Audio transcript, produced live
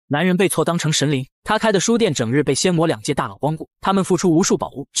男人被错当成神灵，他开的书店整日被仙魔两界大佬光顾，他们付出无数宝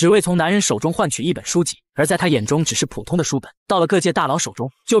物，只为从男人手中换取一本书籍，而在他眼中只是普通的书本，到了各界大佬手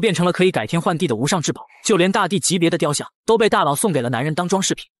中，就变成了可以改天换地的无上至宝，就连大帝级别的雕像都被大佬送给了男人当装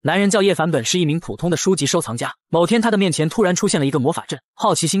饰品。男人叫叶凡，本是一名普通的书籍收藏家，某天他的面前突然出现了一个魔法阵，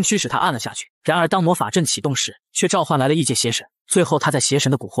好奇心驱使他按了下去，然而当魔法阵启动时，却召唤来了异界邪神。最后他在邪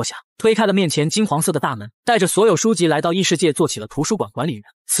神的蛊惑下推开了面前金黄色的大门，带着所有书籍来到异世界做起了图书馆管理员。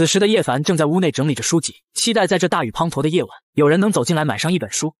此时的叶凡正在屋内整理着书籍，期待在这大雨滂沱的夜晚有人能走进来买上一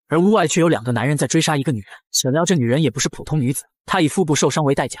本书，而屋外却有2个男人在追杀一个女人。怎料这女人也不是普通女子，她以腹部受伤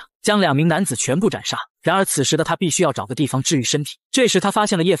为代价将2名男子全部斩杀，然而此时的她必须要找个地方治愈身体。这时她发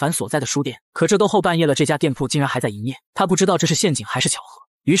现了叶凡所在的书店，可这都后半夜了，这家店铺竟然还在营业，她不知道这是陷阱还是巧合，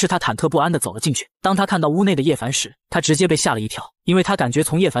于是他忐忑不安地走了进去。当他看到屋内的叶凡时，他直接被吓了一跳，因为他感觉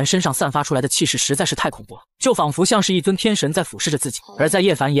从叶凡身上散发出来的气势实在是太恐怖了，就仿佛像是一尊天神在俯视着自己。而在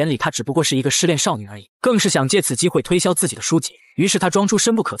叶凡眼里，她只不过是一个失恋少女而已，更是想借此机会推销自己的书籍。于是他装出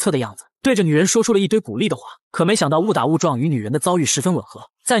深不可测的样子，对着女人说出了一堆鼓励的话。可没想到误打误撞与女人的遭遇十分吻合，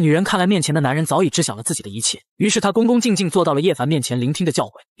在女人看来，面前的男人早已知晓了自己的一切，于是他恭恭敬敬坐到了叶凡面前，聆听着教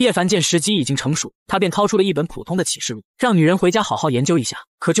诲。叶凡见时机已经成熟，他便掏出了一本普通的启示录，让女人回家好好研究一下。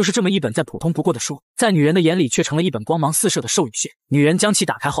可就是这么一本再普通不过的书，在女人的眼里却成了一本光芒四射的兽语穴。女人将其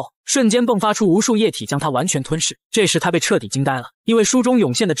打开后，瞬间迸发出无数液体，将它完全吞噬。这时她被彻底惊呆了，因为书中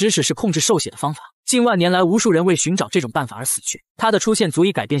涌现的知识是控制兽血的方法，近万年来无数人为寻找这种办法而死去，他的出现足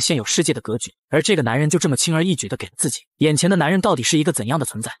以改变现有世界的格局，而这个男人就这么轻而易举地给了自己。眼前的男人到底是一个怎样的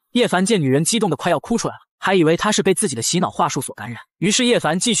存在？叶凡见女人激动得快要哭出来了，还以为她是被自己的洗脑话术所感染，于是叶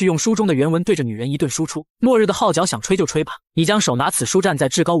凡继续用书中的原文对着女人一顿输出。末日的号角想吹就吹吧，你将手拿此书站在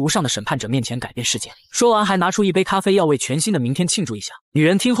至高无上的审判者面前改变世界。说完还拿出一杯咖啡要为全新的明天庆祝一下。女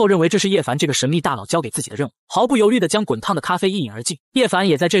人听后认为这是叶凡这个神秘大佬交给自己的任务，毫不犹豫地将滚烫的咖啡一饮而尽。叶凡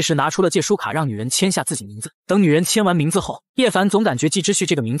也在这时拿出了借书卡让女人签下自己名字。等女人签完名字后，叶凡总感觉季之旭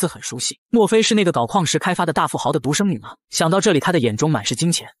这个名字很熟悉，莫非是那个搞矿石开发的大富豪的独生女吗？想到这里，他的眼中满是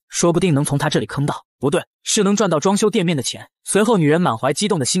金钱，说不定能从他这里坑到，不对，是能赚到装修店面的钱。随后女人满怀激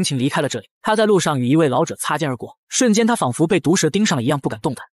动的心情离开了这里，她在路上与一位老者擦肩而过，瞬间她仿佛被毒蛇盯上了一样不敢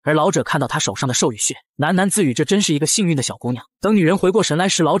动弹。而老者看到她手上的兽语穴，喃喃自语，这真是一个幸运的小姑娘。等女人回过神来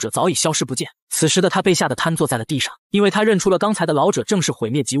时，老者早已消失不见。此时的她被吓得瘫坐在了地上，因为她认出了刚才的老者正是毁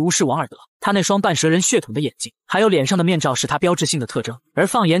灭级巫师王尔德，他那双半蛇人血统的眼睛还有脸上的面罩是他标志性的特征。而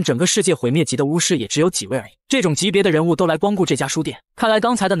放眼整个世界，毁灭级的巫师也只有几位而已，这种级别的人物都来光顾这家书店，看来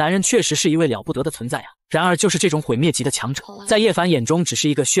刚才的男人确实是一位了不得的存在啊。然而就是这种毁灭级的强者，在叶凡眼中只是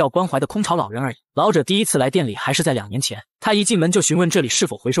一个需要关怀的空巢老人而已。老者第一次来店里还是在2年前，他一进门就询问这里是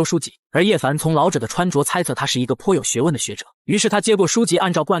否回收书籍，而叶凡从老者的穿着猜测他是一个颇有学问的学者，于是他接过书籍，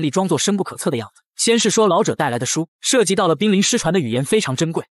按照惯例装作深不可测的样子。先是说老者带来的书涉及到了濒临失传的语言，非常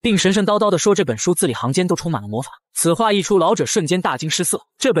珍贵，并神神叨叨地说这本书字里行间都充满了魔法。此话一出，老者瞬间大惊失色，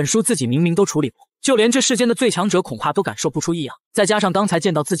这本书自己明明都处理过，就连这世间的最强者恐怕都感受不出异样，再加上刚才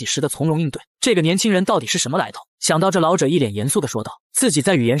见到自己时的从容应对，这个年轻人到底是什么来头？想到这，老者一脸严肃地说道，自己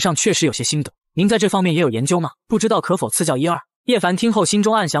在语言上确实有些心得，您在这方面也有研究吗？不知道可否赐教一二？叶凡听后心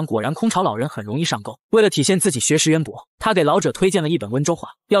中暗想，果然空巢老人很容易上钩。为了体现自己学识渊博，他给老者推荐了一本温州话，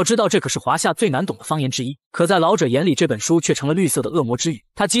要知道这可是华夏最难懂的方言之一。可在老者眼里，这本书却成了绿色的恶魔之语，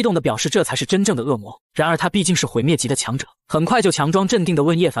他激动地表示这才是真正的恶魔。然而他毕竟是毁灭级的强者，很快就强装镇定地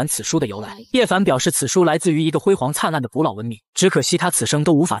问叶凡此书的由来。叶凡表示此书来自于一个辉煌灿烂的古老文明，只可惜他此生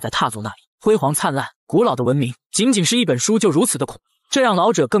都无法再踏足那里。辉煌灿烂古老的文明，仅仅是一本书就如此的恐怖，这让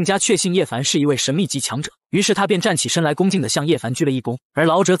老者更加确信叶凡是一位神秘级强者，于是他便站起身来，恭敬地向叶凡鞠了一躬。而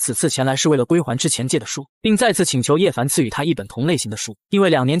老者此次前来是为了归还之前借的书，并再次请求叶凡赐予他一本同类型的书，因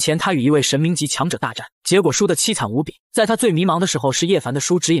为2年前他与一位神明级强者大战，结果输得凄惨无比。在他最迷茫的时候，是叶凡的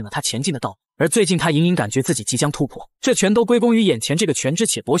书指引了他前进的道路，而最近他隐隐感觉自己即将突破，这全都归功于眼前这个全知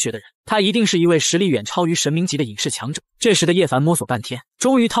且博学的人，他一定是一位实力远超于神明级的隐士强者。这时的叶凡摸索半天，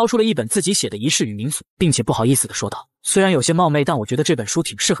终于掏出了一本自己写的仪式与民俗，并且不好意思地说道，虽然有些冒昧，但我觉得这本书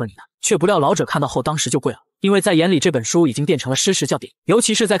挺适合你的。却不料老者看到后当时就跪了，因为在眼里这本书已经变成了诗词教典，尤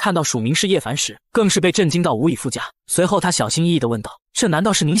其是在看到署名是叶凡时，更是被震惊到无以复加。随后他小心翼翼地问道，这难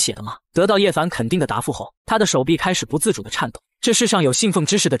道是您写的吗？得到叶凡肯定的答复后，他的手臂开始不自主地颤抖。这世上有信奉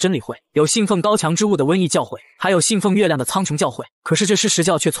知识的真理会，有信奉高强之物的瘟疫教会，还有信奉月亮的苍穹教会，可是这施食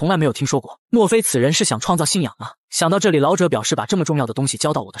教却从来没有听说过。莫非此人是想创造信仰吗？想到这里，老者表示把这么重要的东西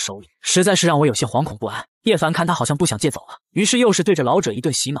交到我的手里，实在是让我有些惶恐不安。叶凡看他好像不想借走了，于是又是对着老者一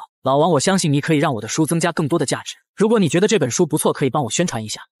顿洗脑。老王，我相信你可以让我的书增加更多的价值，如果你觉得这本书不错，可以帮我宣传一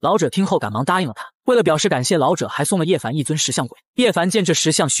下。老者听后赶忙答应了他。为了表示感谢，老者还送了叶凡一尊石像鬼。叶凡见这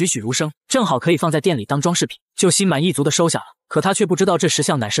石像栩栩如生，正好可以放在店里当装饰品，就心满意足的收下了。可他却不知道，这石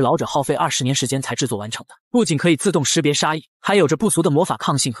像乃是老者耗费20年时间才制作完成的，不仅可以自动识别杀意，还有着不俗的魔法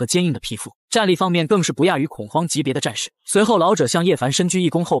抗性和坚硬的皮肤，战力方面更是不亚于恐慌级别的战士。随后老者向叶凡深鞠一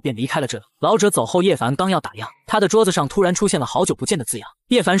躬后便离开了这里。老者走后，叶凡刚要打烊，他的桌子上突然出现了好久不见的字样。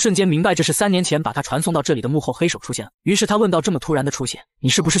叶凡瞬间明白，这是3年前把他传送到这里的幕后黑手出现了。于是他问道，这么突然的出现，你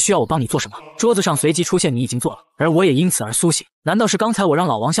是不是需要我帮你做什么？桌子上随即出现你已经做了，而我也因此而苏醒。难道是刚才我让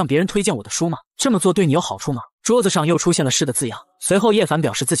老王向别人推荐我的书吗？这么做对你有好处吗？桌子上又出现了是的字样。随后叶凡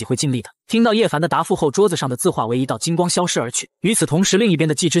表示自己会尽力的。听到叶凡的答复后，桌子上的字化为一道金光消失而去。与此同时，另一边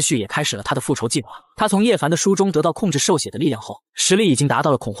的季之旭也开始了他的复仇计划。他从叶凡的书中得到控制兽血的力量后，实力已经达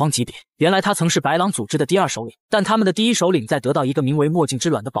到了恐慌级别。原来他曾是白狼组织的第2首领，但他们的第1首领在得到一个名为墨镜之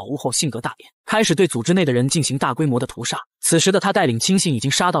卵的宝物后，性格大变，开始对组织内的人进行大规模的屠杀。此时的他带领亲信已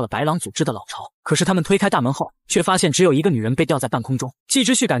经杀到了白狼组织的老巢，可是他们推开大门后，却发现只有一个女人被吊在半空中。季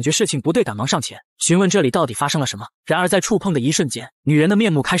之旭感觉事情不对，赶忙上前询问这里到底发生了什么。然而在触碰的一瞬间，女人的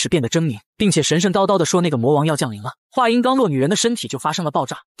面目开始变得狰狞，并且神神叨叨地说那个魔王要降临了。话音刚落，女人的身体就发生了爆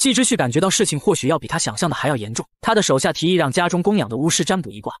炸。季之旭感觉到事情或许要比他想象的还要严重，他的手下提议让家中供养的巫师占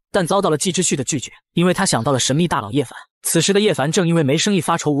卜一卦，但遭到了季之旭的拒绝，因为他想到了神秘大佬叶凡。此时的叶凡正因为没生意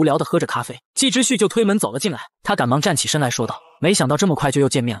发愁，无聊地喝着咖啡，季之旭就推门走了进来。他赶忙站起身来说道，没想到这么快就又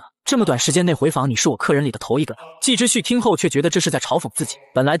见面了，这么短时间内回访，你是我客人里的头一个。季之旭听后却觉得这是在嘲讽自己，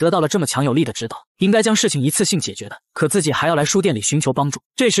本来得到了这么强有力的指导，应该将事情一次性解决的，可自己还要来书店里寻求帮助。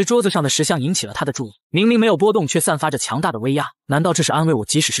这时桌子上的石像引起了他的注意，明明没有波动，却散发着强大的威压。难道这是安慰我，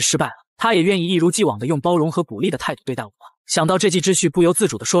即使是失败了，他也愿意一如既往的用包容和鼓励的态度对待我？想到这，季之旭不由自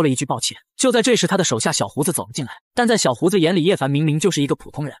主地说了一句抱歉。就在这时，他的手下小胡子走了进来，但在小胡子眼里，叶凡明明就是一个普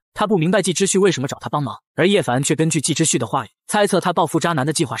通人，他不明白季之旭为什么找他帮忙，而叶凡却根据季之旭的话语猜测他报复渣男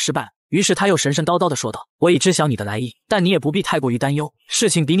的计划失败了。于是他又神神叨叨地说道，我已知晓你的来意，但你也不必太过于担忧，事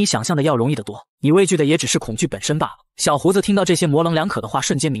情比你想象的要容易得多，你畏惧的也只是恐惧本身罢了。小胡子听到这些模棱两可的话，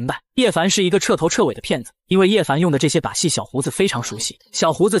瞬间明白叶凡是一个彻头彻尾的骗子，因为叶凡用的这些把戏小胡子非常熟悉。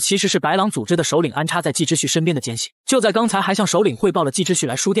小胡子其实是白狼组织的首领安插在季之旭身边的奸细，就在刚才还向首领汇报了季之旭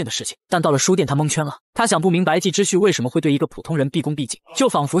来书店的事情，但到了书店他蒙圈了，他想不明白季之旭为什么会对一个普通人毕恭毕敬，就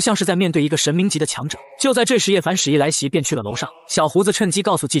仿佛像是在面对一个神明级的强者。就在这时，叶凡使一来袭，便去了楼上。小胡子趁机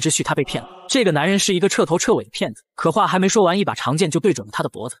告诉季之旭他被骗了，这个男人是一个彻头彻尾的骗子。可话还没说完，一把长剑就对准了他的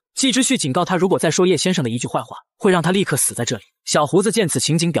脖子。季之旭警告他，如果再说叶先生的一句坏话，会让他立刻死在这里。小胡子见此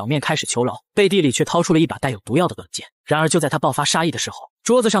情景，表面开始求饶，背地里却掏出了一把带有毒药的短剑。然而就在他爆发杀意的时候，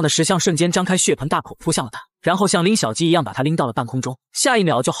桌子上的石像瞬间张开血盆大口扑向了他，然后像拎小鸡一样把他拎到了半空中，下一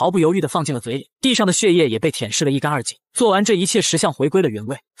秒就毫不犹豫地放进了嘴里，地上的血液也被舔舐了一干二净。做完这一切，石像回归了原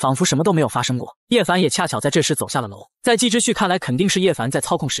位，仿佛什么都没有发生过。叶凡也恰巧在这时走下了楼，在季之旭看来，肯定是叶凡在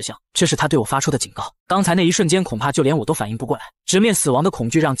操控石像，这是他对我发出的警告。刚才那一瞬间，恐怕就连我都反应不过来，直面死亡的恐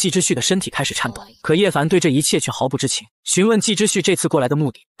惧让季之旭的身体开始颤抖。可叶凡对这一切却毫不知情。询问季之旭这次过来的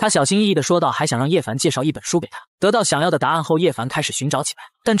目的，他小心翼翼地说道，还想让叶凡介绍一本书给他。得到想要的答案后，叶凡开始寻找起来，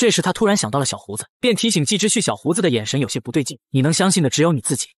但这时他突然想到了小胡子，便提醒季之旭，小胡子的眼神有些不对劲，你能相信的只有你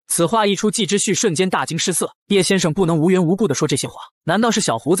自己。此话一出，季之旭瞬间大惊失色，叶先生不能无缘无故地说这些话，难道是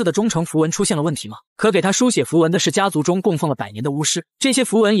小胡子的忠诚符文出现了问题吗？可给他书写符文的是家族中供奉了100年的巫师，这些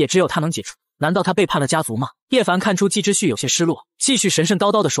符文也只有他能解除，难道他背叛了家族吗？叶凡看出季之旭有些失落，继续神神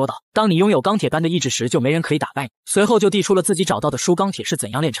叨叨地说道，当你拥有钢铁般的意志时，就没人可以打败你。随后就递出了自己找到的书，钢铁是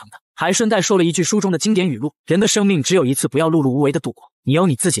怎样炼成的，还顺带说了一句书中的经典语录，人的生命只有一次，不要碌碌无为地度过，你有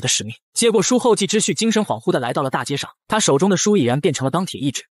你自己的使命。接过书后，季之旭精神恍惚地来到了大街上，他手中的书已然变成了钢铁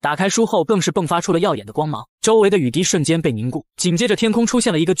意志，打开书后更是迸发出了耀眼的光芒，周围的雨滴瞬间被凝固，紧接着天空出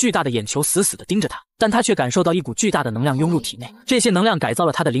现了一个巨大的眼球，死死地盯着他，但他却感受到一股巨大的能量涌入体内，这些能量改造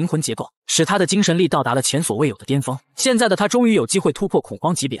了他的灵魂结构，使他的精神力到达了前所未有的巅峰。现在的他终于有机会突破恐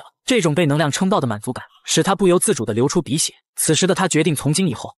慌级别了，这种被能量撑爆的满足感使他不由自主地流出鼻血。此时的他决定从今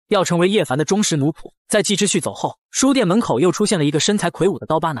以后要成为叶凡的忠实奴仆。在季之旭走后，书店门口又出现了一个身材魁梧的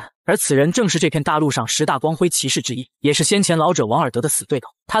刀疤男，而此人正是这片大陆上10大光辉骑士之一，也是先前老者王尔德的死对头。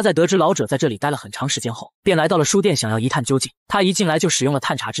他在得知老者在这里待了很长时间后，便来到了书店想要一探究竟。他一进来就使用了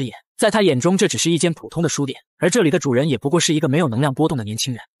探查之眼，在他眼中这只是一间普通的书店，而这里的主人也不过是一个没有能量波动的年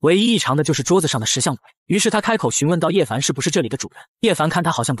轻人，唯一异常的就是桌子上的石像鬼。于是他开口询问到叶凡是不是这里的主人。叶凡看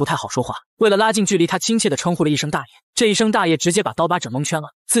他好像不太好说话，为了拉近距离，他亲切地称呼了一声大爷。这一声大爷直接把刀疤整蒙圈了，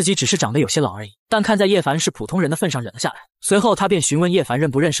自己只是长得有些老而已，但看在在叶凡是普通人的份上忍了下来。随后他便询问叶凡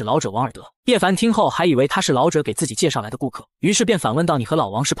认不认识老者王尔德。叶凡听后还以为他是老者给自己介绍来的顾客，于是便反问道：“你和老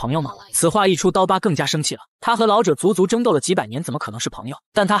王是朋友吗？”此话一出，刀疤更加生气了。他和老者足足争斗了几百年，怎么可能是朋友？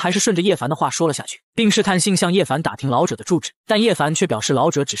但他还是顺着叶凡的话说了下去，并试探性向叶凡打听老者的住址。但叶凡却表示老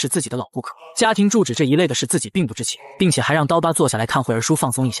者只是自己的老顾客，家庭住址这一类的事自己并不知情，并且还让刀疤坐下来看会儿书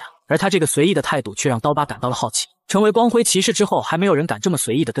放松一下。而他这个随意的态度却让刀疤感到了好奇。成为光辉骑士之后，还没有人敢这么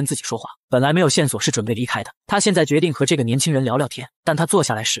随意的跟自己说话。本来没有线索是准备离开的，他现在决定和这个年轻人聊聊天。但他坐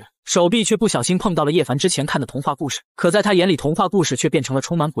下来时，手臂却不小心碰到了叶凡之前看的童话故事。可在他眼里，童话故事却变成了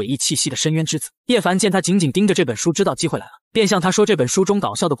充满诡异气息的深渊之子。叶凡见他紧紧盯着这本书，知道机会来了，便向他说这本书中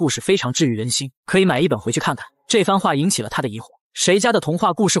搞笑的故事非常治愈人心，可以买一本回去看看。这番话引起了他的疑惑。谁家的童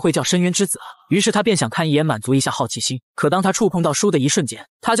话故事会叫深渊之子啊？于是他便想看一眼，满足一下好奇心。可当他触碰到书的一瞬间，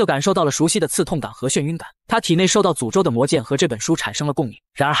他就感受到了熟悉的刺痛感和眩晕感。他体内受到诅咒的魔剑和这本书产生了共鸣。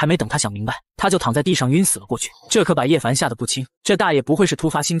然而还没等他想明白，他就躺在地上晕死了过去。这可把叶凡吓得不轻，这大爷不会是突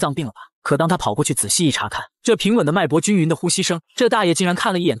发心脏病了吧？可当他跑过去仔细一查看，这平稳的脉搏、均匀的呼吸声，这大爷竟然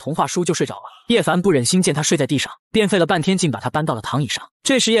看了一眼童话书就睡着了。叶凡不忍心见他睡在地上，便费了半天劲把他搬到了躺椅上。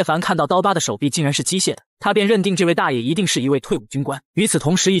这时叶凡看到刀疤的手臂竟然是机械的，他便认定这位大爷一定是一位退伍军官。与此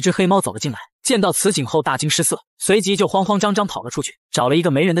同时，一只黑猫走了进来，见到此景后大惊失色，随即就慌慌张张跑了出去。找了一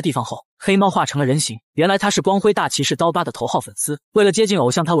个没人的地方后，黑猫化成了人形。原来他是光辉大骑士刀疤的头号粉丝，为了接近偶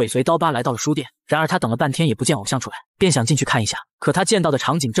像，他尾随刀疤来到了书店。然而他等了半天也不见偶像出来，便想进去看一下。可他见到的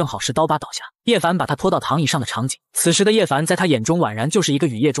场景正好是刀疤倒下，叶凡把他拖到躺椅上的场景。此时的叶凡在他眼中宛然就是一个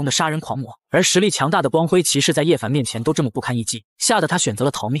雨夜中的杀人狂魔，而实力强大的光辉骑士在叶凡面前都这么不堪一击，吓得他选择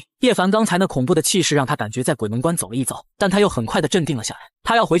了逃命。叶凡刚才那恐怖的气势让他感觉在鬼门关走了一遭，但他又很快的镇定了下来。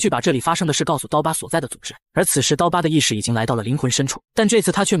他要回去把这里发生的事告诉刀疤所在的组织。而此时刀疤的意识已经来到了灵魂深处，但这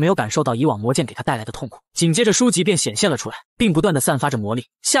次他却没有感受到以往魔剑给他带来的痛苦。紧接着书籍便显现了出来，并不断的散发着魔力。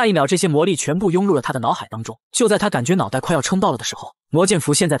下一秒，这些魔力全部涌入了他的脑海当中。就在他感觉脑袋快要撑爆了的时候，魔剑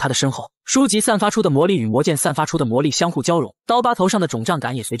浮现在他的身后，书籍散发出的魔力与魔剑散发出的魔力相互交融，刀疤头上的肿胀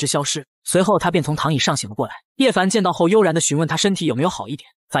感也随之消失。随后他便从躺椅上醒了过来。叶凡见到后悠然地询问他身体有没有好一点。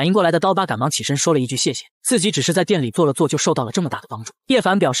反应过来的刀疤赶忙起身说了一句谢谢，自己只是在店里坐了坐就受到了这么大的帮助。叶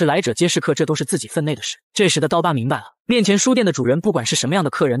凡表示来者皆是客，这都是自己分内的事。这时的刀疤明白了，面前书店的主人不管是什么样的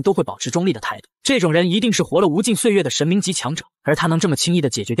客人都会保持中立的态度，这种人一定是活了无尽岁月的神明级强者，而他能这么轻易地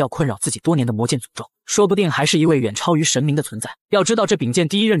解决掉困扰自己多年的魔剑诅咒，说不定还是一位远超于神明的存在。要知道这柄剑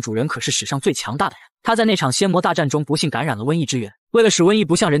第一任主人可是史上最强大的人，他在那场仙魔大战中不幸感染了瘟疫之源，为了使瘟疫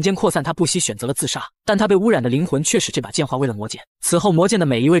不向人间扩散，他不惜选择了自杀，但他被污染的灵魂却使这把剑化为了魔剑。此后魔剑的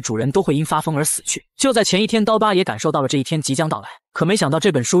每一位主人都会因发疯而死去。就在前一天，刀疤也感受到了这一天即将到来，可没想到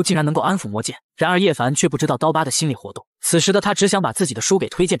这本书竟然能够安抚魔剑。然而叶凡却不知道刀疤的心理活动，此时的他只想把自己的书给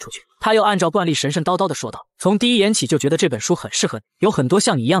推荐出去。他又按照惯例神神叨叨地说道，从第一眼起就觉得这本书很适合你，有很多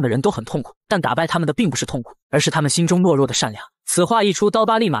像你一样的人都很痛苦，但打败他们的并不是痛苦，而是他们心中懦弱的善良。此话一出，刀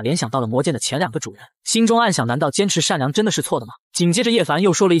疤立马联想到了魔剑的前两个主人，心中暗想，难道坚持善良真的是错的吗？紧接着叶凡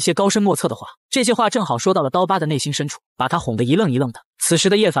又说了一些高深莫测的话，这些话正好说到了刀疤的内心深处，把他哄得一愣一愣的。此时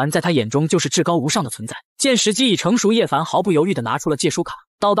的叶凡在他眼中就是至高无上的存在。见时机已成熟，叶凡毫不犹豫地拿出了借书卡，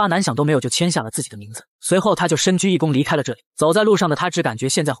刀疤难想都没有就签下了自己的名字。随后他就深鞠一躬离开了这里。走在路上的他只感觉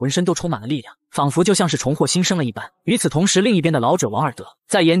现在浑身都充满了力量，仿佛就像是重获新生了一般。与此同时，另一边的老者王尔德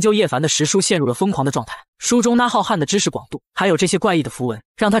在研究叶凡的识书，陷入了疯狂的状态。书中那浩瀚的知识广度，还有这些怪异的符文，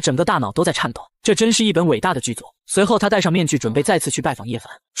让他整个大脑都在颤抖。这真是一本伟大的巨作。随后他戴上面具，准备再次去拜访叶凡，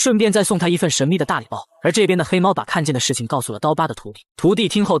顺便再送他一份神秘的大礼包。而这边的黑猫把看见的事情告诉了刀疤的徒弟，徒弟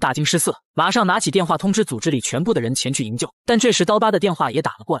听后大惊失色，马上拿起电话通知组织里全部的人前去营救。但这时刀疤的电话也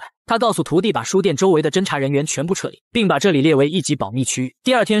打了过来，他告诉徒弟把书店周围的侦查人员全部撤离，并把这里列为一级保密区域。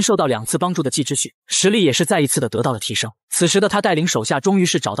第二天受到2次帮助的季之旭，实力也是再一次的得到了提升。此时的他带领手下终于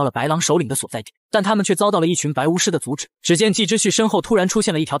是找到了白狼首领的所在地，但他们却遭到了一群白巫师的阻止。只见季之旭身后突然出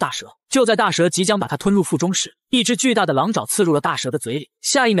现了一条大蛇，就在大蛇即将把他吞入腹中时，一只巨大的狼爪刺入了大蛇的嘴里，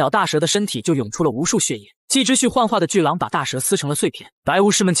下一秒大蛇的身体就涌出了无数血液。季之旭幻化的巨狼把大蛇撕成了碎片，白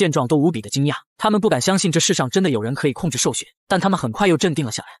巫师们见状都无比的惊讶，他们不敢相信这世上真的有人可以控制兽血，但他们很快又镇定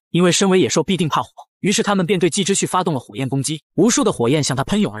了下来，因为身为野兽必定怕火。于是他们便对季之旭发动了火焰攻击，无数的火焰向他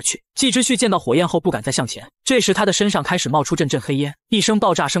喷涌而去。季之旭见到火焰后不敢再向前，这时他的身上开始冒出阵阵黑烟，一声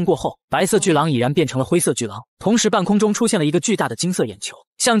爆炸声过后，白色巨狼已然变成了灰色巨狼，同时半空中出现了一个巨大的金色眼球，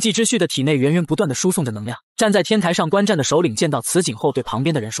向季之旭的体内源源不断的输送着能量。站在天台上观战的首领见到此景后，对旁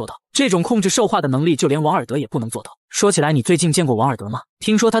边的人说道，这种控制兽化的能力就连王尔德也不能做到。说起来，你最近见过王尔德吗？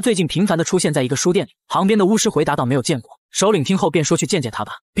听说他最近频繁地出现在一个书店里。旁边的巫师回答道，没有见过。首领听后便说，去见见他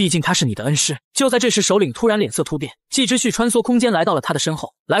吧。毕竟他是你的恩师。就在这时，首领突然脸色突变，季之旭穿梭空间来到了他的身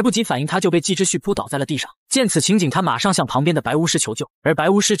后，来不及反应，他就被季之旭扑倒在了地上。见此情景，他马上向旁边的白巫师求救，而白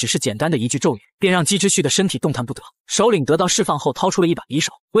巫师只是简单的一句咒语，便让季之旭的身体动弹不得。首领得到释放后，掏出了一把匕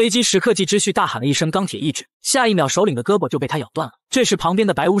首，危机时刻，季之旭大喊了一声钢铁意志，下一秒，首领的胳膊就被他咬断了。这时，旁边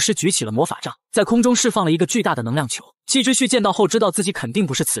的白巫师举起了魔法杖，在空中释放了一个巨大的能量球。季之旭见到后，知道自己肯定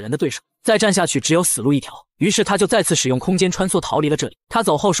不是此人的对手，再战下去只有死路一条，于是他就再次使用空间穿梭逃离了这里。他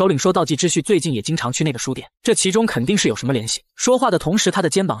走后，首领说到季之旭最近也经常去那个书店，这其中肯定是有什么联系。说话的同时，他的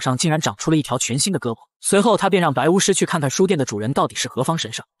肩膀上竟然长出了一条全新的胳膊。随后他便让白巫师去看看书店的主人到底是何方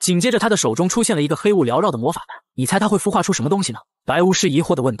神圣。紧接着他的手中出现了一个黑雾缭绕的魔法盘，你猜他会孵化出什么东西呢？白巫师疑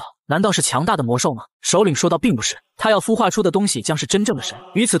惑地问道，难道是强大的魔兽吗？首领说道，并不是，他要孵化出的东西将是真正的神。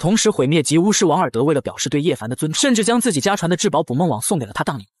与此同时，毁灭级巫师王尔德为了表示对叶凡的尊重，甚至将自己家传的至宝捕梦网送给了他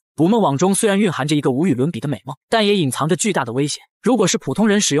当礼物。捕梦网中虽然蕴含着一个无与伦比的美梦，但也隐藏着巨大的危险，如果是普通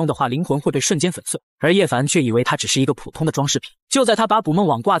人使用的话，灵魂会被瞬间粉碎。而叶凡却以为它只是一个普通的装饰品。就在他把捕梦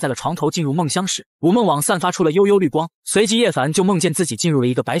网挂在了床头进入梦乡时，捕梦网散发出了幽幽绿光，随即叶凡就梦见自己进入了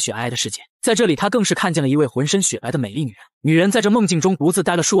一个白雪皑皑的世界。在这里，他更是看见了一位浑身雪白的美丽女人。女人在这梦境中独自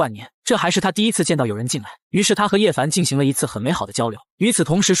待了数万年，这还是他第一次见到有人进来。于是他和叶凡进行了一次很美好的交流。与此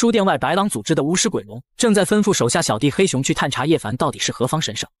同时，书店外白狼组织的巫师鬼龙正在吩咐手下小弟黑熊去探查叶凡到底是何方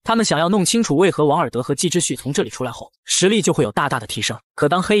神圣。他们想要弄清楚为何王尔德和季之旭从这里出来后，实力就会有大大的提升。可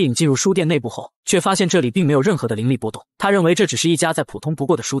当黑影进入书店内部后，却发现这里并没有任何的灵力波动。他认为这只是一家再普通不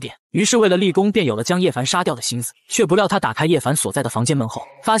过的书店，于是为了立功，便有了将叶凡杀掉的心思。却不料他打开叶凡所在的房间门后，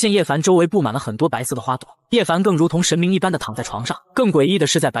发现叶凡周围布满了很多白色的花朵，叶凡更如同神明一般的躺在床上。更诡异的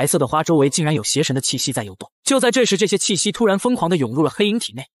是，在白色的花周围竟然有邪神的气息在游动。就在这时，这些气息突然疯狂地涌入了黑影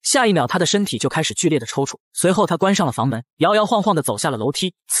体内，下一秒他的身体就开始剧烈的抽搐。随后他关上了房门，摇摇晃晃地走下了楼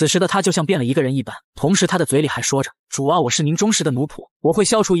梯。此时的他就像变了一个人一般，同时他的嘴里还说着，主啊，我是您忠实的奴仆，我会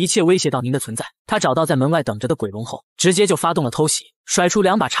消除一切威胁到您的存在。他找到在门外等着的鬼龙后，直接就发动了偷袭，甩出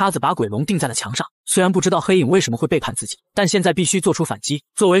2把叉子把鬼龙钉在了墙上。虽然不知道黑影为什么会背叛自己，但现在必须做出反击。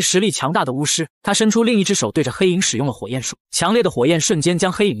作为实力强大的巫师，他伸出另一只手对着黑影使用了火焰术，强烈的火焰瞬间将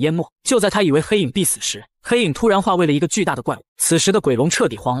黑影淹没。就在他以为黑影必死时，黑影突然化为了一个巨大的怪物。此时的鬼龙彻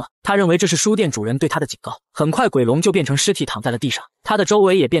底慌了，他认为这是书店主人对他的警告。很快鬼龙就变成尸体躺在了地上，他的周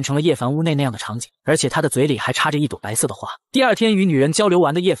围也变成了叶凡屋内那样的场景，而且他的嘴里还插着一朵白色的花。第二天与女人交流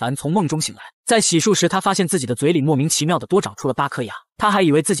完的叶凡从梦中醒来，在洗漱时他发现自己的嘴里莫名其妙的多长出了8颗牙，他还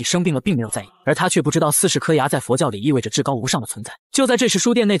以为自己生病了并没有在意，而他却不知道40颗牙在佛教里意味着至高无上的存在。就在这时，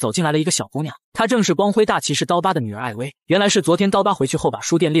书店内走进来了一个小姑娘，她正是光辉大骑士刀疤的女儿艾薇。原来是昨天刀疤回去后把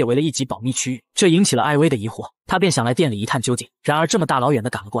书店列为了1级保密区域，这引起了艾薇的疑惑，她便想来店里一探究竟。然而这么大老远的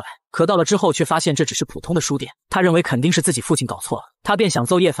赶了过来，可到了之后却发现这只是普通的书店，她认为肯定是自己父亲搞错了，她便想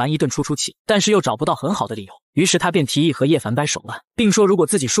揍叶凡一顿出气，但是又找不到很好的理由，于是她便提议和叶凡掰手腕，并说如果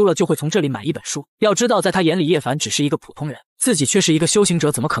自己输了就会从这里买一本书。要知道在他眼里叶凡只是一个普通人，自己却是一个修行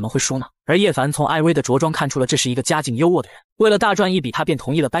者，怎么可能会输呢？而叶凡从艾薇的着装看出了这是一个家境优渥的人，为了大赚一笔，他便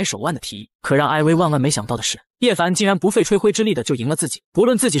同意了掰手腕的提议。可让艾薇万万没想到的是，叶凡竟然不费吹灰之力的就赢了自己，不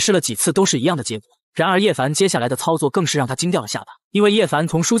论自己试了几次都是一样的结果。然而叶凡接下来的操作更是让他惊掉了下巴，因为叶凡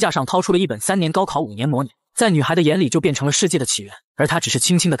从书架上掏出了一本3年高考5年模拟，在女孩的眼里就变成了世界的起源，而她只是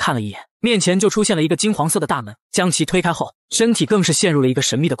轻轻的看了一眼，面前就出现了一个金黄色的大门，将其推开后，身体更是陷入了一个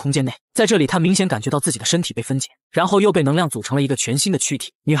神秘的空间内。在这里，她明显感觉到自己的身体被分解，然后又被能量组成了一个全新的躯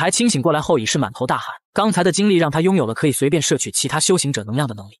体。女孩清醒过来后已是满头大汗，刚才的经历让她拥有了可以随便摄取其他修行者能量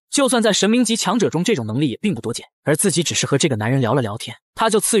的能力，就算在神明级强者中，这种能力也并不多见。而自己只是和这个男人聊了聊天，他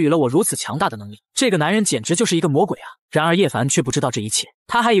就赐予了我如此强大的能力，这个男人简直就是一个魔鬼啊！然而叶凡却不知道这一切，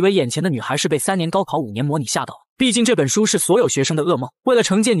他还以为眼前的女孩是被3年高考5年模拟吓到了。毕竟这本书是所有学生的噩梦。为了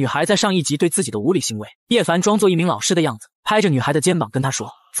惩戒女孩在上一集对自己的无理行为，叶凡装作一名老师的样子，拍着女孩的肩膀跟她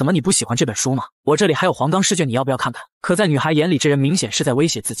说，怎么你不喜欢这本书吗？我这里还有黄冈试卷，你要不要看看？可在女孩眼里，这人明显是在威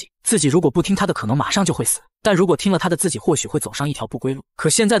胁自己，自己如果不听他的可能马上就会死，但如果听了他的自己或许会走上一条不归路。可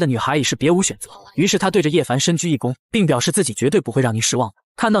现在的女孩已是别无选择，于是她对着叶凡深鞠一躬，并表示自己绝对不会让您失望的。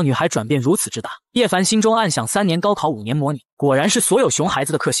看到女孩转变如此之大，叶凡心中暗想3年高考5年模拟，果然是所有熊孩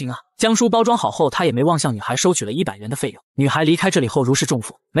子的克星啊！将书包装好后，他也没忘向女孩收取了100元的费用。女孩离开这里后如释重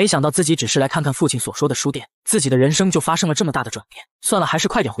负，没想到自己只是来看看父亲所说的书店，自己的人生就发生了这么大的转变。算了，还是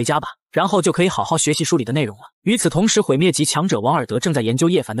快点回家吧，然后就可以好好学习书里的内容了。与此同时，毁灭级强者王尔德正在研究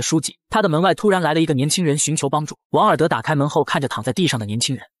叶凡的书籍，他的门外突然来了一个年轻人寻求帮助。王尔德打开门后，看着躺在地上的年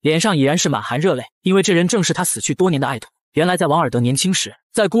轻人，脸上已然是满含热泪，因为这人正是他死去多年的爱徒。原来在王尔德年轻时，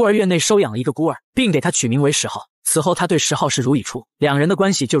在孤儿院内收养了一个孤儿，并给他取名为10号。此后他对10号视如己出，2人的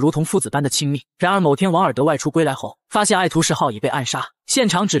关系就如同父子般的亲密。然而某天王尔德外出归来后，发现爱徒10号已被暗杀，现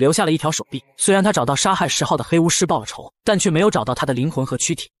场只留下了一条手臂。虽然他找到杀害10号的黑巫师报了仇，但却没有找到他的灵魂和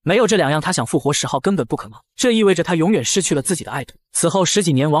躯体。没有这2样，他想复活10号根本不可能。这意味着他永远失去了自己的爱徒。此后10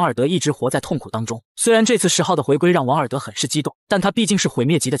几年，王尔德一直活在痛苦当中。虽然这次10号的回归让王尔德很是激动，但他毕竟是毁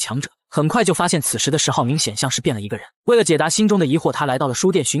灭级的强者，很快就发现此时的10号明显像是变了一个人。为了解答心中的疑惑，他来到了书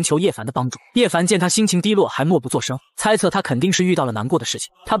店寻求叶凡的帮助。叶凡见他心情低落，还默不作声，猜测他肯定是遇到了难过的事情。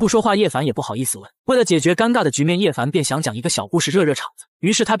他不说话，叶凡也不好意思问。为了解决尴尬的局面，叶凡便想讲一个小故事热场子。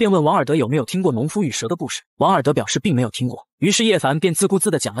于是他便问王尔德有没有听过农夫与蛇的故事。王尔德表示并没有听过。于是叶凡便自顾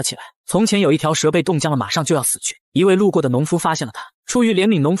自地讲了起来。从前有一条蛇被冻僵了，马上就要死去。一位路过的农夫发现了他，出于怜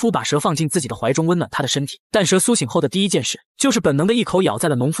悯，农夫把蛇放进自己的怀中，温暖他的身体。但蛇苏醒后的第一件事，就是本能的一口咬在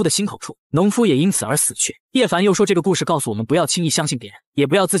了农夫的心口处，农夫也因此而死去。叶凡又说，这个故事告诉我们，不要轻易相信别人，也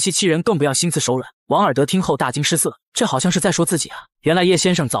不要自欺欺人，更不要心慈手软。王尔德听后大惊失色，这好像是在说自己啊！原来叶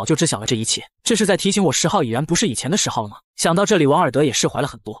先生早就知晓了这一切，这是在提醒我10号已然不是以前的10号了吗？想到这里，王尔德也释怀了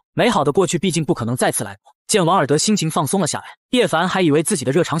很多。美好的过去毕竟不可能再次来过。见王尔德心情放松了下来，叶凡还以为自己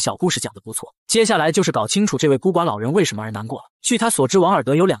的热场小故事讲得不错，接下来就是搞清楚这位孤寡老人为什么而难过了。据他所知，王尔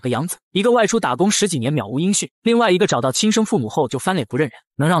德有2个养子，一个外出打工10几年渺无音讯，另外一个找到亲生父母后就翻脸不认人。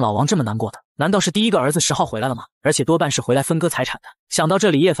能让老王这么难过的，难道是第一个儿子10号回来了吗？而且多半是回来分割财产的。想到这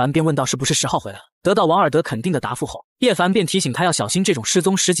里，叶凡便问道，是不是10号回来了？得到王尔德肯定的答复后，叶凡便提醒他要小心这种失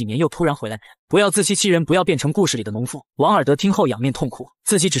踪10几年又突然回来的人，不要自欺欺人，不要变成故事里的农夫。王尔德听后仰面痛哭，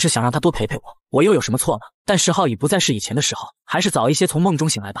自己只是想让他多陪陪我，我又有什么错呢？但10号已不再是以前的10号，还是早一些从梦中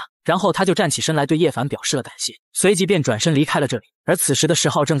醒来吧。然后他就站起身来对叶凡表示了感谢，随即便转身离开了这里。而此时的10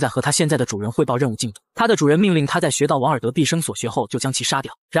号正在和他现在的主人汇报任务进度，他的主人命令他在学到王尔德毕生所学后就将其杀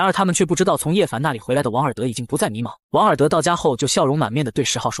掉。然而他们却不知道，从叶凡那里回来的王尔德已经不再迷茫。王尔德到家后就笑容满面地对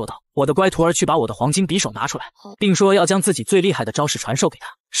10号说道，我的乖徒儿，去把我的黄金匕首拿出来，并说要将自己最厉害的招式传授给他。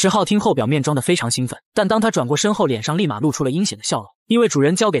10号听后表面装得非常兴奋，但当他转过身后，脸上立马露出了阴险的笑容，因为主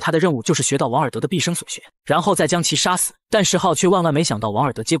人交给他的任务就是学到王尔德的毕生所学，然后再将其杀死。但10号却万万没想到，王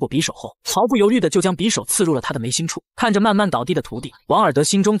尔德接过匕首后，毫不犹豫地就将匕首刺入了他的眉心处。看着慢慢倒地的徒弟，王尔德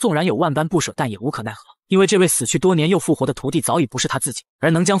心中纵然有万般不舍，但也无可奈何，因为这位死去多年又复活的徒弟早已不是他自己，而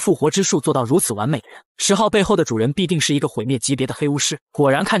能将复活之术做到如此完美的人，10号背后的主人必定是一个毁灭级别的黑巫师。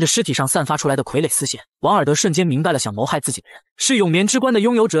果然，看着尸体上散发出来的傀儡丝线，王尔德瞬间明白了，想谋害自己的人是永眠之冠的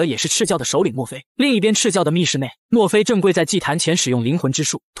拥有者，也是赤教的首领墨菲。另一边，赤教的密室内，墨菲正跪在祭坛前使用灵魂之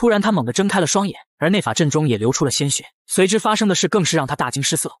术，突然他猛地睁开了双眼，而内法阵中也流出了鲜血。随之发生的事更是让他大惊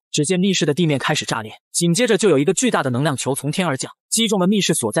失色，只见密室的地面开始炸裂，紧接着就有一个巨大的能量球从天而降，击中了密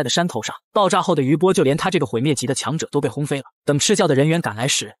室所在的山头上。爆炸后的余波就连他这个毁灭级的强者都被轰飞了。等赤教的人员赶来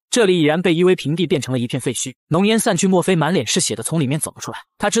时，这里已然被夷为平地，变成了一片废墟。浓烟散去，墨菲满脸是血的从里面走了出来。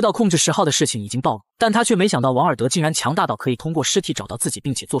他知道控制10号的事情已经暴露，但他却没想到王尔德竟然强大到可以通过尸体找到自己，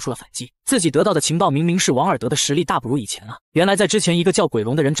并且做出了反击。自己得到的情报明明是王尔德的实力大不如以前啊！原来在之前，一个叫鬼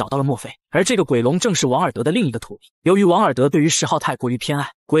龙的人找到了墨菲，而这个鬼龙正是王尔德的另一个徒弟。由于王尔德对于10号太过于偏爱，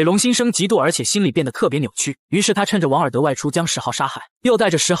鬼龙心生嫉妒，而且心里变得特别扭曲。于是他趁着王尔德外出将10号杀害，又带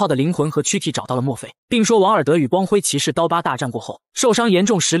着10号的灵魂和躯体找到了墨菲，并说王尔德与光辉骑士刀疤大战过后受伤严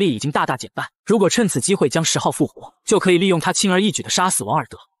重，实力已经大大减半，如果趁此机会将10号复活，就可以利用他轻而易举地杀死王尔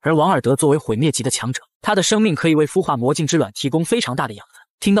德。而王尔德作为毁灭级的强者，他的生命可以为孵化魔镜之卵提供非常大的养分。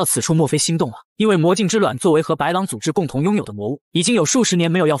听到此处，墨菲心动了，因为魔镜之卵作为和白狼组织共同拥有的魔物，已经有数十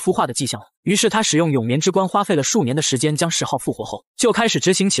年没有要孵化的迹象了。于是他使用永眠之冠，花费了数年的时间将10号复活后，就开始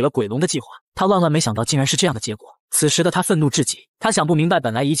执行起了鬼龙的计划。他万万没想到竟然是这样的结果，此时的他愤怒至极，他想不明白，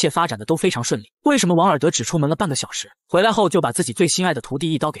本来一切发展的都非常顺利，为什么王尔德只出门了半个小时，回来后就把自己最心爱的徒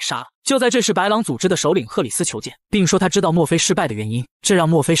弟一刀给杀了。就在这时，白狼组织的首领赫里斯求见，并说他知道墨菲失败的原因，这让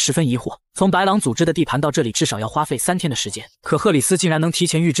墨菲十分疑惑。从白狼组织的地盘到这里至少要花费3天的时间，可赫里斯竟然能提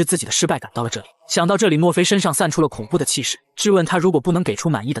前预知自己的失败，赶到了这里。想到这里，墨菲身上散出了恐怖的气势，质问他如果不能给出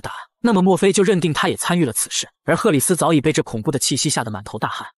满意的答案，那么墨菲就认定他也参与了此事。而赫里斯早已被这恐怖的气息吓得满头大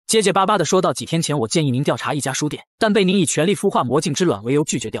汗，结结巴巴地说道，几天前我建议您调查一家书店，但被您以全力孵化魔镜之卵为由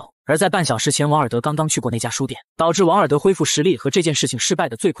拒绝掉。而在半小时前，王尔德刚刚去过那家书店，导致王尔德恢复实力和这件事情失败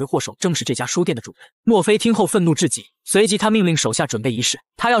的罪魁祸首正是这家书店的主人。墨菲听后愤怒至极，随即他命令手下准备仪式，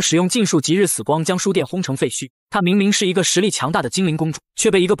他要使用尽数即日死光将书店轰成废墟。他明明是一个实力强大的精灵公主，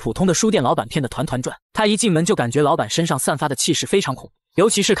却被一个普通的书店老板骗得团团转。他一进门就感觉老板身上散发的气势非常恐怖，尤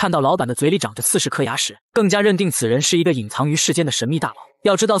其是看到老板的嘴里长着40颗牙时，更加认定此人是一个隐藏于世间的神秘大佬。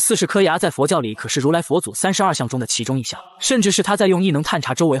要知道40颗牙在佛教里可是如来佛祖32项中的其中一项，甚至是他在用异能探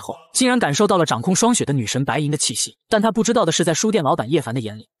查周围后，竟然感受到了掌控霜雪的女神白银的气息。但他不知道的是，在书店老板叶凡的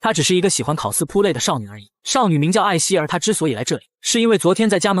眼里，她只是一个喜欢考斯扑类的少女而已。少女名叫艾希，而她之所以来这里，是因为昨天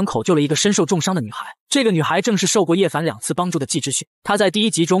在家门口救了一个身受重伤的女孩。这个女孩正是受过叶凡2次帮助的季之训，她在第1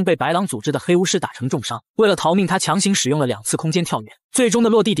集中被白狼组织的黑巫师打成重伤，为了逃命，她强行使用了2次空间跳跃，最终的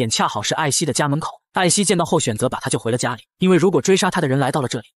落地点恰好是艾希的家门口。艾希见到后选择把他救回了家里，因为如果追杀他的人来到了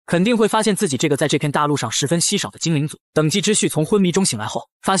这里，肯定会发现自己这个在这片大陆上十分稀少的精灵族。等季之旭从昏迷中醒来后，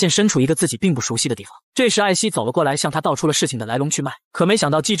发现身处一个自己并不熟悉的地方。这时艾希走了过来，向他道出了事情的来龙去脉。可没想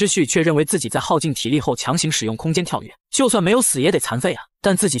到季之旭却认为自己在耗尽体力后强行使用空间跳跃，就算没有死也得残废啊，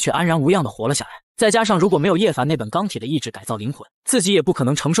但自己却安然无恙的活了下来。再加上如果没有叶凡那本钢铁的意志改造灵魂，自己也不可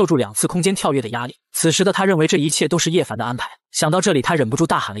能承受住2次空间跳跃的压力。此时的他认为这一切都是叶凡的安排。想到这里，他忍不住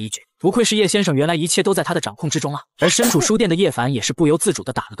大喊了一句：不愧是叶先生，原来一切都在他的掌控之中啊！而身处书店的叶凡也是不由自主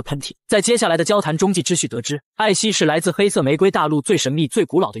地打了个喷嚏。在接下来的交谈中，季之旭得知艾希是来自黑色玫瑰大陆最神秘最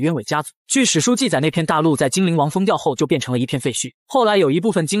古老的鸢尾家族。据史书记载，那片大陆在精灵王疯掉后就变成了一片废墟，后来有一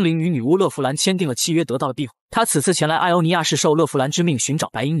部分精灵与女巫勒芙兰签订了契约，得到了庇护。他此次前来艾欧尼亚是受勒芙兰之命寻找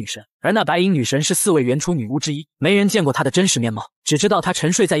白银女神，而那白银女神是4位原初女巫之一，没人见过她的真实面貌，只知道她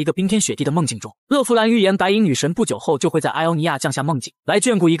沉睡在一个冰天雪地的梦境中。勒芙兰预言白银女神不久后就会在艾欧尼亚降下梦境，来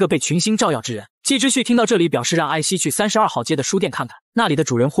眷顾一个被群星照耀之人。季之旭听到这里，表示让艾希去32号街的书店看看，那里的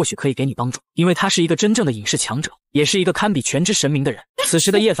主人或许可以给你帮助，因为他是一个真正的隐士强者，也是一个堪比全知神明的人。此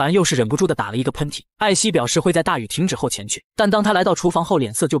时的叶凡又是忍不住的打了一个喷嚏。艾希表示会在大雨停止后前去，但当他来到厨房后，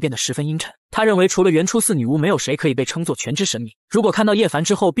脸色就变得十分阴沉。他认为除了原初4女巫，没有谁可以被称作全知神明。如果看到叶凡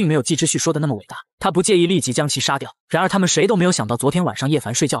之后并没有季之旭说的那么伟大，他不介意立即将其杀掉。然而他们谁都没有想到，昨天晚上叶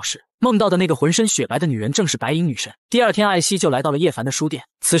凡睡觉时梦到的那个浑身雪白的女人正是白银女神。第二天，艾希就来到了叶凡的书店，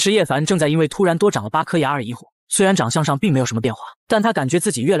此时叶凡正在因为突然多长了8颗牙而疑惑。虽然长相上并没有什么变化，但他感觉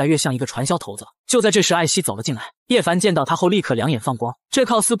自己越来越像一个传销头子了。就在这时，艾希走了进来，叶凡见到他后立刻两眼放光，这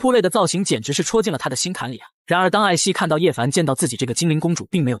靠斯扑类的造型简直是戳进了他的心坎里啊！然而当艾希看到叶凡见到自己这个精灵公主，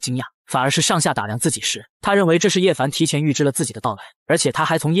并没有惊讶，反而是上下打量自己时，他认为这是叶凡提前预知了自己的到来，而且他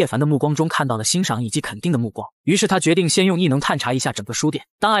还从叶凡的目光中看到了欣赏以及肯定的目光。于是他决定先用异能探查一下整个书店。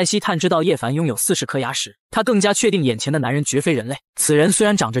当艾希探知到叶凡拥有40颗牙时，他更加确定眼前的男人绝非人类。此人虽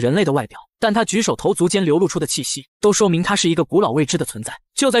然长着人类的外表，但他举手投足间流露出的气息，都说明他是一个古老未知的存在。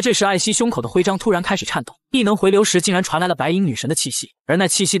就在这时，艾希胸口的徽章突然开始颤动，异能回流时竟然传来了白银女神的气息，而那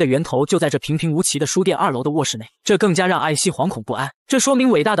气息的源头就在这平平无奇的书店2楼的卧室内，这更加让艾希惶恐不安。这说明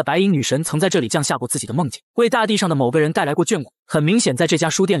伟大的白银女神曾在这里降下过自己的梦境，为大地上的某个人带来过眷顾。很明显，在这家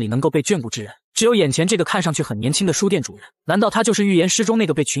书店里能够被眷顾之人，只有眼前这个看上去很年轻的书店主人。难道他就是预言诗中那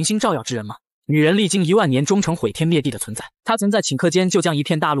个被群星照耀之人吗？女人历经1万年终成毁天灭地的存在，她曾在顷刻间就将一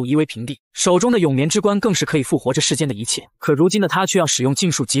片大陆夷为平地，手中的永眠之冠更是可以复活这世间的一切。可如今的她却要使用尽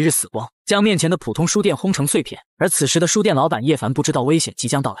数即日死光，将面前的普通书店轰成碎片。而此时的书店老板叶凡不知道危险即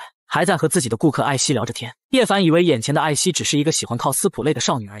将到来，还在和自己的顾客艾希聊着天。叶凡以为眼前的艾希只是一个喜欢靠斯普类的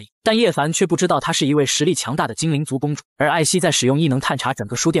少女而已，但叶凡却不知道她是一位实力强大的精灵族公主。而艾希在使用异能探查整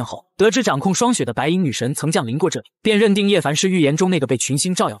个书店后，得知掌控霜雪的白银女神曾降临过这里，便认定叶凡是预言中那个被群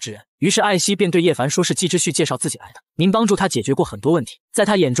星照耀之人。于是艾希便对叶凡说，是季之旭介绍自己来的，您帮助他解决过很多问题，在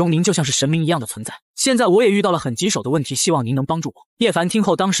他眼中您就像是神明一样的存在，现在我也遇到了很棘手的问题，希望您能帮助我。叶凡听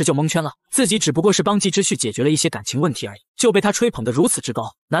后当时就蒙圈了，自己只不过是帮季之旭解决了一些感情问题而已，就被他吹捧得如此之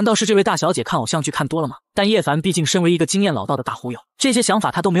高，难道是这位大小姐看偶像剧看多了吗？但叶凡毕竟身为一个经验老道的大忽悠，这些想法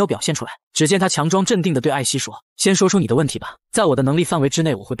他都没有表现出来。只见他强装镇定地对艾希说，先说出你的问题吧，在我的能力范围之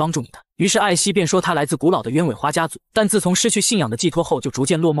内我会帮助你的。于是艾希便说他来自古老的鸢尾花家族，但自从失去信仰的寄托后就逐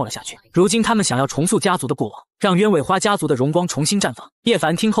渐落寞了下去，如今他们想要重塑家族的过往，让鸢尾花家族的荣光重新绽放。叶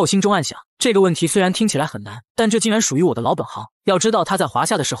凡听后心中暗想，这个问题虽然听起来很难，但这竟然属于我的老本行。要知道他在华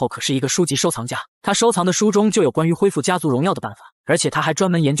夏的时候可是一个书籍收藏家，他收藏的书中就有关于恢复家族荣耀的办法，而且他还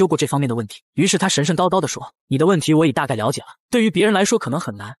专门研究过这方面的问题。于是他神神叨叨地说，你的问题我已大概了解了，对于别人来说可能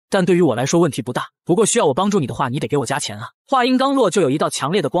很难，但对于我来说问题不大，不过需要我帮助你的话，你得给我加钱啊。话音刚落，就有一道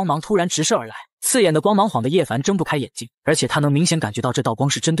强烈的光芒突然直射而来，刺眼的光芒晃得叶凡睁不开眼睛，而且他能明显感觉到这道光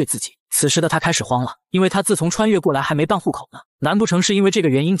是针对自己。此时的他开始慌了，因为他自从穿越过来还没办户口呢，难不成是因为这个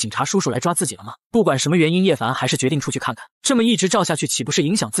原因警察叔叔来抓自己了吗？不管什么原因，叶凡还是决定出去看看，这么一直照下去岂不是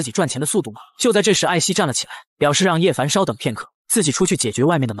影响自己赚钱的速度吗？就在这时，艾希站了起来，表示让叶凡稍等片刻，自己出去解决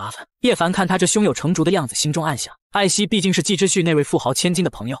外面的麻烦。叶凡看他这胸有成竹的样子，心中暗想，艾希毕竟是季之旭那位富豪千金的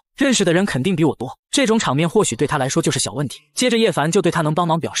朋友，认识的人肯定比我多，这种场面或许对他来说就是小问题。接着叶凡就对他能帮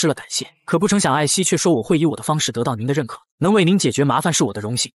忙表示了感谢，可不成想艾希却说，我会以我的方式得到您的认可，能为您解决麻烦是我的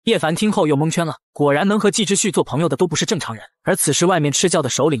荣幸。叶凡听后又蒙圈了，果然能和季之旭做朋友的都不是正常人。而此时外面吃教的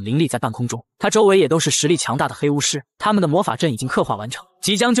首领林立在半空中，他周围也都是实力强大的黑巫师，他们的魔法阵已经刻画完成，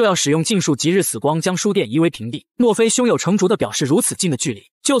即将就要使用尽数即日死光将书店夷为平地。莫非胸有成竹地表示如此近的距离，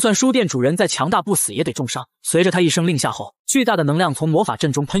就算书店主人再强大不死也得重伤。随着他一声令下后，巨大的能量从魔法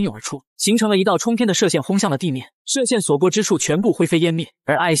阵中喷涌而出，形成了一道冲天的射线轰向了地面，射线所过之处全部灰飞烟灭。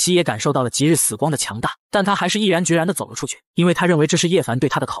而艾希也感受到了即日死光的强大，但他还是毅然决然地走了出去，因为他认为这是叶凡对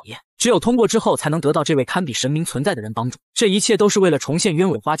他的考验。只有通过之后才能得到这位堪比神明存在的人帮助。这一切都是为了重现鸢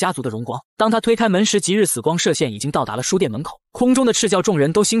尾花家族的荣光。当他推开门时，即日死光射线已经到达了书店门口，空中的赤教众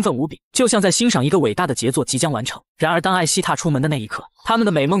人都兴奋无比，就像在欣赏一个伟大的杰作即将完成。然而当艾希踏出门的那一刻，他们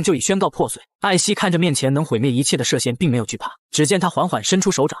的美梦就已宣告破碎。艾希看着面前能毁灭一切的射线，并没有惧怕，只见他缓缓伸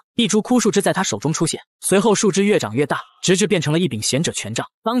出手掌，一株枯树枝在他手中出现，随后树枝越长越大，直至变成了一柄贤者权杖。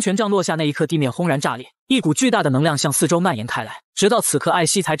当权杖落下那一刻，地面轰然炸裂，一股巨大的能量向四周蔓延开来。直到此刻，艾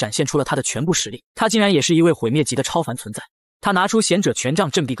希才展现出了他的全部实力，他竟然也是一位毁灭级的超凡存在。他拿出贤者权杖，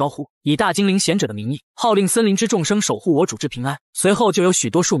振臂高呼，以大精灵贤者的名义，号令森林之众生守护我主之平安。随后就有许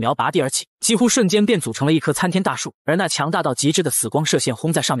多树苗拔地而起，几乎瞬间便组成了一棵参天大树。而那强大到极致的死光射线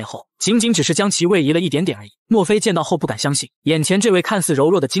轰在上面后，仅仅只是将其位移了一点点而已。墨菲见到后不敢相信，眼前这位看似柔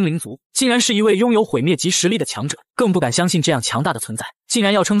弱的精灵族，竟然是一位拥有毁灭级实力的强者，更不敢相信这样强大的存在竟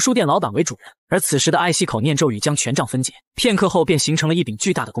然要称书店老板为主人。而此时的艾希口念咒语，将权杖分解，片刻后便形成了一柄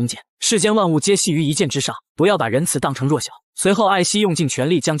巨大的弓箭。世间万物皆系于一箭之上，不要把仁慈当成弱小。随后艾希用尽全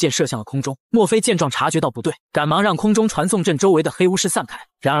力将箭射向了空中。墨菲见状察觉到不对，赶忙让空中传送阵周围的黑巫师散开。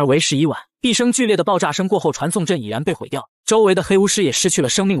然而为时已晚，一声剧烈的爆炸声过后，传送阵已然被毁掉，周围的黑巫师也失去了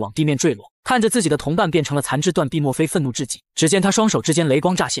生命，往地面坠落。看着自己的同伴变成了残肢断臂，墨菲愤怒至极。只见他双手之间雷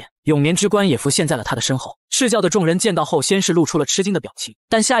光乍现，永眠之冠也浮现在了他的身后。赤教的众人见到后，先是露出了吃惊的表情，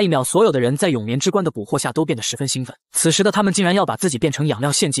但下一秒，所有的人在永眠之冠的捕获下都变得十分兴奋。此时的他们竟然要把自己变成养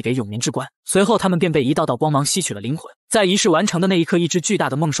料献祭给永眠之冠。随后他们便被一道道光芒吸取了灵魂。在仪式完成的那一刻，一只巨大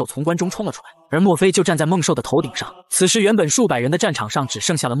的梦兽从棺中冲了出来，而墨菲就站在梦兽的头顶上。此时原本数百人的战场上只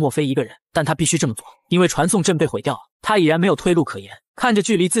剩下了墨菲一个人，但他必须这么做，因为传送阵被毁掉了，他已然没有退路可言。看着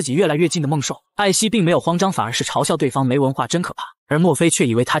距离自己越来越近的梦兽，艾希并没有慌张，反而是嘲笑对方没文化真可怕，而墨菲却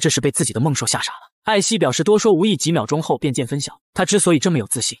以为他这是被自己的梦兽吓傻了。艾希表示多说无益，几秒钟后便见分晓。他之所以这么有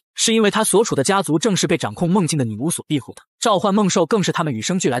自信，是因为他所处的家族正是被掌控梦境的女巫所庇护的，召唤梦兽更是他们与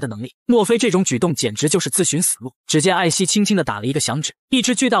生俱来的能力。墨菲这种举动简直就是自寻死路。只见艾希轻轻地打了一个响指，一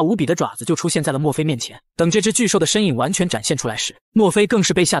只巨大无比的爪子就出现在了墨菲面前。等这只巨兽的身影完全展现出来时，墨菲更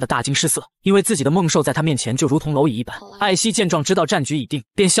是被吓得大惊失色，因为自己的梦兽在他面前就如同蝼蚁一般。艾希见状知道战局已定，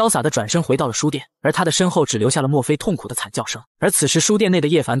便潇洒地转身回到了书店，而他的身后只留下了墨菲痛苦的惨叫声。而此时书店内的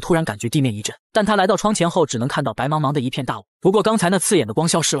叶凡突然感觉地面一震，但他来到窗前后只能看到白茫茫的一片大雾。不过刚才那刺眼的光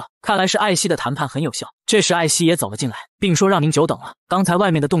消失了，看来是艾希的谈判很有效。这时艾希也走了进来，并说让您久等了，刚才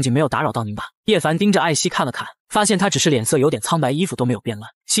外面的动静没有打扰到您吧？叶凡盯着艾希看了看，发现她只是脸色有点苍白，衣服都没有变乱，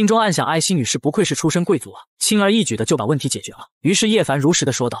心中暗想艾希女士不愧是出身贵族啊，轻而易举的就把问题解决了。于是叶凡如实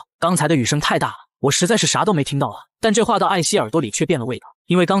的说道，刚才的雨声太大了，我实在是啥都没听到啊。但这话到艾希耳朵里却变了味道，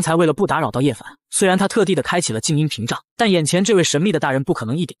因为刚才为了不打扰到叶凡，虽然他特地的开启了静音屏障，但眼前这位神秘的大人不可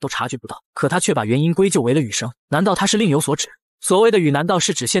能一点都察觉不到，可他却把原因归咎为了雨声。难道他是另有所指？所谓的雨难道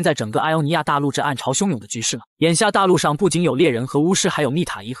是指现在整个艾欧尼亚大陆这暗潮汹涌的局势吗？眼下大陆上不仅有猎人和巫师，还有密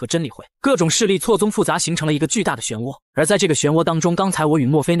塔伊和真理会，各种势力错综复杂，形成了一个巨大的漩涡。而在这个漩涡当中，刚才我与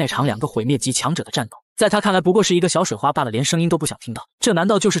墨菲那场两个毁灭级强者的战斗，在他看来不过是一个小水花罢了，连声音都不想听到。这难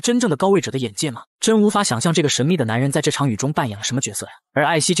道就是真正的高位者的眼界吗？真无法想象这个神秘的男人在这场雨中扮演了什么角色呀。而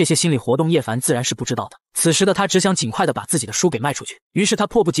艾希这些心理活动，叶凡自然是不知道的。此时的他只想尽快的把自己的书给卖出去，于是他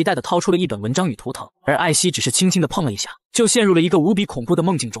迫不及待的掏出了一本文章与图腾，而艾希只是轻轻的碰了一下，就陷入了一个无比恐怖的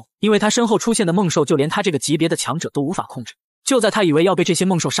梦境中，因为他身后出现的梦兽就连他这个级别的强者都无法控制。就在他以为要被这些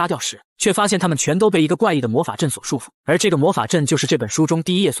梦兽杀掉时，却发现他们全都被一个怪异的魔法阵所束缚，而这个魔法阵就是这本书中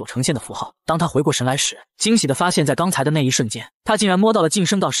第一页所呈现的符号。当他回过神来时，惊喜地发现在刚才的那一瞬间，他竟然摸到了晋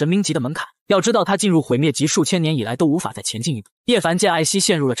升到神明级的门槛。要知道他进入毁灭级数千年以来都无法再前进一步。叶凡见艾希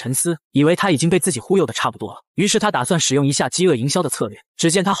陷入了沉思，以为他已经被自己忽悠的差不多了，于是他打算使用一下饥饿营销的策略。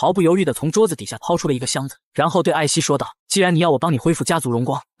只见他毫不犹豫地从桌子底下掏出了一个箱子，然后对艾希说道，既然你要我帮你恢复家族荣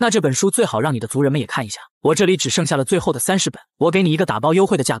光，那这本书最好让你的族人们也看一下，我这里只剩下了最后的30本，我给你一个打包优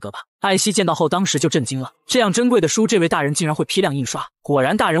惠的价格吧。艾希见到后当时就震惊了，这样珍贵的书，这位大人竟然会批量印刷，果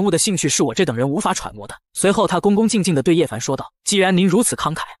然大人物的兴趣是我这等人无法揣摩的。随后他恭恭敬敬地对叶凡说道，既然您如此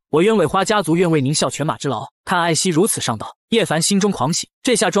慷慨，我鸢尾花家族愿为您效犬马之劳。看艾希如此上道，叶凡心中狂喜，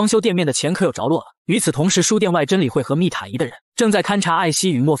这下装修店面的钱可有着落了。与此同时，书店外真理会和密塔伊的人正在勘察艾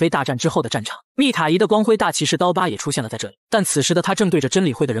希与墨菲大战之后的战场。密塔伊的光辉大骑士刀疤也出现了在这里，但此时的他正对着真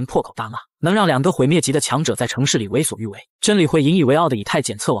理会的人破口大骂，能让2个毁灭级的强者在城市里为所欲为。真理会引以为傲的以太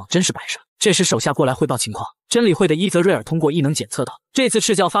检测网真是摆设。这时手下过来汇报情况，真理会的伊泽瑞尔通过异能检测到，这次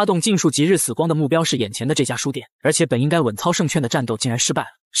赤教发动尽数即日死光的目标是眼前的这家书店，而且本应该稳操胜券的战斗竟然失败了，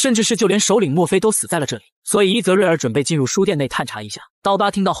甚至是就连首领墨菲都死在了这里。所以伊泽瑞尔准备进入书店内探查一下。刀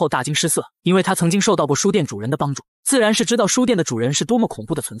疤听到后大惊失色，因为他曾经受到过书店主人的帮助，自然是知道书店的主人是多么恐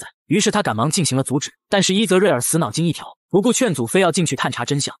怖的存在，于是他赶忙进行了阻止。但是伊泽瑞尔死脑筋一条，不顾劝阻，非要进去探查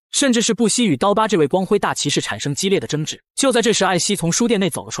真相，甚至是不惜与刀疤这位光辉大骑士产生激烈的争执。就在这时，艾希从书店内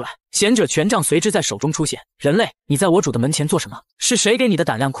走了出来，贤者权杖随之在手中出现。人类，你在我主的门前做什么？是谁给你的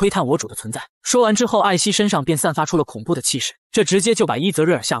胆量窥探我主的存在？说完之后，艾希身上便散发出了恐怖的气势，这直接就把伊泽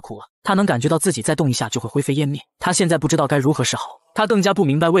瑞尔吓哭了。他能感觉到自己再动一下就会灰飞烟灭，他现在不知道该如何是好。他更加不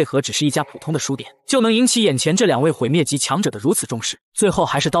明白为何只是一家普通的书店，就能引起眼前这两位毁灭级强者的如此重视。最后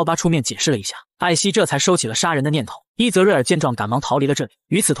还是刀疤出面解释了一下，艾希这才收起了杀人的念头。伊泽瑞尔见状赶忙逃离了这里。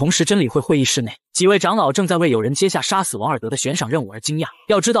与此同时，真理会会议室内，几位长老正在为有人接下杀死王尔德的悬赏任务而惊讶。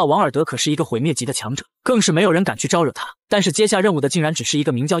要知道，王尔德可是一个毁灭级的强者，更是没有人敢去招惹他。但是接下任务的竟然只是一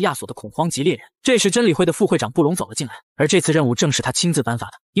个名叫亚索的恐慌级猎人。这时真理会的副会长布隆走了进来，而这次任务正是他亲自颁发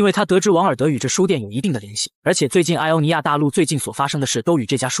的，因为他得知王尔德与这书店有一定的联系，而且最近艾欧尼亚大陆最近所发生的事都与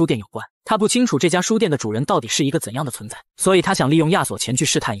这家书店有关。他不清楚这家书店的主人到底是一个怎样的存在，所以他想利用亚索前去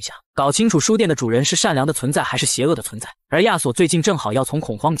试探一下，搞清楚书店的主人是善良的存在还是邪恶的存在。而亚索最近正好要从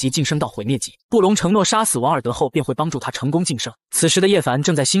恐慌级晋升到毁灭级，布隆承诺杀死王尔德后便会帮助他成功晋升。此时的叶凡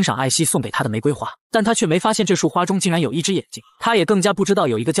正在欣赏艾希送给他的玫瑰花，但他却没发现这束花中竟然有一只眼睛，他也更加不知道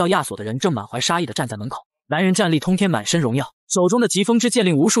有一个叫亚索的人正满怀杀意地站在门口。男人战力通天，满身荣耀，手中的疾风之剑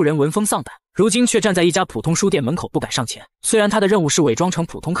令无数人闻风丧胆，如今却站在一家普通书店门口不敢上前。虽然他的任务是伪装成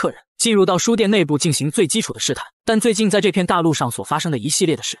普通客人，进入到书店内部进行最基础的试探，但最近在这片大陆上所发生的一系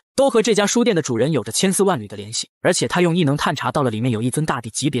列的事，都和这家书店的主人有着千丝万缕的联系。而且他用异能探查到了里面有一尊大帝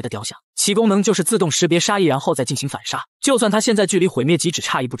级别的雕像，其功能就是自动识别杀意，然后再进行反杀。就算他现在距离毁灭级只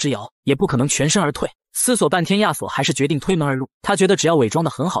差一步之遥，也不可能全身而退。思索半天，亚索还是决定推门而入。他觉得只要伪装得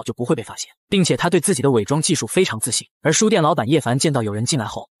很好就不会被发现，并且他对自己的伪装技术非常自信。而书店老板叶凡见到有人进来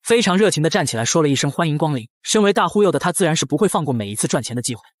后，非常热情地站起来说了一声欢迎光临。身为大忽悠的他自然是不会放过每一次赚钱的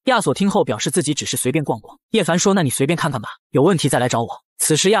机会。亚索听后表示自己只是随便逛逛。叶凡说那你随便看看吧，有问题再来找我。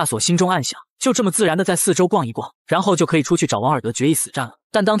此时亚索心中暗想，就这么自然地在四周逛一逛，然后就可以出去找王尔德决一死战了。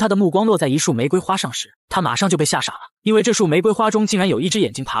但当他的目光落在一束玫瑰花上时，他马上就被吓傻了，因为这束玫瑰花中竟然有一只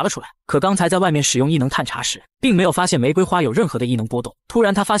眼睛爬了出来。可刚才在外面使用异能探查时，并没有发现玫瑰花有任何的异能波动。突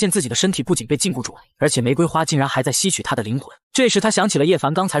然他发现自己的身体不仅被禁锢住了，而且玫瑰花竟然还在吸取他的灵魂。这时他想起了叶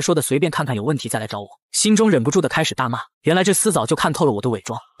凡刚才说的随便看看，有问题再来找我，心中忍不住的开始大骂，原来这厮早就看透了我的伪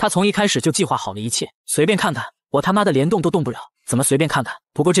装，他从一开始就计划好了一切。随便看看，我他妈的连动都动不了，怎么随便看看？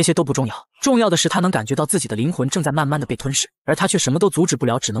不过这些都不重要，重要的是他能感觉到自己的灵魂正在慢慢的被吞噬，而他却什么都阻止不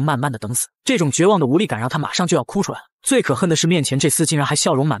了，只能慢慢的等死。这种绝望的无力感让他马上就要哭出来了。最可恨的是面前这厮竟然还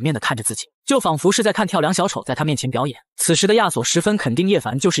笑容满面的看着自己，就仿佛是在看跳梁小丑在他面前表演。此时的亚索十分肯定叶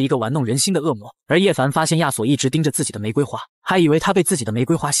凡就是一个玩弄人心的恶魔，而叶凡发现亚索一直盯着自己的玫瑰花，还以为他被自己的玫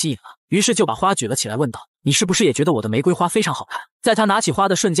瑰花吸引了，于是就把花举了起来问道，你是不是也觉得我的玫瑰花非常好看？在他拿起花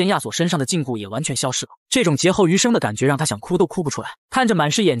的瞬间，亚索身上的禁锢也完全消失了，这种劫后余生的感觉让他想哭都哭不出来。看着满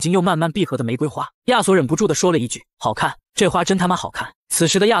是眼睛又慢慢闭合的玫瑰花，亚索忍不住地说了一句，好看，这花真他妈好看。此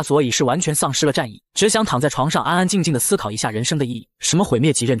时的亚索已是完全丧失了战意，只想躺在床上安安静静地思考一下人生的意义，什么毁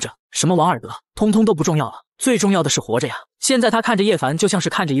灭级认证，什么王尔德，通通都不重要了，最重要的是活着呀。现在他看着叶凡就像是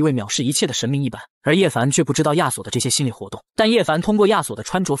看着一位藐视一切的神明一般，而叶凡却不知道亚索的这些心理活动。但叶凡通过亚索的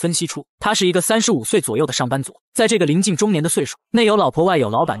穿着分析出，他是一个35岁左右的上班族，在这个临近中年的岁数，内有老婆外有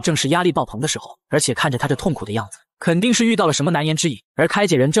老板，正是压力爆棚的时候。而且看着他这痛苦的样子，肯定是遇到了什么难言之隐，而开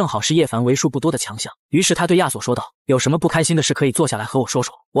解人正好是叶凡为数不多的强项。于是他对亚索说道，有什么不开心的事可以坐下来和我说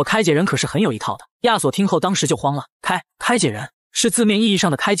说，我开解人可是很有一套的。亚索听后当时就慌了，开解人是字面意义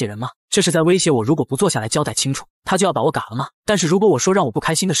上的开解人吗？这是在威胁我，如果不坐下来交代清楚，他就要把我嘎了吗？但是如果我说让我不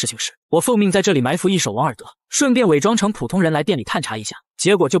开心的事情是，我奉命在这里埋伏一手王尔德，顺便伪装成普通人来店里探查一下，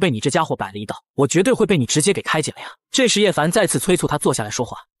结果就被你这家伙摆了一道，我绝对会被你直接给开解了呀。这时叶凡再次催促他坐下来说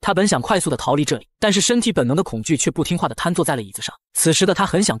话，他本想快速的逃离这里，但是身体本能的恐惧却不听话的瘫坐在了椅子上。此时的他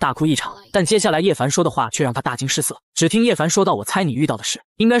很想大哭一场，但接下来叶凡说的话却让他大惊失色。只听叶凡说道，我猜你遇到的事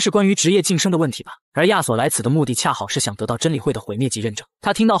应该是关于职业晋升的问题吧。而亚索来此的目的恰好是想得到真理会的毁灭级认证。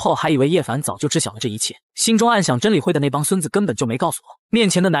他听到后还以为叶凡早就知晓了这一切，心中暗想真理会的那帮孙子根本就没告诉我，面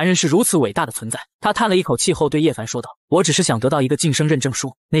前的男人是如此伟大的存在。他叹了一口气后对叶凡说道，我只是想得到一个晋升认证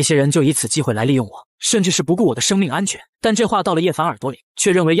书，那些人就以此机会来利用我，甚至是不顾我的生命安全。但这话到了叶凡耳朵里，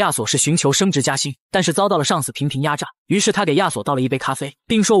却认为亚索是寻求升职加薪，但是遭到了上司频频压榨。于是他给亚索倒了一杯咖啡，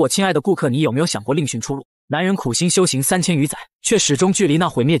并说，我亲爱的顾客，你有没有想过另寻出路？男人苦心修行3000余载，却始终距离那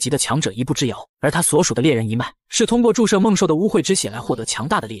毁灭级的强者一步之遥，而他所属的猎人一脉是通过注射梦兽的污秽之血来获得强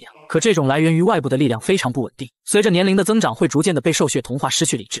大的力量，可这种来源于外部的力量非常不稳定，随着年龄的增长会逐渐的被兽血同化，失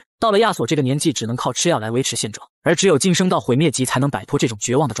去理智。到了亚索这个年纪，只能靠吃药来维持现状，而只有晋升到毁灭级才能摆脱这种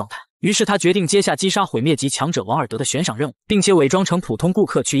绝望的状态。于是他决定接下击杀毁灭级强者王尔德的悬赏任务，并且伪装成普通顾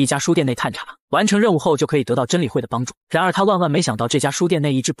客去一家书店内探查，完成任务后就可以得到真理会的帮助。然而他万万没想到，这家书店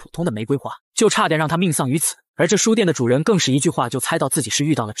内一只普通的玫瑰花就差点让他命丧于此。而这书店的主人更是一句话就猜到自己是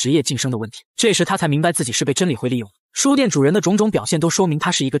遇到了职业晋升的问题。这时他才明白自己是被真理会利用的。书店主人的种种表现都说明他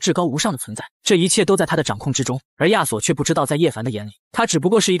是一个至高无上的存在，这一切都在他的掌控之中。而亚索却不知道，在叶凡的眼里，他只不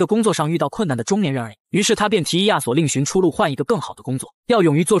过是一个工作上遇到困难的中年人而已。于是他便提议亚索另寻出路，换一个更好的工作，要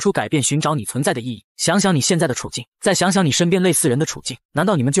勇于做出改变，寻找你存在的意义。想想你现在的处境，再想想你身边类似人的处境，难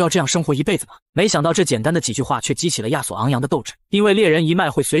道你们就要这样生活一辈子吗？没想到这简单的几句话却激起了亚索昂扬的斗志，因为猎人一脉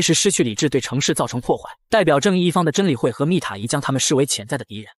会随时失去理智，对城市造成破坏。代表正义一方的真理会和密塔伊将他们视为潜在的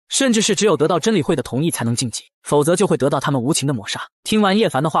敌人，甚至是只有得到真理会的同意才能晋级，否则就会得到他们无情的抹杀。听完叶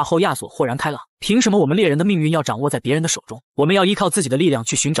凡的话后，亚索豁然开朗，凭什么我们猎人的命运要掌握在别人的手中？我们要依靠自己的力量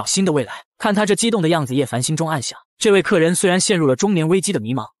去寻找新的未来。看他这激动的样子，叶凡心中暗想，这位客人虽然陷入了中年危机的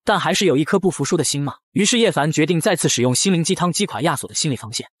迷茫，但还是有一颗不服输的心嘛。于是叶凡决定再次使用心灵鸡汤击垮亚索的心理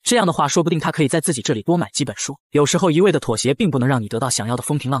防线，这样的话说不定他可以在自己这里多买几本书。有时候一味的妥协并不能让你得到想要的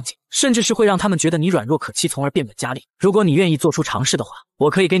风平浪静，甚至是会让他们觉得你软弱可欺，从而变本加厉。如果你愿意做出尝试的话，我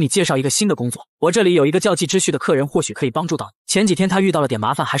可以给你介绍一个新的工作，我这里有一个叫季之旭的客人，或许可以帮助到你。前几天他遇到了点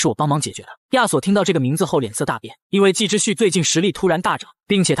麻烦，还是我帮忙解决的。亚索听到这个名字后脸色大变，因为季之旭最近实力突然大涨，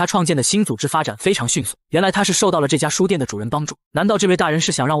并且他创建的新组织发展非常迅速。原来他是受到了这家书店的主人帮助，难道这位大人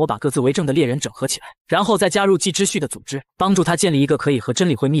是想让我把各自为政的猎人整合起来，然后再加入季之旭的组织，帮助他建立一个可以和真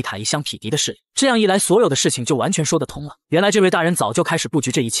理会密塔伊相匹敌的势力？这样一来，所有的事情就完全说得通了。原来这位大人早就开始布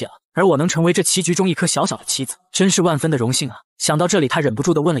局这一切了，而我能成为这棋局中一颗小小的棋子，真是万分的荣幸啊。想到这里，他忍不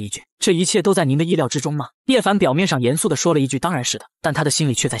住地问了一句，这一切都在您的意料之中吗？叶凡表面上严肃地说了一句，当然是的，但他的心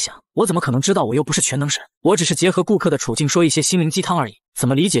里却在想，我怎么可能知道？我又不是全能神，我只是结合顾客的处境说一些心灵鸡汤而已，怎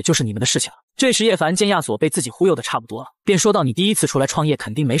么理解就是你们的事情了。这时叶凡见亚索被自己忽悠的差不多了，便说道，你第一次出来创业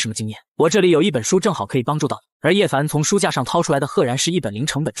肯定没什么经验，我这里有一本书正好可以帮助到你。而叶凡从书架上掏出来的赫然是一本零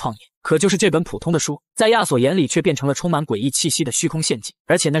成本创业，可就是这本普通的书，在亚索眼里却变成了充满诡异气息的虚空陷阱，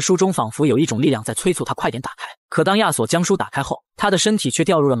而且那书中仿佛有一种力量在催促他快点打开。可当亚索将书打开后，他的身体却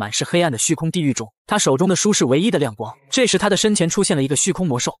掉入了满是黑暗的虚空地狱中，他手中的书是唯一的亮光。这时他的身前出现了一个虚空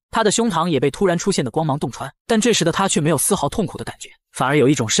魔兽，他的胸膛也被突然出现的光芒洞穿，但这时的他却没有丝毫痛苦的感觉，反而有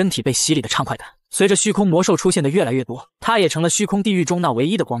一种身体被洗礼的畅快感。随着虚空魔兽出现的越来越多，他也成了虚空地狱中那唯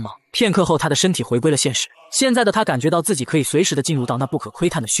一的光芒。片刻后，他的身体回归了现实，现在的他感觉到自己可以随时的进入到那不可窥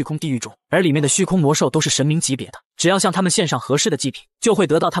探的虚空地狱中，而里面的虚空魔兽都是神明级别的，只要向他们献上合适的祭品，就会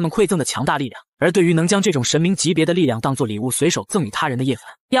得到他们馈赠的强大力量。而对于能将这种神明级别的力量当作礼物随手赠与他人的叶凡，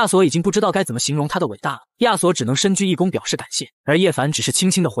亚索已经不知道该怎么形容他的伟大了。亚索只能深鞠一躬表示感谢，而叶凡只是轻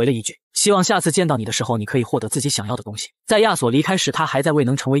轻地回了一句，希望下次见到你的时候，你可以获得自己想要的东西。在亚索离开时，他还在为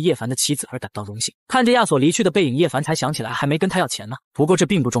能成为叶凡的妻子而感到荣幸。看着亚索离去的背影，叶凡才想起来还没跟他要钱呢。不过这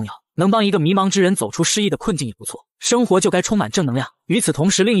并不重要，能帮一个迷茫之人走出失意的困境也不错。生活就该充满正能量。与此同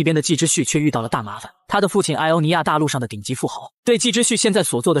时，另一边的季之旭却遇到了大麻烦。他的父亲艾欧尼亚大陆上的顶级富豪对季之旭现在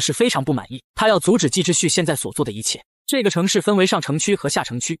所做的事非常不满意，他要阻止季之旭现在所做的一切。这个城市分为上城区和下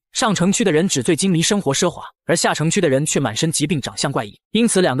城区，上城区的人纸醉金迷，生活奢华，而下城区的人却满身疾病，长相怪异，因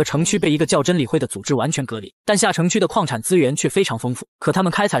此两个城区被一个叫真理会的组织完全隔离。但下城区的矿产资源却非常丰富，可他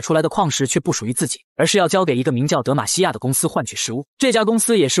们开采出来的矿石却不属于自己，而是要交给一个名叫德玛西亚的公司换取食物。这家公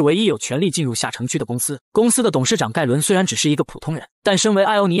司也是唯一有权利进入下城区的公司。公司的董事长盖伦虽然只是一个普通人，但身为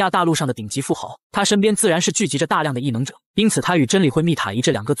艾欧尼亚大陆上的顶级富豪，他身边自然是聚集着大量的异能者，因此他与真理会密塔伊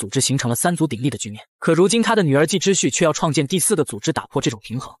这两个组织形成了三足鼎立的局面。可如今他的女儿季之旭却要创建第四个组织打破这种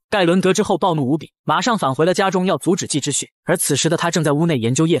平衡。盖伦得知后暴怒无比，马上返回了家中要阻止季之旭，而此时的他正在屋内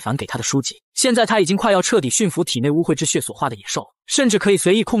研究叶凡给他的书籍。现在他已经快要彻底驯服体内污秽之血所化的野兽，甚至可以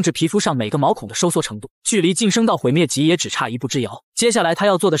随意控制皮肤上每个毛孔的收缩程度，距离晋升到毁灭级也只差一步之遥。接下来他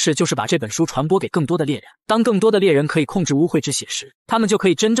要做的事就是把这本书传播给更多的猎人，当更多的猎人可以控制污秽之血时，他们就可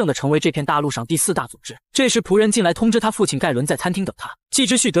以真正的成为这片大陆上第四大组织。这时仆人进来通知他父亲盖伦在餐厅等他。季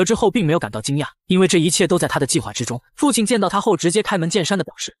之旭得知后并没有感到惊讶，因为这一切都在他的计划之中。父亲见到他后直接开门见山的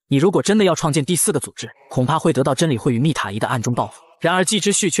表示，你如果真的要创建第四个组织，恐怕会得到真理会与密塔伊的暗中报复。然而季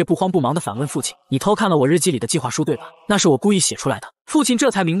之旭却不慌不忙地反问父亲，你偷看了我日记里的计划书对吧？那是我故意写出来的。父亲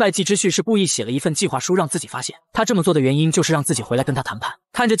这才明白季之旭是故意写了一份计划书让自己发现，他这么做的原因就是让自己回来跟他谈判。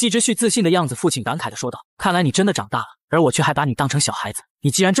看着季之旭自信的样子，父亲感慨地说道，看来你真的长大了，而我却还把你当成小孩子。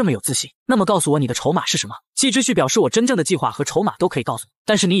你既然这么有自信，那么告诉我你的筹码是什么？季之旭表示，我真正的计划和筹码都可以告诉你，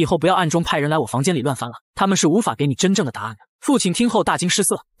但是你以后不要暗中派人来我房间里乱翻了，他们是无法给你真正的答案的。父亲听后大惊失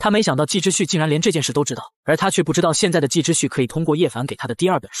色，他没想到季之旭竟然连这件事都知道，而他却不知道现在的季之旭可以通过叶凡给他的第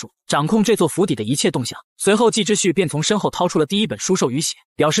二本书掌控这座府邸的一切动向。随后季之旭便从身后掏出了第一本书《兽与血》，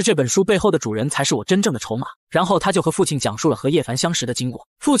表示这本书背后的主人才是我真正的筹码。然后他就和父亲讲述了和叶凡相识的经过。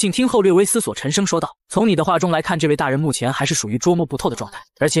父亲听后略微思索，沉声说道，从你的话中来看，这位大人目前还是属于捉摸不透的状态，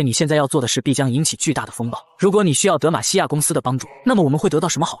而且你现在要做的事必将引起巨大的风暴。如果你需要德玛西亚公司的帮助，那么我们会得到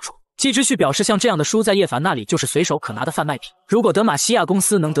什么好处？季之旭表示，像这样的书在叶凡那里就是随手可拿的贩卖品。如果德玛西亚公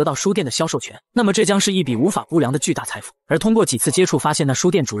司能得到书店的销售权，那么这将是一笔无法估量的巨大财富。而通过几次接触，发现那书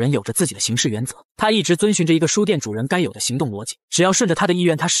店主人有着自己的行事原则，他一直遵循着一个书店主人该有的行动逻辑，只要顺着他的意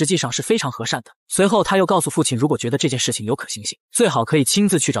愿，他实际上是非常和善的。随后他又告诉父亲，如果觉得这件事情有可行性，最好可以亲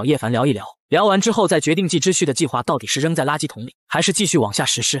自去找叶凡聊一聊。聊完之后再决定季之旭的计划到底是扔在垃圾桶里，还是继续往下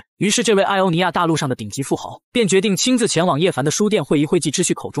实施。于是这位艾欧尼亚大陆上的顶级富豪便决定亲自前往叶凡的书店会议季之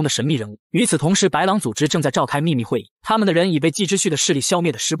旭口中的神秘人物。与此同时，白狼组织正在召开秘密会议，他们的人已被季之旭的势力消灭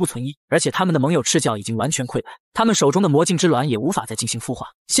的十不存一，而且他们的盟友赤教已经完全溃败，他们手中的魔镜之卵也无法再进行孵化。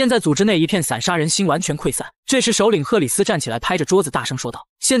现在组织内一片散沙人心，完全溃散。这时首领赫里斯站起来，拍着桌子大声说道，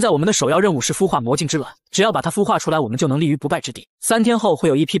现在我们的首要任务是孵化魔镜之卵，只要把它孵化出来，我们就能立于不败之地。3天后会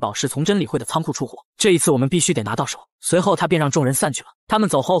有一批宝石从真理会的仓库出货，这一次我们必须得拿到手。随后他便让众人散去了。他们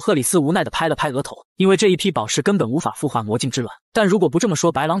走后，赫里斯无奈地拍了拍额头，因为这一批宝石根本无法孵化魔镜之卵。但如果不这么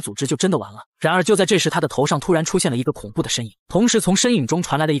说，白狼组织就真的完了。然而就在这时，他的头上突然出现了一个恐怖的身影，同时从身影中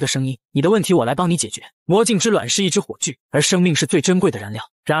传来了一个声音，你的问题我来帮你解决。魔镜之卵是一只火炬，而生命是最珍贵的燃料。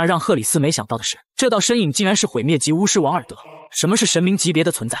然而让赫里斯没想到的是，这道身影竟然是毁灭级巫师王尔德。什么是神明级别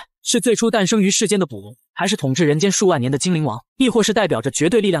的存在？是最初诞生于世间的古龙，还是统治人间数万年的精灵王，亦或是代表着绝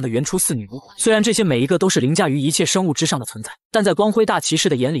对力量的原初四女巫？虽然这些每一个都是凌驾于一切生物之上的存在，但在光辉大骑士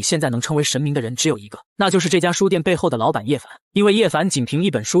的眼里，现在能称为神明的人只有一个，那就是这家书店背后的老板叶凡。因为叶凡仅凭一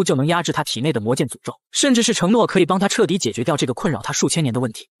本书就能压制他体内的魔剑诅咒，甚至是承诺可以帮他彻底解决掉这个困扰他数千年的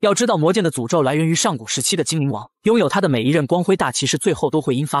问题。要知道，魔剑的诅咒来源于上古时期的精灵王，拥有他的每一任光辉大骑士最后都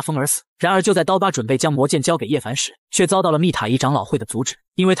会因发疯而死。然而就在刀疤准备将魔剑交给叶凡时，却遭到了密塔伊长老会的阻止，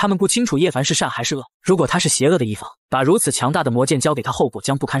因为他们不清楚叶凡是善还是恶。如果他是邪恶的一方，把如此强大的魔剑交给他，后果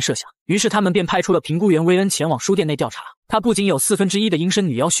将不堪设想。于是他们便派出了评估员薇恩前往书店内调查。他不仅有1/4的阴身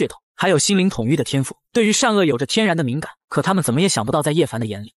女妖血统，还有心灵统御的天赋，对于善恶有着天然的敏感。可他们怎么也想不到，在叶凡的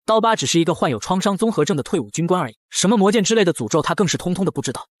眼里，刀疤只是一个患有创伤综合症的退伍军官而已，什么魔剑之类的诅咒他更是通通的不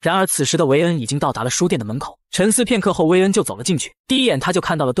知道。然而此时的维恩已经到达了书店的门口，沉思片刻后，维恩就走了进去。第一眼他就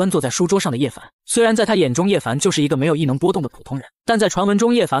看到了端坐在书桌上的叶凡。虽然在他眼中叶凡就是一个没有异能波动的普通人，但在传闻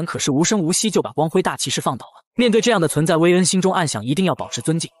中叶凡可是无声无息就把光辉大骑士放倒了。面对这样的存在，薇恩心中暗想，一定要保持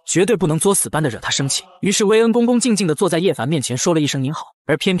尊敬，绝对不能作死般的惹他生气。于是薇恩恭恭敬敬地坐在叶凡面前，说了一声您好。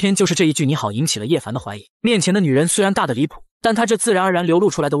而偏偏就是这一句你好引起了叶凡的怀疑。面前的女人虽然大得离谱，但她这自然而然流露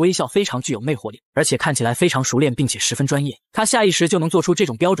出来的微笑非常具有魅惑力，而且看起来非常熟练并且十分专业。他下意识就能做出这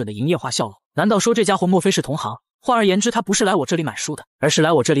种标准的营业化笑容。难道说这家伙莫非是同行？换而言之，他不是来我这里买书的，而是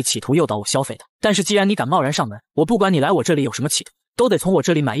来我这里企图诱导我消费的。但是既然你敢贸然上门，我不管你来我这里有什么企图，都得从我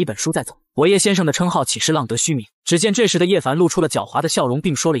这里买一本书再走。我叶先生的称号岂是浪得虚名？只见这时的叶凡露出了狡猾的笑容，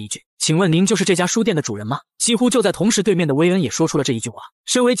并说了一句，请问您就是这家书店的主人吗？几乎就在同时，对面的薇恩也说出了这一句话。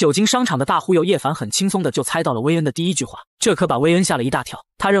身为久经商场的大忽悠，叶凡很轻松的就猜到了薇恩的第一句话，这可把薇恩吓了一大跳。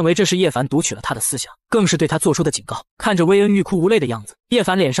他认为这是叶凡读取了他的思想，更是对他做出的警告。看着薇恩欲哭无泪的样子，叶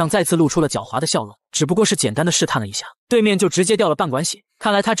凡脸上再次露出了狡猾的笑容，只不过是简单的试探了一下，对面就直接掉了半管血。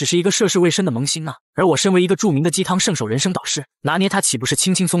看来他只是一个涉世未深的萌新啊，而我身为一个著名的鸡汤圣手人生导师，拿捏他岂不是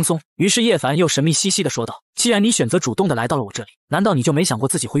轻轻松松？于是叶凡又神秘兮兮地说道，既然你选择主动的来到了我这里，难道你就没想过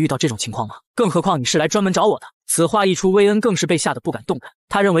自己会遇到这种情况吗？更何况你是来专门找我的。此话一出，薇恩更是被吓得不敢动弹。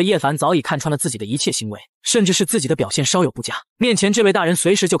他认为叶凡早已看穿了自己的一切行为，甚至是自己的表现稍有不佳，面前这位大人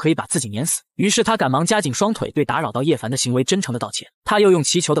随时就可以把自己碾死。于是他赶忙夹紧双腿，对打扰到叶凡的行为真诚的道歉。他又用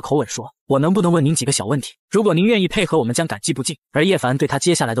祈求的口吻说，我能不能问您几个小问题？如果您愿意配合，我们将感激不尽。而叶凡对他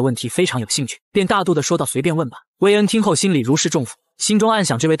接下来的问题非常有兴趣，便大度的说道，随便问吧。薇恩听后心里如释重负，心中暗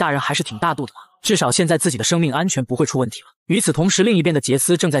想，这位大人还是挺大度的嘛，至少现在自己的生命安全不会出问题了。与此同时，另一边的杰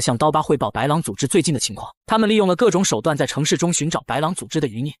斯正在向刀疤汇报白狼组织最近的情况。他们利用了各种手段在城市中寻找白狼组织的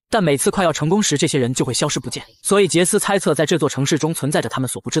余孽，但每次快要成功时，这些人就会消失不见。所以杰斯猜测，在这座城市中存在着他们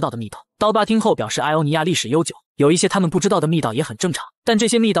所不知道的密道。刀疤听后表示，艾欧尼亚历史悠久，有一些他们不知道的密道也很正常，但这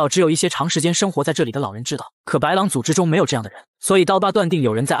些密道只有一些长时间生活在这里的老人知道。可白狼组织中没有这样的人，所以刀疤断定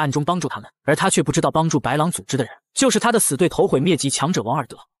有人在暗中帮助他们，而他却不知道帮助白狼组织的人就是他的死对头毁灭级强者王尔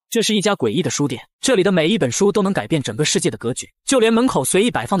德。这是一家诡异的书店，这里的每一本书都能改变整个世界的格局，就连门口随意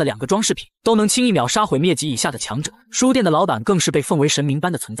摆放的2个装饰品都能轻易秒杀毁灭级以下的强者。书店的老板更是被奉为神明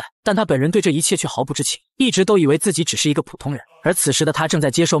般的存在，但他本人对这一切却毫不知情，一直都以为自己只是一个普通人。而此时的他正在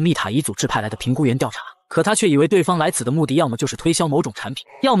接受密塔伊组织派来的评估员调查，可他却以为对方来此的目的要么就是推销某种产品，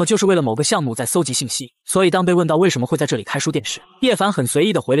要么就是为了某个项目在搜集信息。所以当被问到为什么会在这里开书店时，叶凡很随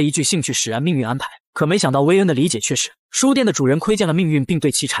意地回了一句，兴趣使然，命运安排。可没想到薇恩的理解却是，书店的主人窥见了命运并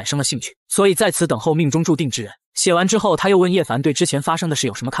对其产生了兴趣，所以在此等候命中注定之人。写完之后，他又问叶凡对之前发生的事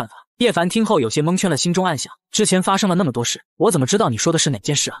有什么看法。叶凡听后有些蒙圈了，心中暗想：之前发生了那么多事，我怎么知道你说的是哪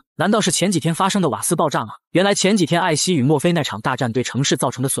件事啊？难道是前几天发生的瓦斯爆炸吗？原来前几天艾希与墨菲那场大战对城市造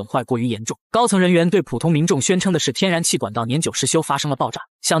成的损坏过于严重，高层人员对普通民众宣称的是天然气管道年久失修发生了爆炸。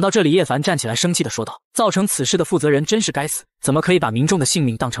想到这里，叶凡站起来生气地说道：造成此事的负责人真是该死，怎么可以把民众的性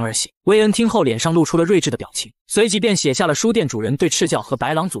命当成儿戏？薇恩听后脸上露出了睿智的表情，随即便写下了书店主人对赤教和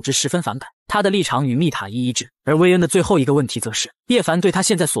白狼组织十分反感，他的立场与密塔伊一致。而薇恩的最后一个问题则是叶凡对他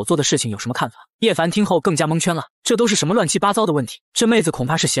现在所做的事情有什么看法？叶凡听后更加蒙圈了，这都是什么乱七八糟的问题？这妹子恐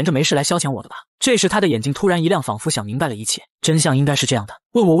怕是闲着没事来消遣我的吧？这时他的眼睛突然一亮，仿佛想明白了一切，真相应该是这样的。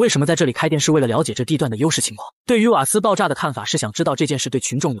问我为什么在这里开店是为了了解这地段的优势情况，对于瓦斯爆炸的看法是想知道这件事对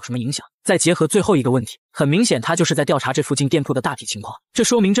群众有什么影响，再结合最后一个问题，很明显他就是在调查这附近店铺的大体情况。这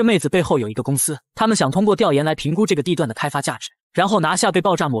说明这妹子背后有一个公司，他们想通过调研来评估这个地段的开发价值，然后拿下被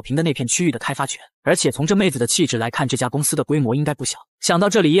爆炸抹平的那片区域的开发权。而且从这妹子的气质来看，这家公司的规模应该不小。想到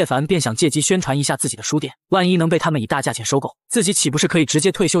这里，叶凡便想借机宣传一下自己的书店，万一能被他们以大价钱收购，自己岂不是可以直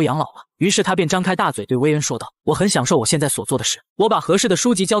接退休养老了？于是他便张开大嘴对薇恩说道：我很享受我现在所做的事，我把合适的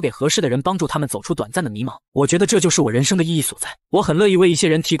书籍交给合适的人，帮助他们走出短暂的迷茫，我觉得这就是我人生的意义所在，我很乐意为一些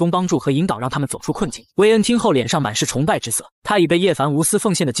人提供帮助和引导，让他们走出困境。薇恩听后脸上满是崇拜之色，他已被叶凡无私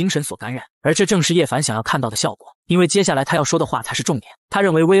奉献的精神所感染，而这正是叶凡想要看到的效果，因为接下来他要说的话才是重点。他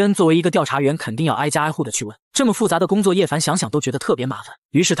认为薇恩作为一个调查员，肯定要挨家挨户的去问，这么复杂的工作叶凡想想都觉得特别麻烦，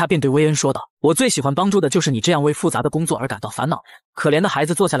于是他便对薇恩说道：我最喜欢帮助的就是你这样为复杂的工作而感到烦恼的人，可怜的孩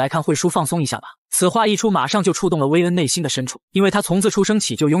子，坐下来看会书放松一下吧。此话一出，马上就触动了薇恩内心的深处，因为他从自出生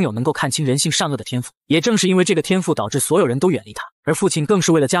起就拥有能够看清人性善恶的天赋，也正是因为这个天赋导致所有人都远离他，而父亲更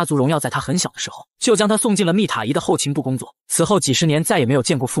是为了家族荣耀，在他很小的时候就将他送进了密塔伊的后勤部工作，此后几十年再也没有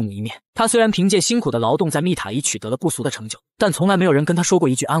见过父母一面。他虽然凭借辛苦的劳动在密塔伊取得了不俗的成就，但从来没有人跟他说过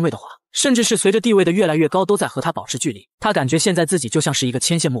一句安慰的话，甚至是随着地位的越来越高都在和他保持距离。他感觉现在自己就像是一个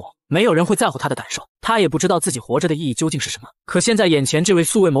牵线木偶，没有人会在乎他的感受，他也不知道自己活着的意义究竟是什么。可现在眼前这位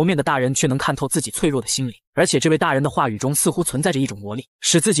素未谋面的大人却能看透自己脆弱的心灵，而且这位大人的话语中似乎存在着一种魔力，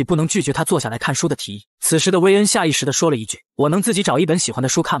使自己不能拒绝他坐下来看书的提议。此时的薇恩下意识地说了一句：我能自己找一本喜欢的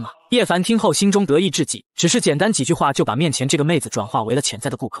书看吗？叶凡听后心中得意至极，只是简单几句话就把面前这个妹子转化为了潜在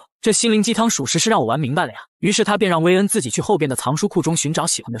的顾客，这心灵鸡汤属实是让我玩明白了呀。于是他便让薇恩自己去后边的藏书库中寻找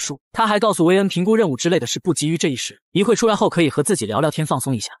喜欢的书，他还告诉薇恩评估任务之类的事不急于这一时，一会出来后可以和自己聊聊天放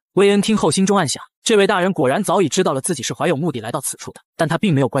松一下。薇恩听后心中暗想，这位大人果然早已知道了自己是怀有目的来到此处的，但他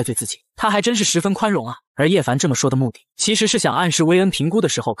并没有怪罪自己，他还真是十分宽容啊。而叶凡这么说的目的，其实是想暗示薇恩评估的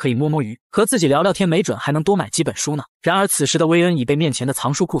时候可以摸摸鱼，和自己聊聊天，没准还能多买几本书呢。然而此时的薇恩已被面前的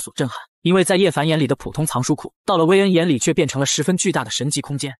藏书库所震撼，因为在叶凡眼里的普通藏书库，到了薇恩眼里却变成了十分巨大的神级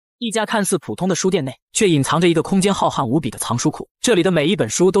空间。一家看似普通的书店内，却隐藏着一个空间浩瀚无比的藏书库，这里的每一本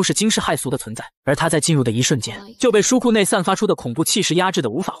书都是惊世骇俗的存在，而他在进入的一瞬间，就被书库内散发出的恐怖气势压制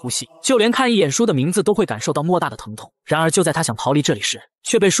的无法呼吸，就连看一眼书的名字都会感受到莫大的疼痛。然而就在他想逃离这里时，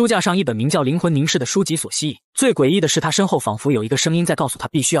却被书架上一本名叫《灵魂凝视》的书籍所吸引。最诡异的是，他身后仿佛有一个声音在告诉他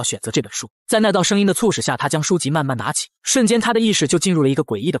必须要选择这本书。在那道声音的促使下，他将书籍慢慢拿起，瞬间他的意识就进入了一个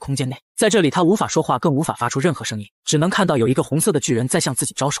诡异的空间内。在这里，他无法说话，更无法发出任何声音，只能看到有一个红色的巨人在向自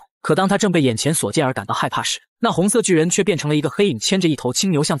己招手。可当他正被眼前所见而感到害怕时，那红色巨人却变成了一个黑影，牵着一头青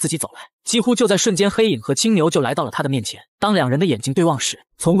牛向自己走来。几乎就在瞬间，黑影和青牛就来到了他的面前。当两人的眼睛对望时，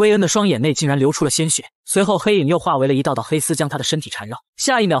从薇恩的双眼内竟然流出了鲜血，随后黑影又化为了一道道黑丝，将他的身体缠绕。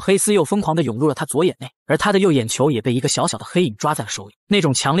下一秒，黑丝又疯狂地涌入了他左眼内，而他的右眼球也被一个小小的黑影抓在了手里。那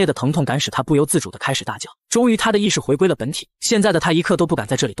种强烈的疼痛感使他不由自主地开始大叫。终于，他的意识回归了本体。现在的他一刻都不敢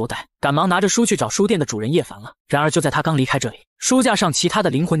在这里多待，赶忙拿着书去找书店的主人叶凡了。然而就在他刚离开这里，书架上其他的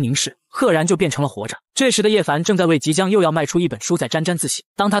灵魂凝视赫然就变成了活着。这时的叶凡正在为即将又要卖出一本书在沾沾自喜。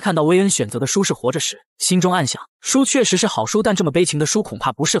当他看到薇恩选择的书是活着时，心中暗想，书确实是好书，但这么悲情的书恐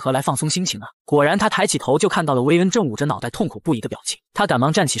怕不适合来放松心情啊。果然，他抬起头就看到了薇恩正捂着脑袋痛苦不已的表情。他赶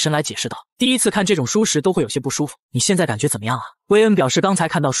忙站起身来解释道：第一次看这种书时都会有些不舒服，你现在感觉怎么样啊？薇恩表示刚才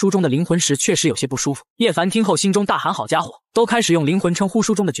看到书中的灵魂时确实有些不舒服。叶凡听后心中大喊，好家伙，都开始用灵魂称呼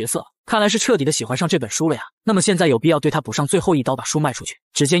书中的角色，看来是彻底的喜欢上这本书了呀。那么现在有必要对他补上最后一刀，把书卖出去。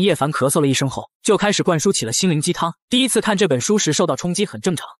只见叶凡咳嗽了一声后，就开始灌输起了心灵鸡汤。第一次看这本书时受到冲击很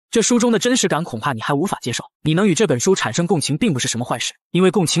正常，这书中的真实感恐怕你还无法接受，你能与这本书产生共情并不是什么坏事，因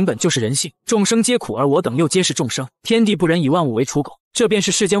为共情本就是人性，众生皆苦而我等又皆是众生，天地不仁以万物为刍狗，这便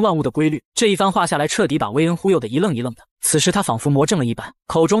是世间万物的规律。这一番话下来，彻底把薇恩忽悠得一愣一愣的。此时他仿佛魔怔了一般，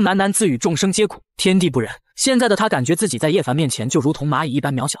口中喃喃自语，众生皆苦，天地不仁，现在的他感觉自己在叶凡面前就如同蚂蚁一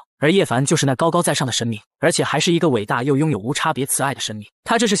般渺小，而叶凡就是那高高在上的神明，而且还是一个伟大又拥有无差别慈爱的神明。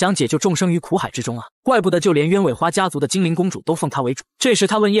他这是想解救众生于苦海之中啊！怪不得就连鸢尾花家族的精灵公主都奉他为主。这时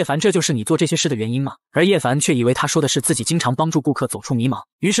他问叶凡：“这就是你做这些事的原因吗？”而叶凡却以为他说的是自己经常帮助顾客走出迷茫，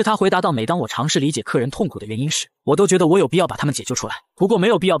于是他回答道：“每当我尝试理解客人痛苦的原因时，我都觉得我有必要把他们解救出来。不过没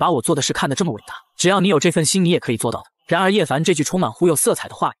有必要把我做的事看得这么伟大，只要你有这份心，你也可以做到的。”然而叶凡这句充满忽悠色彩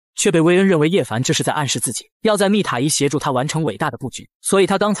的话语却被薇恩认为叶凡这是在暗示自己要在密塔伊协助他完成伟大的布局，所以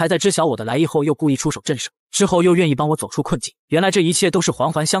他刚才在知晓我的来意后又故意出手震慑，之后又愿意帮我走出困境。原来这一切都是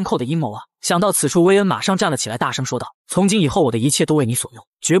环环相扣的阴谋啊！想到此处，薇恩马上站了起来，大声说道：“从今以后我的一切都为你所用，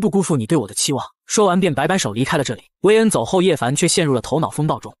绝不辜负你对我的期望。”说完便摆摆手离开了这里。薇恩走后，叶凡却陷入了头脑风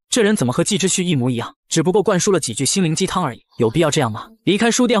暴中，这人怎么和季之旭一模一样，只不过灌输了几句心灵鸡汤而已，有必要这样吗？离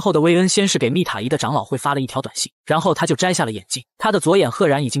开书店后的薇恩先是给密塔伊的长老会发了一条短信，然后他就摘下了眼镜，他的左眼赫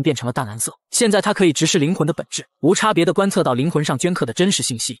然已经变成了淡蓝色，现在他可以直视灵魂的本质，无差别地观测到灵魂上镌刻的真实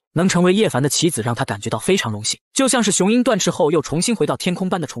信息，能成为叶凡的棋子让他感觉到非常荣幸，就像是雄鹰断翅后又重新回到天空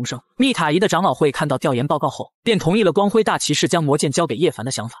般的重生。密塔伊的长老会看到调研报告后，便同意了光辉大骑士将魔剑交给叶凡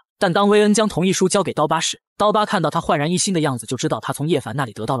的想法，但当薇恩将同意书交给刀疤时，刀疤看到他焕然一新的样子，就知道他从叶凡那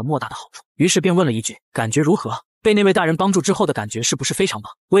里得到了莫大的好处，于是便问了一句：“感觉如何？被那位大人帮助之后的感觉是不是非常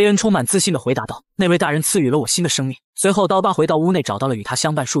棒？”薇恩充满自信地回答道：“那位大人赐予了我新的生命。”随后刀疤回到屋内，找到了与他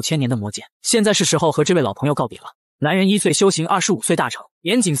相伴数千年的魔剑，现在是时候和这位老朋友告别了。男人1岁修行，25岁大成，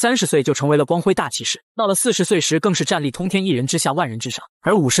年仅30岁就成为了光辉大骑士，到了40岁时更是战力通天，一人之下万人之上，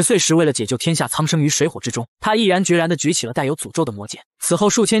而50岁时为了解救天下苍生于水火之中，他毅然决然地举起了带有诅咒的魔剑。此后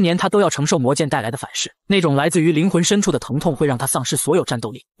数千年他都要承受魔剑带来的反噬，那种来自于灵魂深处的疼痛会让他丧失所有战斗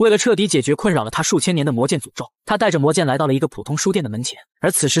力。为了彻底解决困扰了他数千年的魔剑诅咒，他带着魔剑来到了一个普通书店的门前，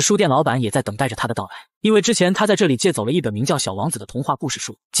而此时书店老板也在等待着他的到来，因为之前他在这里借走了一本名叫《小王子》的童话故事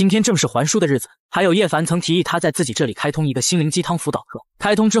书，今天正是还书的日子。还有叶凡曾提议他在自己这里开通一个心灵鸡汤辅导课，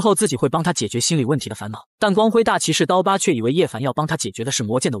开通之后自己会帮他解决心理问题的烦恼，但光辉大骑士刀疤却以为叶凡要帮他解决的是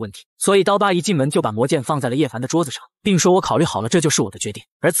魔剑的问题，所以刀疤一进门就把魔剑放在了叶凡的桌子上，并说：“我考虑好了，这就是我的决定。”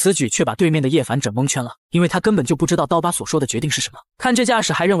而此举却把对面的叶凡整蒙圈了，因为他根本就不知道刀疤所说的决定是什么，看这架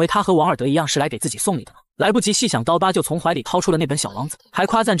势还认为他和王尔德一样是来给自己送礼的呢。来不及细想，刀疤就从怀里掏出了那本小王子，还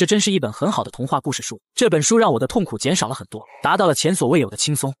夸赞这真是一本很好的童话故事书，这本书让我的痛苦减少了很多，达到了前所未有的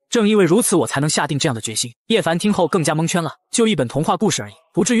轻松，正因为如此我才能下定这样的决心。叶凡听后更加蒙圈了，就一本童话故事而已，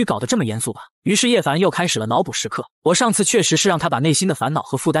不至于搞得这么严肃吧？于是叶凡又开始了脑补时刻，我上次确实是让他把内心的烦恼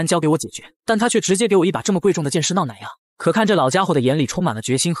和负担交给我解决，但他却直接给我一把这么贵重的剑士闹奶呀！可看这老家伙的眼里充满了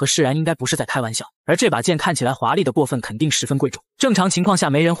决心和释然，应该不是在开玩笑。而这把剑看起来华丽的过分，肯定十分贵重，正常情况下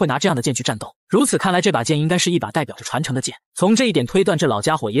没人会拿这样的剑去战斗。如此看来，这把剑应该是一把代表着传承的剑。从这一点推断，这老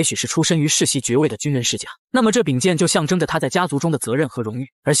家伙也许是出身于世袭爵位的军人世家，那么这柄剑就象征着他在家族中的责任和荣誉。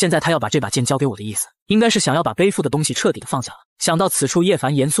而现在他要把这把剑交给我的意思，应该是想要把背负的东西彻底的放下了。想到此处，叶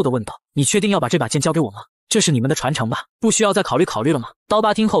凡严肃地问道：“你确定要把这把剑交给我吗？这是你们的传承吧？不需要再考虑了吗？”刀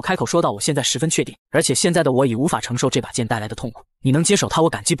疤听后开口说道：“我现在十分确定，而且现在的我已无法承受这把剑带来的痛苦，你能接手它，我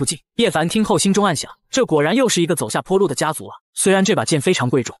感激不尽。”叶凡听后心中暗想，这果然又是一个走下坡路的家族啊！虽然这把剑非常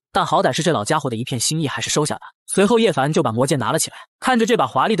贵重，但好歹是这老家伙的一片心意，还是收下吧。随后叶凡就把魔剑拿了起来，看着这把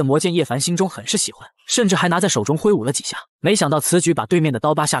华丽的魔剑，叶凡心中很是喜欢，甚至还拿在手中挥舞了几下。没想到此举把对面的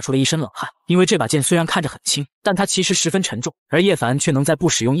刀疤吓出了一身冷汗，因为这把剑虽然看着很轻，但它其实十分沉重，而叶凡却能在不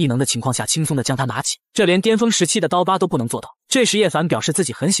使用异能的情况下轻松地将它拿起，这连巅峰时期的刀疤都不能做到。这时叶凡表示自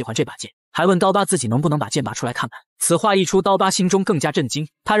己很喜欢这把剑，还问刀疤自己能不能把剑拔出来看看。此话一出，刀疤心中更加震惊，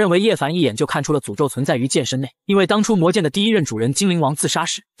他认为叶凡一眼就看出了诅咒存在于剑身内，因为当初魔剑的第一任主人精灵王自杀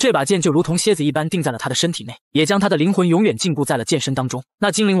时，这把剑就如同蝎子一般钉在了他的身体内，也将他的灵魂永远禁锢在了剑身当中。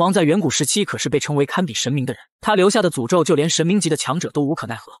那精灵王在远古时期可是被称为堪比神明的人，他留下的诅咒就连神明级的强者都无可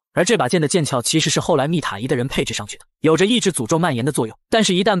奈何。而这把剑的剑鞘其实是后来密塔伊的人配置上去的，有着抑制诅咒蔓延的作用，但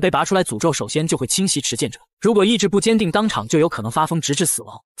是一旦被拔出来，诅咒首先就会侵袭持剑者，如果意志不坚定，当场就有可能发疯直至死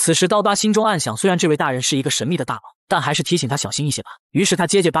亡。此时刀疤心中暗想，虽然这位大人是一个神秘的大佬，但还是提醒他小心一些吧。于是他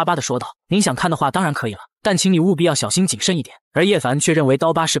结结巴巴地说道：“您想看的话当然可以了，但请你务必要小心谨慎一点。”而叶凡却认为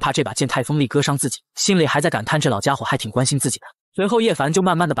刀疤是怕这把剑太锋利割伤自己，心里还在感叹这老家伙还挺关心自己的。随后叶凡就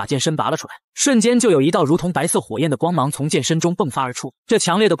慢慢地把剑身拔了出来，瞬间就有一道如同白色火焰的光芒从剑身中迸发而出，这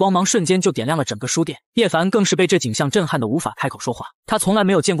强烈的光芒瞬间就点亮了整个书店。叶凡更是被这景象震撼得无法开口说话，他从来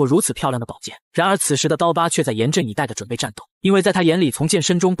没有见过如此漂亮的宝剑。然而此时的刀疤却在严阵以待地准备战斗，因为在他眼里，从剑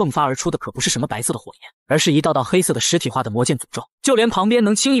身中迸发而出的可不是什么白色的火焰，而是一道道黑色的实体化的魔剑诅咒，就连旁边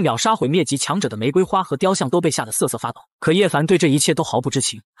能轻易秒杀毁灭级强者的玫瑰花和雕像都被吓得瑟瑟发抖。可叶凡对这一切都毫不知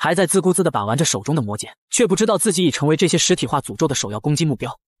情，还在自顾自地把玩着手中的魔剑，却不知道自己已成为这些实体化诅咒的首要攻击目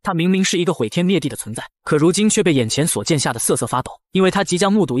标。他明明是一个毁天灭地的存在，可如今却被眼前所见吓得瑟瑟发抖，因为他即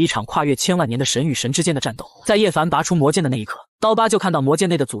将目睹一场跨越千万年的神与神之间的战斗。在叶凡拔出魔剑的那一刻，刀疤就看到魔剑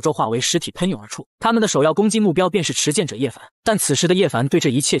内的诅咒化为实体喷涌而出，他们的首要攻击目标便是持剑者叶凡。但此时的叶凡对这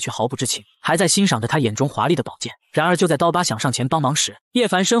一切却毫不知情，还在欣赏着他眼中华丽的宝剑。然而就在刀疤想上前帮忙时，叶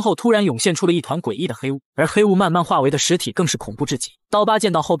凡身后突然涌现出了一团诡异的黑雾，而黑雾慢慢化为的实体更是恐怖至极。刀疤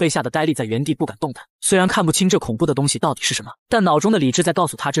见到后被吓得呆立在原地不敢动弹，虽然看不清这恐怖的东西到底是什么，但脑中的理智在告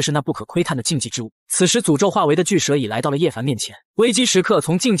诉他这是那不可窥探的禁忌之物。此时诅咒化为的巨蛇已来到了叶凡面前，危机时刻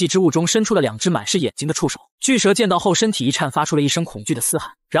从禁忌之物中伸出了2只满是眼睛的触手。巨蛇见到后身体一颤，发出了一声恐惧的嘶喊，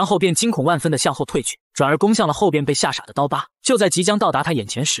然后便惊恐万分地向后退去，转而攻向了后边被吓傻的刀疤。就在即将到达他眼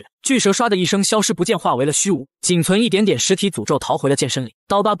前时，巨蛇唰的一声消失不见，化为了虚无，仅存一点点实体诅咒逃回了剑身里。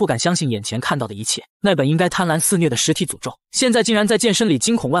刀疤不敢相信眼前看到的一切，那本应该贪婪肆虐的实体诅咒，现在竟然在剑身里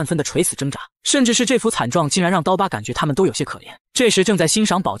惊恐万分的垂死挣扎，甚至是这副惨状竟然让刀疤感觉他们都有些可怜。这时正在欣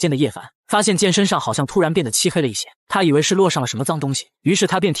赏宝剑的叶凡发现剑身上好像突然变得漆黑了一些，他以为是落上了什么脏东西，于是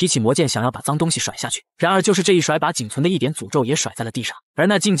他便提起魔剑想要把脏东西甩下去，然而就是这一甩，把仅存的一点诅咒也甩在了地上，而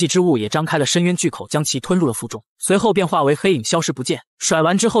那禁忌之物也张开了深渊巨口，将其吞入了腹中，随后便化为黑影消失不见。甩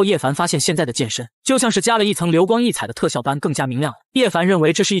完之后，叶凡发现现在的剑身就像是加了一层流光溢彩的特效般更加明亮了。叶凡认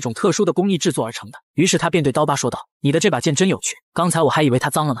为这是一种特殊的工艺制作而成的，于是他便对刀疤说道：“你的这把剑真有趣，刚才我还以为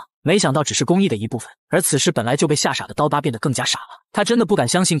它脏了呢，没想到只是工艺的一部分。”而此时本来就被吓傻的刀疤变得更加傻了，他真的不敢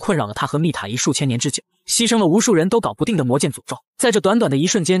相信困扰了他和密塔伊数千年之久，牺牲了无数人都搞不定的魔剑诅咒，在这短短的一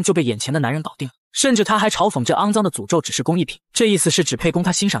瞬间就被眼前的男人搞定了。甚至他还嘲讽这肮脏的诅咒只是工艺品，这意思是只配供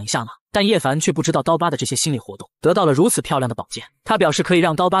他欣赏一下吗？但叶凡却不知道刀疤的这些心理活动，得到了如此漂亮的宝剑，他表示可以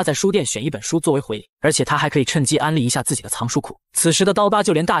让刀疤在书店选一本书作为回礼，而且他还可以趁机安利一下自己的藏书库。此时的刀疤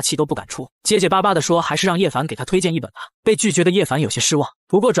就连大气都不敢出，结结巴巴地说还是让叶凡给他推荐一本吧。被拒绝的叶凡有些失望，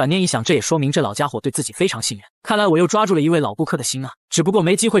不过转念一想，这也说明这老家伙对自己非常信任，看来我又抓住了一位老顾客的心啊，只不过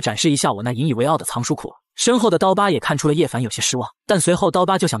没机会展示一下我那引以为傲的藏书库了。身后的刀疤也看出了叶凡有些失望，但随后刀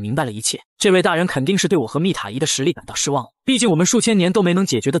疤就想明白了一切，这位大人肯定是对我和密塔伊的实力感到失望了，毕竟我们数千年都没能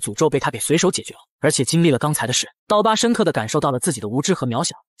解决的诅咒被他给随手解决了，而且经历了刚才的事，刀疤深刻地感受到了自己的无知和渺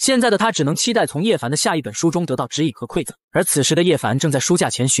小。现在的他只能期待从叶凡的下一本书中得到指引和馈赠，而此时的叶凡正在书架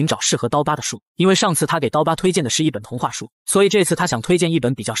前寻找适合刀疤的书，因为上次他给刀疤推荐的是一本童话书，所以这次他想推荐一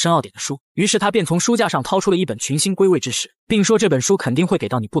本比较深奥点的书，于是他便从书架上掏出了一本群星归位之时，并说这本书肯定会给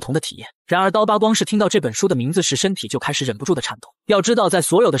到你不同的体验。然而刀疤光是听到这本书的名字时，身体就开始忍不住的颤抖。要知道，在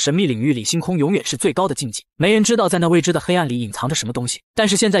所有的神秘领域里，星空永远是最高的境界，没人知道在那未知的黑暗里隐藏着什么东西，但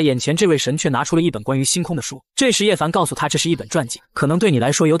是现在眼前这位神却拿出了一本关于星空的书。这时叶凡告诉他这是一本传记，可能对你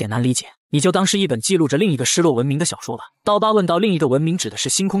来说有点难理解，你就当是一本记录着另一个失落文明的小说吧。刀疤问道，另一个文明指的是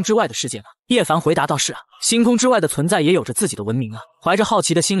星空之外的世界吗？叶凡回答道，是啊，星空之外的存在也有着自己的文明啊。怀着好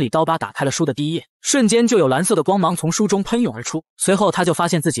奇的心理，刀疤打开了书的第一页，瞬间就有蓝色的光芒从书中喷涌而出，随后他就发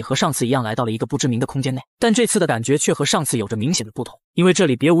现自己和上次一样来到了一个不知名的空间内，但这次的感觉却和上次有着明显的不同，因为这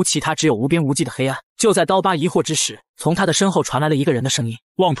里别无其他，只有无边无际的黑暗。就在刀疤疑惑之时，从他的身后传来了一个人的声音：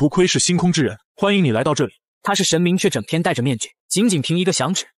妄图窥视星空之人，欢迎你来到这里。他是神明，却整天戴着面具，仅仅凭一个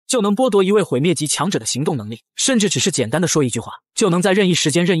响指就能剥夺一位毁灭级强者的行动能力，甚至只是简单的说一句话，就能在任意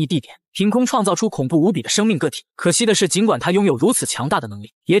时间任意地点凭空创造出恐怖无比的生命个体。可惜的是，尽管他拥有如此强大的能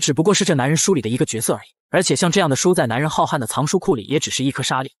力，也只不过是这男人书里的一个角色而已，而且像这样的书在男人浩瀚的藏书库里也只是一颗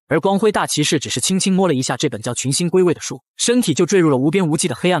沙粒。而光辉大骑士只是轻轻摸了一下这本叫群星归位的书，身体就坠入了无边无际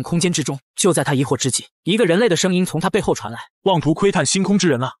的黑暗空间之中。就在他疑惑之际，一个人类的声音从他背后传来：妄图窥探星空之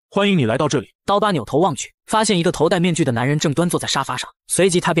人啊，欢迎你来到这里。刀疤扭头望去，发现一个头戴面具的男人正端坐在沙发上，随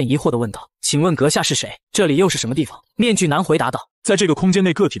即他便疑惑地问道：请问阁下是谁？这里又是什么地方？面具男回答道：在这个空间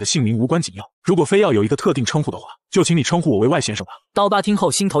内，个体的姓名无关紧要，如果非要有一个特定称呼的话，就请你称呼我为外先生吧。刀疤听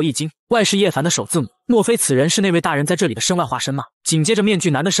后心头一惊，外是叶凡的首字母，莫非此人是那位大人在这里的身外化身吗？紧接着面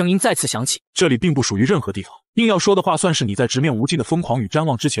具男的声音再次响起：这里并不属于任何地方，硬要说的话，算是你在直面无尽的疯狂与瞻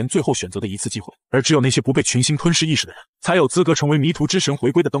望之前最后选择的一次机会，而只有那些不被群星吞噬意识的人，才有资格成为迷途之神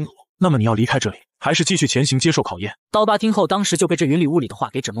回归的灯火。那么你要离开这里，还是继续前行接受考验？刀疤听后当时就被这云里雾里的话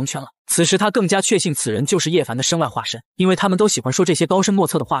给整蒙圈了，此时他更加确信此人就是叶凡的身外化身，因为他们都喜欢说这些高深莫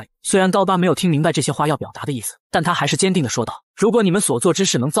测的话语。虽然刀疤没有听明白这些话要表达的意思，但他还是坚定地说道：如果你们所做之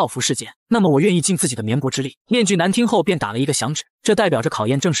事能造福世间，那么我愿意尽自己的绵薄之力。面具男听后便打了一个响指，这代表着考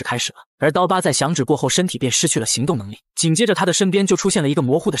验正式开始了。而刀疤在响指过后，身体便失去了行动能力，紧接着他的身边就出现了一个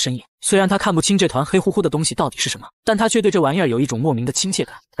模糊的身影。虽然他看不清这团黑乎乎的东西到底是什么，但他却对这玩意儿有一种莫名的亲切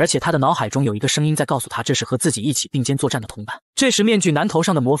感，而且他的脑海中有一个声音在告诉他，这是和自己一起并肩作战的同伴。这时面具男头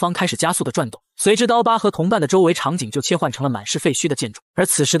上的魔方开始加速的转动，随之刀疤和同伴的周围场景就切换成了满是废墟的建筑，而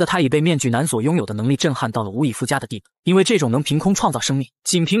此时的他已被面具男所拥有的能力震撼到了无以复加的地步。因为这种能凭空创造生命，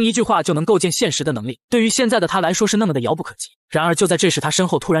仅凭一句话就能构建现实的能力，对于现在的他来说是那么的遥不可及。然而就在这时，他身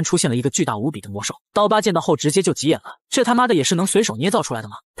后突然出现了一个巨大无比的魔兽。刀疤见到后直接就急眼了，这他妈的也是能随手捏造出来的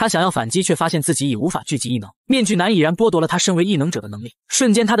吗？他想要反击，却发现自己已无法聚集异能。面具男已然剥夺了他身为异能者的能力，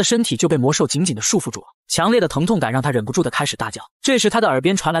瞬间他的身体就被魔兽紧紧的束缚住了。强烈的疼痛感让他忍不住的开始大叫。这时他的耳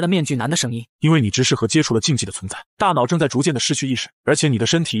边传来了面具男的声音：因为你直视和接触了禁忌的存在，大脑正在逐渐的失去意识，而且你的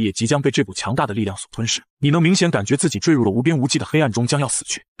身体也即将被这股强大的力量所吞噬。你能明显感觉自己坠入了无边无际的黑暗中，将要死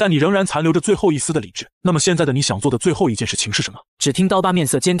去，但你仍然残留着最后一丝的理智。那么现在的你想做的最后一件事情是什么？只听刀疤面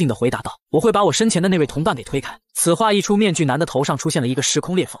色坚定地回答道：我会把我身前的那位同伴给推开。此话一出，面具男的头上出现了一个时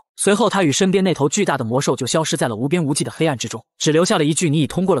空裂缝，随后他与身边那头巨大的魔兽就消失在了无边无际的黑暗之中，只留下了一句你已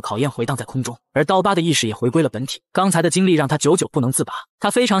通过了考验回荡在空中。而刀疤的意识也回归了本体，刚才的经历让他久久不能自拔，他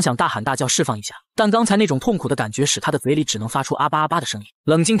非常想大喊大叫释放一下，但刚才那种痛苦的感觉使他的嘴里只能发出啊巴啊巴的声音。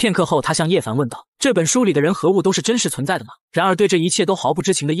冷静片刻后，他向叶凡问道：这本书里的人和物都是真实存在的吗？然而对这一切都毫不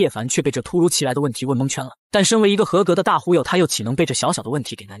知情的叶凡却被这突如其来的问题问蒙圈了，但身为一个合格的大忽悠，他又岂能被这小小的问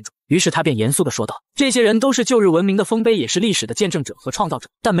题给难住？于是他便严肃地说道：这些人都是旧日文明的丰碑，也是历史的见证者和创造者，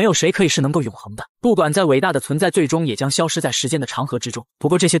但没有谁可以是能够永恒的，不管再伟大的存在，最终也将消失在时间的长河之中。不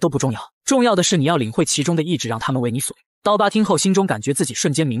过这些都不重要，重要的是你要领会其中的意志，让他们为你所用。刀疤听后心中感觉自己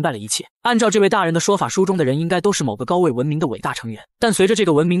瞬间明白了一切，按照这位大人的说法，书中的人应该都是某个高位文明的伟大成员，但随着这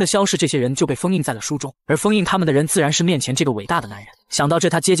个文明的消逝，这些人就被封印在了书中，而封印他们的人自然是面前这个伟大的男人。想到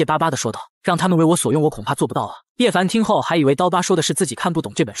这，他结结巴巴地说道：让他们为我所用，我恐怕做不到啊。叶凡听后还以为刀疤说的是自己看不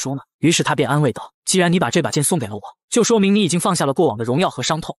懂这本书呢，于是他便安慰道：既然你把这把剑送给了我，就说明你已经放下了过往的荣耀和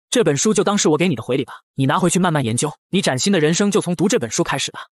伤痛，这本书就当是我给你的回礼吧，你拿回去慢慢研究，你崭新的人生就从读这本书开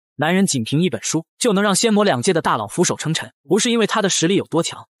始吧。男人仅凭一本书就能让仙魔两界的大佬俯首称臣，不是因为他的实力有多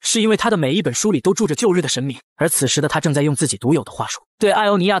强，是因为他的每一本书里都住着旧日的神明。而此时的他正在用自己独有的话术，对艾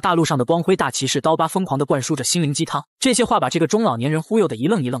欧尼亚大陆上的光辉大骑士刀疤疯狂地灌输着心灵鸡汤。这些话把这个中老年人忽悠得一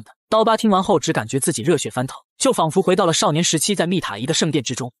愣一愣的。刀疤听完后只感觉自己热血翻腾，就仿佛回到了少年时期在密塔伊的圣殿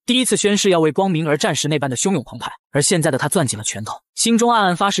之中，第一次宣誓要为光明而战时那般的汹涌澎湃。而现在的他攥紧了拳头，心中暗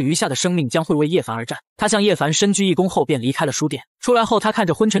暗发誓余下的生命将会为叶凡而战。他向叶凡深鞠一躬后便离开了书店。出来后，他看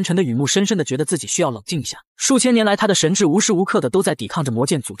着昏沉沉的雨幕，深深地觉得自己需要冷静一下。数千年来，他的神智无时无刻的都在抵抗着魔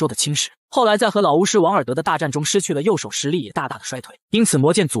剑诅咒的侵蚀，后来在和老巫师王尔德的大战中失去了右手，实力也大大的衰退，因此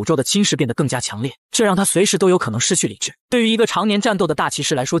魔剑诅咒的侵蚀变得更加强烈，这让他随时都有可能失去理智。对于一个常年战斗的大骑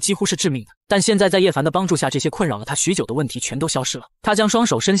士来说，几乎是致命的。但现在在叶凡的帮助下，这些困扰了他许久的问题全都消失了。他将双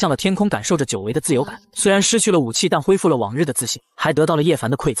手伸向了天空，感受着久违的自由感。虽然失去了武器，但恢复了往日的自信，还得到了叶凡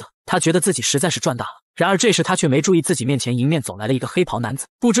的馈赠。他觉得自己实在是赚大了。然而这时他却没注意，自己面前迎面走来了一个黑袍男子，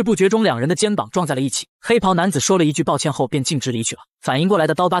不知不觉中两人的肩膀撞在了一起。黑袍男子说了一句抱歉后便径直离去了。反应过来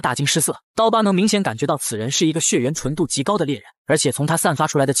的刀疤大惊失色，刀疤能明显感觉到此人是一个血缘纯度极高的猎人，而且从他散发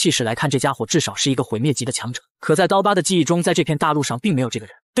出来的气势来看，这家伙至少是一个毁灭级的强者。可在刀疤的记忆中，在这片大陆上并没有这个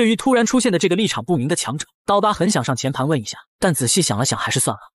人。对于突然出现的这个立场不明的强者，刀疤很想上前盘问一下，但仔细想了想还是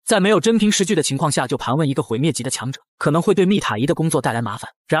算了。在没有真凭实据的情况下就盘问一个毁灭级的强者，可能会对密塔伊的工作带来麻烦。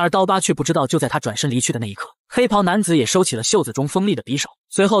然而刀疤却不知道，就在他转身离去的那一刻，黑袍男子也收起了袖子中锋利的匕首。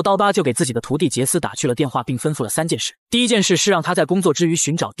随后刀疤就给自己的徒弟杰斯打去了电话，并吩咐了3件事。第一件事是让他在工作之余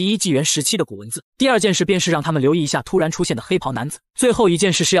寻找第一纪元时期的古文字，第二件事便是让他们留意一下突然出现的黑袍男子，最后一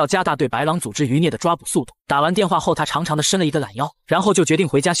件事是要加大对白狼组织余孽的抓捕速度。打完电话后，他长长的伸了一个懒腰，然后就决定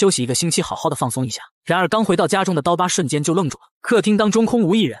回家休息1个星期，好好的放松一下。然而刚回到家中的刀疤瞬间就愣住了，客厅当中空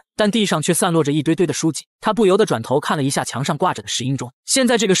无一人，但地上却散落着一堆堆的书籍。他不由得转头看了一下墙上挂着的石英钟，现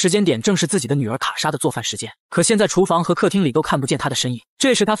在这个时间点正是自己的女儿卡莎的做饭时间，可现在厨房和客厅里都看不见她的身影。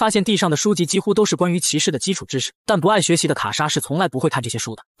这时他发现地上的书籍几乎都是关于骑士的基础知识，但不爱学习的卡莎是从来不会看这些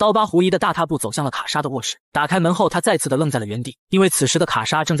书的。刀疤狐疑的大踏步走向了卡莎的卧室，打开门后他再次的愣在了原地，因为此时的卡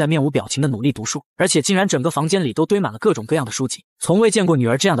莎正在面无表情的努力读书，而且竟然整个房间里都堆满了各种各样的书籍。从未见过女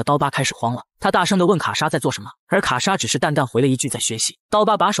儿这样的刀疤开始慌了，他大声地问卡莎在做什么，而卡莎只是淡淡回了一句在学习。刀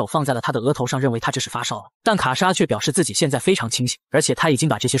疤把手放在了他的额头上，认为他这是发烧了，但卡莎却表示自己现在非常清醒，而且他已经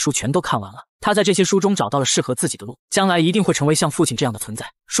把这些书全都看完了。他在这些书中找到了适合自己的路，将来一定会成为像父亲这样的存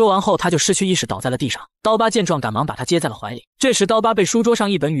在。说完后他就失去意识倒在了地上，刀疤见状赶忙把他接在了怀里。这时刀疤被书桌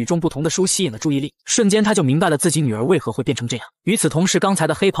上一本与众不同的书吸引了注意力，瞬间他就明白了自己女儿为何会变成这样。与此同时，刚才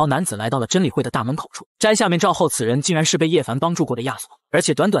的黑袍男子来到了真理会的大门口处，摘下面罩后，此人竟然是被叶凡帮助过的亚索，而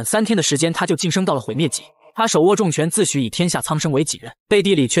且短短3天的时间他就晋升到了毁灭级。他手握重权，自诩以天下苍生为己任，背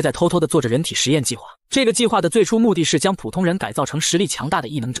地里却在偷偷地做着人体实验计划。这个计划的最初目的是将普通人改造成实力强大的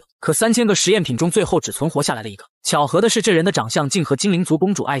异能者，可3000个实验品中最后只存活下来了一个。巧合的是，这人的长相竟和精灵族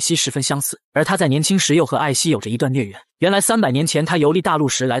公主艾希十分相似，而他在年轻时又和艾希有着一段孽缘。原来300年前他游历大陆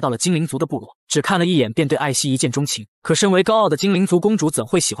时来到了精灵族的部落，只看了一眼便对艾希一见钟情。可身为高傲的精灵族公主怎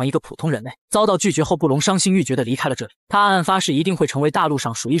会喜欢一个普通人类？遭到拒绝后，布隆伤心欲绝地离开了这里。他暗暗发誓一定会成为大陆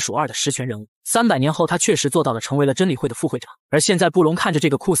上数一数二的实权人物。300年后，他确实做到了，成为了真理会的副会长。而现在，布隆看着这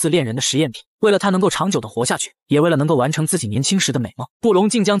个酷似恋人的实验品，为了他能够长久地活下去，也为了能够完成自己年轻时的美梦，布隆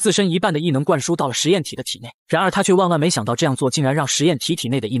竟将自身一半的异能灌输到了实验体的体内。然而他却万万没想到，这样做竟然让实验体体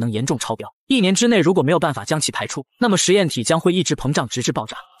内的异能严重超标。1年之内如果没有办法将其排出，那么实验体将会一直膨胀直至爆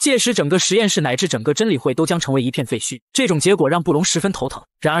炸，届时整个实验室乃至整个真理会都将成为一片废墟。这种结果让布隆十分头疼。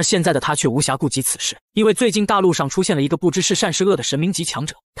然而现在的他却无暇顾及此事，因为最近大陆上出现了一个不知是善是恶的神明级强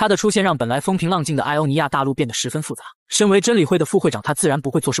者，他的出现让本来风平浪静的艾欧尼亚大陆变得十分复杂。身为真理会的副会长，他自然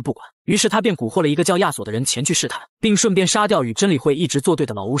不会坐视不管，于是他便蛊惑了一个叫亚索的人前去试探，并顺便杀掉与真理会一直作对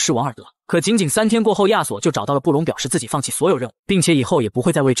的老巫师王尔德。可仅仅3天过后，亚索就找到了布隆，表示自己放弃所有任务，并且以后也不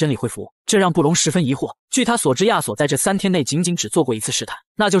会再为真理会服务。这让布隆十分疑惑。据他所知，亚索在这3天内仅只做过一次试探，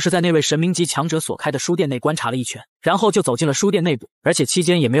那就是在那位神明级强者所开的书店内观察了一圈，然后就走进了书店内部，而且期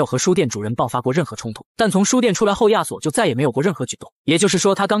间也没有和书店主人爆发过任何冲突。但从书店出来后，亚索就再也没有过任何举动，也就是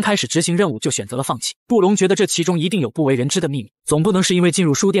说，他刚开始执行任务就选择了放弃。布隆觉得这其中一定有不为人知的秘密，总不能是因为进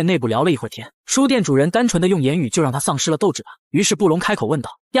入书店内部聊了一会儿天，书店主人单纯的用言语就让他丧失了斗志吧。于是布隆开口问道：“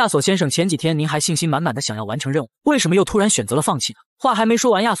亚索先生，前几天您还信心满满的想要完成任务，为什么又突然选择了放弃呢？”话还没说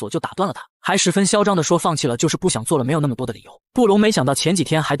完，亚索就打断了他，还十分嚣张地说：“放弃了就是不想做了，没有那么多的理由。”布隆没想到前几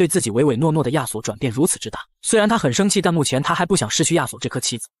天还对自己唯唯诺诺的亚索转变如此之大，虽然他很生气，但目前他还不想失去亚索这颗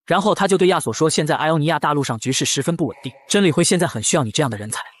妻子。然后他就对亚索说：“现在艾欧尼亚大陆上局势十分不稳定，真理会现在很需要你这样的人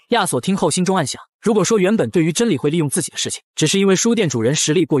才。”亚索听后心中暗想，如果说原本对于真理会利用自己的事情只是因为书店主人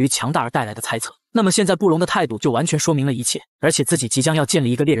实力过于强大而带来的猜测，那么现在布隆的态度就完全说明了一切，而且自己即将要建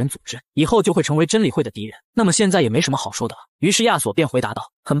立一个猎人组织，以后就会成为真理会的敌人，那么现在也没什么好说的了。于是亚索便回答道：“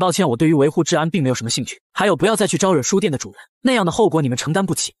很抱歉，我对于维护治安并没有什么兴趣，还有不要再去招惹书店的主人，那样的后果你们承担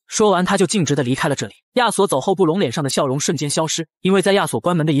不起。”说完他就径直地离开了这里。亚索走后，布隆脸上的笑容瞬间消失，因为在亚索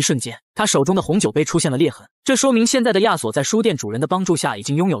关门的一瞬间，他手中的红酒杯出现了裂痕，这说明现在的亚索在书店主人的帮助下已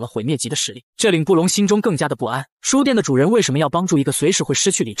经拥有了毁灭级的实力，这令布隆心中更加的不安。书店的主人为什么要帮助一个随时会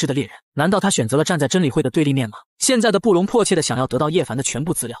失去理智的猎人？难道他选择了站在真理会的对立面吗？现在的布隆迫切地想要得到叶凡的全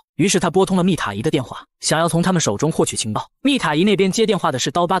部资料，于是他拨通了密塔仪的电话，想要从他们手中获取情报。密塔仪那边接电话的是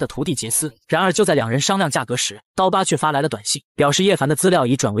刀疤的徒弟杰斯，然而就在两人商量价格时，刀疤却发来了短信，表示叶凡的资料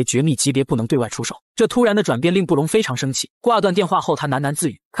已转为绝密级别，不能对外出售。这突然的转变令布隆非常生气，挂断电话后他喃喃自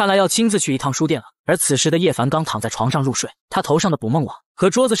语，看来要亲自去一趟书店了。而此时的叶凡刚躺在床上入睡，他头上的捕梦网和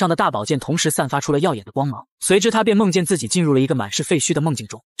桌子上的大宝剑同时散发出了耀眼的光芒，随之他便梦见自己进入了一个满是废墟的梦境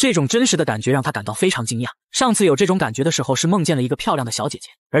中。这种真实的感觉让他感到非常惊讶，上次有这种感觉的时候是梦见了一个漂亮的小姐姐，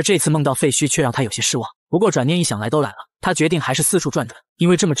而这次梦到废墟却让他有些失望。不过转念一想，来都来了，他决定还是四处转转，因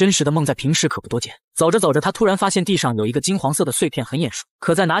为这么真实的梦在平时可不多见。走着走着，他突然发现地上有一个金黄色的碎片，很眼熟，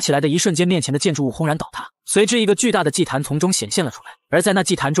可在拿起来的一瞬间，面前的建筑物轰然倒塌，随之一个巨大的祭坛从中显现了出来，而在那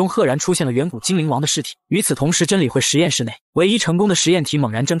祭坛中赫然出现了远古精灵王的尸体。与此同时，真理会实验室内唯一成功的实验体猛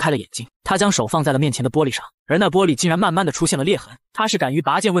然睁开了眼睛，他将手放在了面前的玻璃上，而那玻璃竟然慢慢的出现了裂痕。他是敢于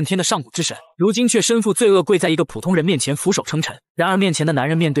拔剑问天的上古之神，如今却身负罪恶，跪在一个普通人面前俯首称臣。然而面前的男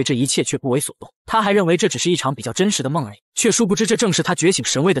人面对这一切却不为所动，他还认为这只是一场比较真实的梦而已，却殊不知这正是他觉醒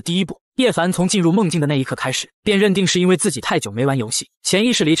神位的第一步。叶凡从进入梦境的那一刻开始，便认定是因为自己太久没玩游戏，潜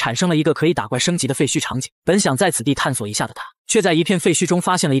意识里产生了一个可以打怪升级的废墟场景。本想在此地探索一下的他，却在一片废墟中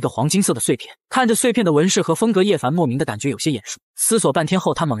发现了一个黄金色的碎片。看着碎片的纹饰和风格，叶凡莫名的感觉有些眼熟。思索半天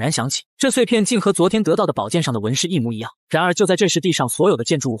后，他猛然想起，这碎片竟和昨天得到的宝剑上的纹饰一模一样。然而就在这时，地上所有的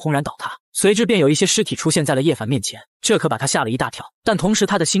建筑物轰然倒塌，随之便有一些尸体出现在了叶凡面前，这可把他吓了一大跳。但同时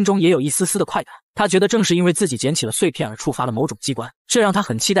他的心中也有一丝丝的快感，他觉得正是因为自己捡起了碎片而触发了某种机关，这让他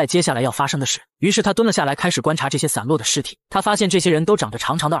很期待接下来要发生的事。于是他蹲了下来，开始观察这些散落的尸体。他发现这些人都长着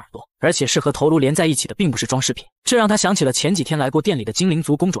长长的耳朵，而且是和头颅连在一起的，并不是装饰品。这让他想起了前几天来过店里的精灵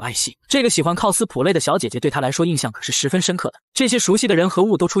族公主艾希，这个喜欢靠斯普类的小姐姐对他来说印象可是十分深刻的。这些熟悉的人和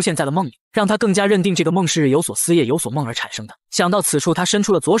物都出现在了梦里，让他更加认定这个梦是日有所思夜有所梦而产生的。想到此处，他伸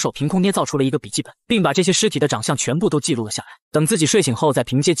出了左手，凭空捏造出了一个笔记本，并把这些尸体的长相全部都记录了下来。等自己睡醒后，再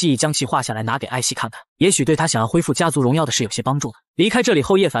凭借记忆将其画下来拿给艾希看看。也许对他想要恢复家族荣耀的事有些帮助呢。离开这里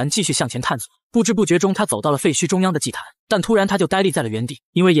后，叶凡继续向前探索，不知不觉中他走到了废墟中央的祭坛，但突然他就呆立在了原地，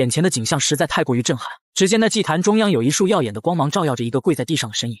因为眼前的景象实在太过于震撼。只见那祭坛中央有一束耀眼的光芒照耀着一个跪在地上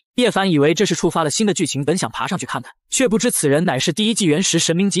的身影。叶凡以为这是触发了新的剧情，本想爬上去看看，却不知此人乃是第一纪元时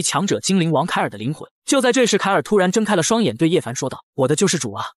神明级强者精灵王凯尔的灵魂。就在这时，凯尔突然睁开了双眼，对叶凡说道：“我的救世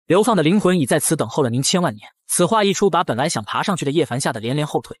主啊，流放的灵魂已在此等候了您千万年。”此话一出，把本来想爬上去的叶凡吓得连连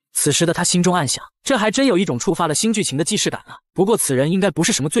后退。此时的他心中暗想，这还真有一种触发了新剧情的既视感啊。不过此人应该不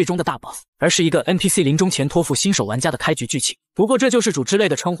是什么最终的大 boss， 而是一个 NPC 临终前托付新手玩家的开局剧情。不过这救世主之类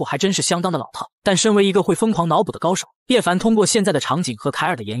的称呼还真是相当的老套。但身为一个会疯狂脑补的高手，叶凡通过现在的场景和凯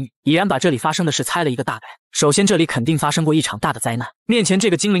尔的言语，已然把这里发生的事猜了一个大概。首先，这里肯定发生过一场大的灾难，面前这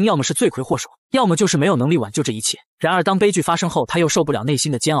个精灵要么是罪魁祸首，要么就是没有能力挽救这一切。然而当悲剧发生后，他又受不了内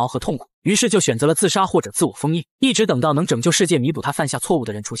心的煎熬和痛苦，于是就选择了自杀或者自我封印，一直等到能拯救世界、弥补他犯下错误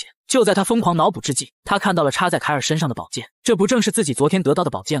的人出现。就在他疯狂脑补之际，他看到了插在凯尔身上的宝剑，这不正是自己昨天得到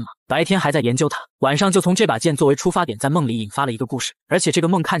的宝剑吗？白天还在研究它，晚上就从这把剑作为出发点，在梦里引发了一个故事，而且这个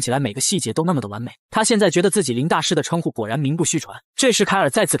梦看起来每个细节都那么的完美。他现在觉得自己林大师的称呼果然名不虚传。这时凯尔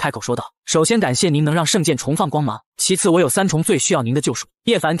再次开口说道：“首先感谢您能让圣剑重放光芒，其次我有3重罪需要您的救赎。”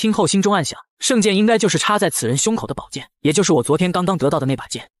叶凡听后心中暗想，圣剑应该就是插在此人胸口的宝剑，也就是我昨天刚刚得到的那把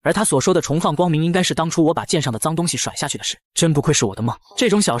剑，而他所说的重放光明应该是当初我把剑上的脏东西甩下去的事。真不愧是我的梦，这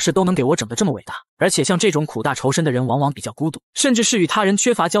种小事都能给我整得这么伟大。而且像这种苦大仇深的人往往比较孤独，甚至是与他人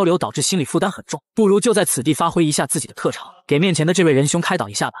缺乏交流，导致心理负担很重，不如就在此地发挥一下自己的特长，给面前的这位仁兄开导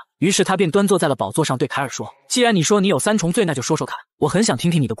一下吧。于是他便端坐在了宝座上，对凯尔说：“既然你说你有3重罪，那就说说看，我很想听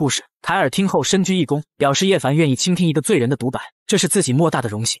听你的故事。”凯尔听后深鞠一躬，表示叶凡愿意倾听一个罪人的独白，这是自己莫大的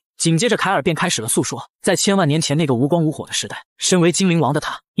荣幸。紧接着凯尔便开始了诉说，在千万年前那个无光无火的时代，身为精灵王的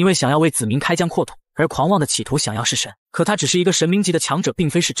他，因为想要为子民开疆扩土，而狂妄的企图想要是神，可他只是一个神明级的强者，并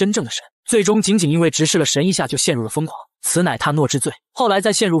非是真正的神，最终仅仅因为直视了神一下就陷入了疯狂，此乃他诺之罪。后来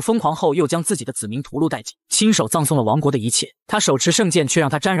在陷入疯狂后，又将自己的子民屠戮殆尽，亲手葬送了王国的一切。他手持圣剑，却让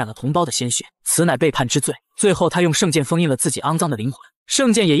他沾染了同胞的鲜血，此乃背叛之罪。最后他用圣剑封印了自己肮脏的灵魂，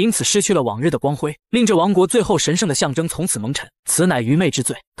圣剑也因此失去了往日的光辉，令这王国最后神圣的象征从此蒙尘，此乃愚昧之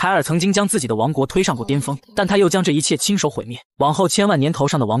罪。凯尔曾经将自己的王国推上过巅峰，但他又将这一切亲手毁灭，往后千万年头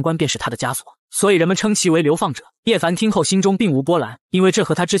上的王冠便是他的枷锁，所以人们称其为流放者。叶凡听后心中并无波澜，因为这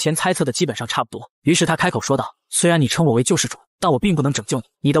和他之前猜测的基本上差不多。于是他开口说道：“虽然你称我为救世主，但我并不能拯救你，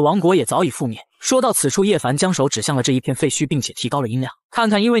你的王国也早已覆灭。”说到此处，叶凡将手指向了这一片废墟，并且提高了音量：“看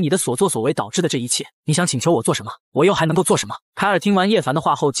看因为你的所作所为导致的这一切，你想请求我做什么？我又还能够做什么？”凯尔听完叶凡的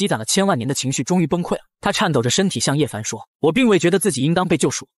话后，积攒了千万年的情绪终于崩溃了。他颤抖着身体向叶凡说：“我并未觉得自己应当被救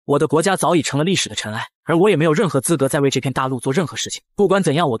赎，我的国家早已成了历史的尘埃，而我也没有任何资格再为这片大陆做任何事情。不管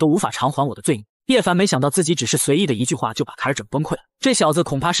怎样，我都无法偿还我的罪孽。”叶凡没想到自己只是随意的一句话就把凯尔整崩溃了，这小子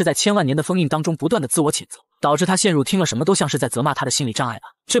恐怕是在千万年的封印当中不断的自我谴责，导致他陷入听了什么都像是在责骂他的心理障碍吧，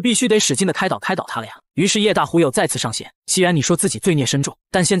这必须得使劲的开导他了呀。于是叶大忽悠再次上线：“既然你说自己罪孽深重，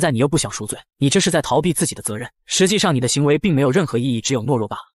但现在你又不想赎罪，你这是在逃避自己的责任，实际上你的行为并没有任何意义，只有懦弱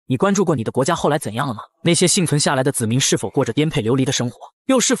罢了。你关注过你的国家后来怎样了吗？那些幸存下来的子民是否过着颠沛流离的生活，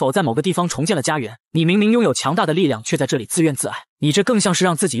又是否在某个地方重建了家园？你明明拥有强大的力量，却在这里自怨自艾，你这更像是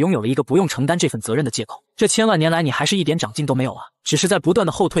让自己拥有了一个不用承担这份责任的借口。这千万年来你还是一点长进都没有啊，只是在不断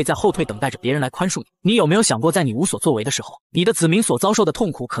的后退，在后退，等待着别人来宽恕你。你有没有想过，在你无所作为的时候，你的子民所遭受的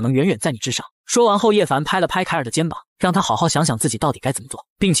痛苦可能远远在你之上？”说完后，叶凡拍了拍凯尔的肩膀，让他好好想想自己到底该怎么做，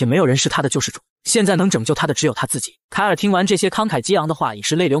并且没有人是他的救世主，现在能拯救他的只有他自己。凯尔听完这些慷慨激昂的话，已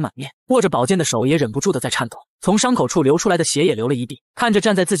是泪流满面，握着宝剑的手也忍不住的在颤抖，从伤口处流出来的血也流了一地。看着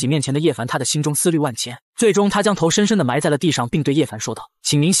站在自己面前的叶凡，他的心中思虑万千，最终他将头深深的埋在了地上，并对叶凡说道：“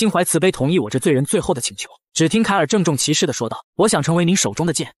请您心怀慈悲，同意我这罪人最后的请求。”只听凯尔郑重其事地说道：“我想成为您手中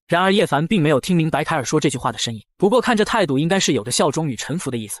的剑。”然而叶凡并没有听明白凯尔说这句话的深意，不过看这态度应该是有着效忠与臣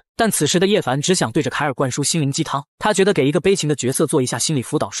服的意思。但此时的叶凡只想对着凯尔灌输心灵鸡汤，他觉得给一个悲情的角色做一下心理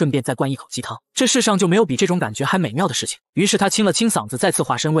辅导，顺便再灌一口鸡汤，这世上就没有比这种感觉还美妙的事情。于是他清了清嗓子，再次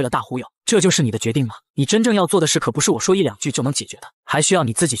化身为了大忽悠：“这就是你的决定吗？你真正要做的事可不是我说一两句就能解决的，还需要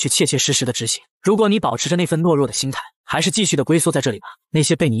你自己去切切实实的执行。如果你保持着那份懦弱的心态，还是继续的龟缩在这里吧，那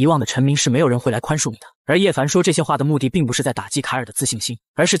些被你遗忘的臣民是没有人会来宽恕你的。”而叶凡说这些话的目的并不是在打击凯尔的自信心，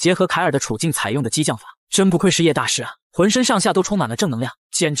而是结合凯尔的处境采用的激将法。真不愧是叶大师啊，浑身上下都充满了正能量，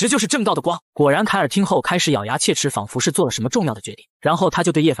简直就是正道的光。果然凯尔听后开始咬牙切齿，仿佛是做了什么重要的决定，然后他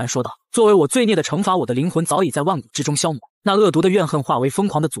就对叶凡说道：“作为我罪孽的惩罚，我的灵魂早已在万古之中消磨，那恶毒的怨恨化为疯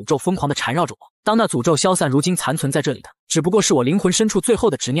狂的诅咒，疯狂的缠绕着我。当那诅咒消散，如今残存在这里的只不过是我灵魂深处最后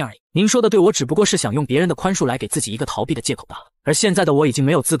的执念而已。您说的对，我只不过是想用别人的宽恕来给自己一个逃避的借口罢了。而现在的我已经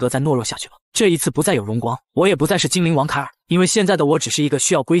没有资格再懦弱下去了，这一次不再有荣光，我也不再是精灵王凯尔，因为现在的我只是一个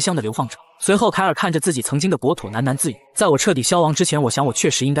需要归乡的流放者。随后凯尔看着自己曾经的国土喃喃自语，在我彻底消亡之前，我想我确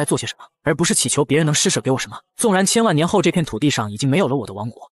实应该做些什么，而不是祈求别人能施舍给我什么。纵然千万年后这片土地上已经没有了我的王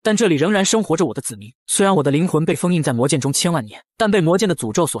国，但这里仍然生活着我的子民。虽然我的灵魂被封印在魔剑中千万年，但被魔剑的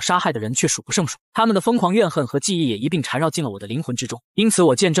诅咒所杀害的人却数不胜数，他们的疯狂怨恨和记忆也一并缠绕进了我的灵魂之中。因此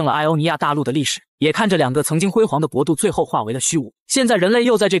我见证了艾欧尼亚大陆的历史，也看着2个曾经辉煌的国度最后化为了虚无。现在人类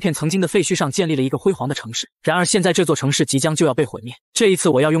又在这片曾经的废墟上建立了一个辉煌的城市，然而现在这座城市即将就要被毁灭。这一次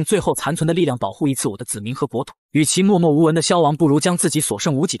我要用最后残存的力量保护一次我的子民和国土，与其默默无闻的消亡，不如将自己所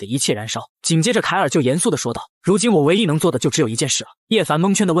剩无几的一切燃烧。紧接着凯尔就严肃地说道，如今我唯一能做的就只有一件事了。叶凡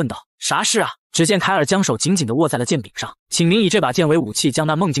蒙圈地问道，啥事啊？只见凯尔将手紧紧地握在了剑柄上，请您以这把剑为武器，将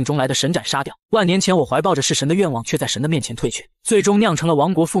那梦境中来的神斩杀掉。万年前我怀抱着弑神的愿望，却在神的面前退却，最终酿成了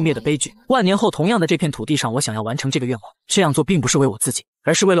王国覆灭的悲剧。万年后同样的这片土地上，我想要完成这个愿望，这样做并不是为我自己，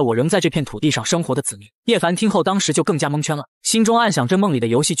而是为了我仍在这片土地上生活的子民。叶凡听后当时就更加蒙圈了，心中暗想，这梦里的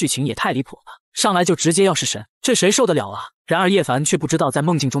游戏剧情也太离谱了吧，上来就直接要弑神，这谁受得了啊？然而叶凡却不知道，在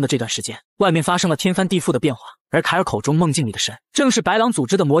梦境中的这段时间，外面发生了天翻地覆的变化，而凯尔口中梦境里的神，正是白狼组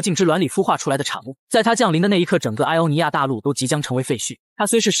织的魔镜之卵里孵化出来的产物。在他降临的那一刻，整个艾欧尼亚大陆都即将成为废墟。他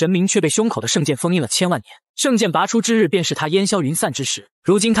虽是神明，却被胸口的圣剑封印了千万年，圣剑拔出之日，便是他烟消云散之时。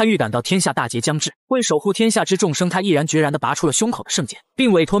如今他预感到天下大劫将至，为守护天下之众生，他毅然决然地拔出了胸口的圣剑，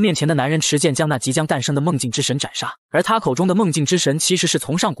并委托面前的男人持剑将那即将诞生的梦境之神斩杀。而他口中的梦境之神，其实是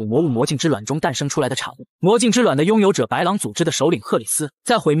从上古魔物魔镜之卵中诞生出来的产物。魔镜之卵的拥有者白狼组织的首领赫里斯，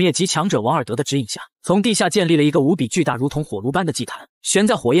在毁灭极强者王尔德的指引下，从地下建立了一个无比巨大如同火炉般的祭坛，悬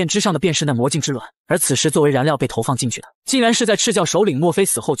在火焰之上的便是那魔镜之卵。而此时作为燃料被投放进去的，竟然是在赤教首领墨菲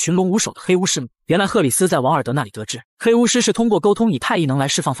死后群龙无首的黑巫师们。原来赫里斯在王尔德那里得知，黑巫师是通过沟通以太异能来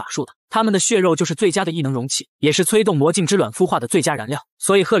释放法术的，他们的血肉就是最佳的异能容器，也是催动魔镜之卵孵化的最佳燃料。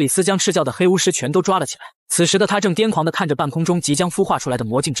所以赫里斯将赤教的黑巫师全都抓了起来。此时的他正癫狂地看着半空中即将孵化出来的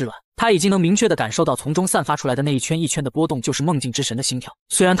魔镜之卵，他已经能明确地感受到从中散发出来的那一圈一圈的波动，就是梦境之神的心跳。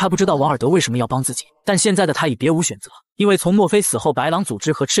虽然他不知道王尔德为什么要帮自己，但现在的他已别无选择，因为从墨菲死后，白狼组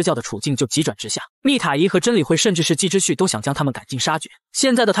织和赤教的处境就急转直下，密塔伊和真理会甚至是季之旭都想将他们赶尽杀绝。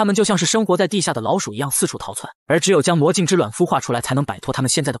现在的他们就像是生活在地下的老鼠一样四处逃窜，而只有将魔镜之卵孵化出来，才能摆脱他们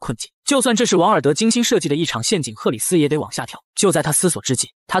现在的困境。就算这是王尔德精心设计的一场陷阱，赫里斯也得往下跳。就在他思索之际，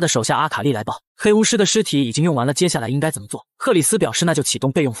他的手下阿卡丽来报，黑巫师的尸体已经用完了，接下来应该怎么做？赫里斯表示那就启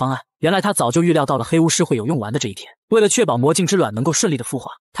动备用方案。原来他早就预料到了黑巫师会有用完的这一天，为了确保魔镜之卵能够顺利的孵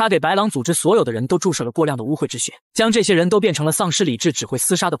化，他给白狼组织所有的人都注射了过量的污秽之血，将这些人都变成了丧失理智只会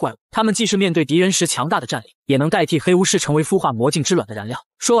厮杀的怪物。他们既是面对敌人时强大的战力，也能代替黑巫师成为孵化魔镜之卵的燃料。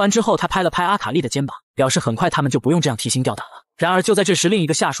说完之后，他拍了拍阿卡丽的肩膀，表示很快他们就不用这样提心吊胆了。然而就在这时，另一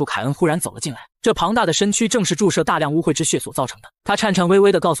个下属凯恩忽然走了进来，这庞大的身躯正是注射大量污秽之血所造成的。他颤颤巍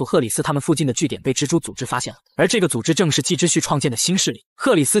巍地告诉赫里斯，他们附近的据点被蜘蛛组织发现了，而这个组织正是季之旭创建的新势力。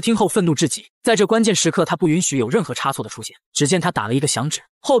赫里斯听后愤怒至极，在这关键时刻，他不允许有任何差错的出现。只见他打了一个响指，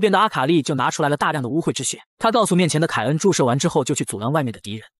后边的阿卡丽就拿出来了大量的污秽之血。他告诉面前的凯恩，注射完之后就去阻拦外面的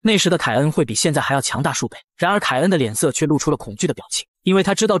敌人。那时的凯恩会比现在还要强大数倍。然而凯恩的脸色却露出了恐惧的表情，因为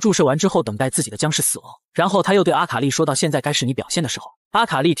他知道注射完之后等待自己的将是死亡。然后他又对阿卡丽说道，现在该是你表现的时候。阿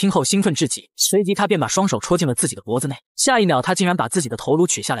卡丽听后兴奋至极，随即他便把双手戳进了自己的脖子内，下一秒他竟然把自己的头颅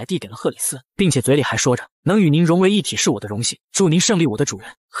取下来递给了赫里斯，并且嘴里还说着，能与您融为一体是我的荣幸，祝您胜利我的主人。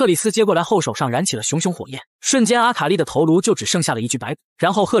赫里斯接过来后，手上燃起了熊熊火焰，瞬间阿卡丽的头颅就只剩下了一具白骨，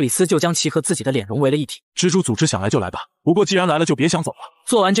然后赫里斯就将其和自己的脸融为了一体。蜘蛛组织想来就来吧，不过既然来了就别想走了。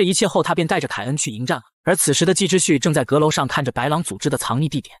做完这一切后，他便带着凯恩去迎战了。而此时的季之旭正在阁楼上看着白狼组织的藏匿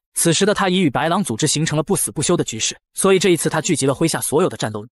地点，此时的他已与白狼组织形成了不死不休的局势，所以这一次他聚集了麾下所有的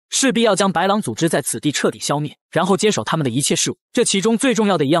战斗力，势必要将白狼组织在此地彻底消灭，然后接手他们的一切事务。这其中最重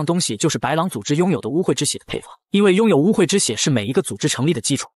要的一样东西就是白狼组织拥有的污秽之血的配方，因为拥有污秽之血是每一个组织成立的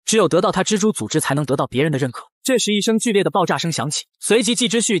基础，只有得到它，蜘蛛组织才能得到别人的认可。这时一声剧烈的爆炸声响起，随即季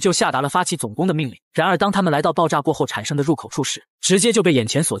之旭就下达了发起总攻的命令。然而当他们来到爆炸过后产生的入口处时，直接就被眼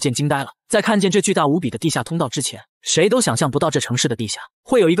前所见惊呆了。在看见这巨大无比的地下通道之前，谁都想象不到这城市的地下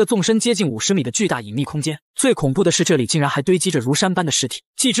会有一个纵深接近50米的巨大隐秘空间。最恐怖的是，这里竟然还堆积着如山般的尸体。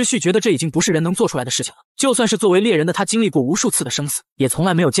季之旭觉得这已经不是人能做出来的事情了，就算是作为猎人的他，经历过无数次的生死，也从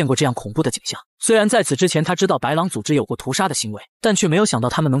来没有见过这样恐怖的景象。虽然在此之前他知道白狼组织有过屠杀的行为，但却没有想到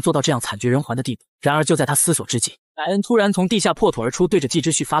他们能做到这样惨绝人寰的地步。然而就在他思索之际，凯恩突然从地下破土而出，对着季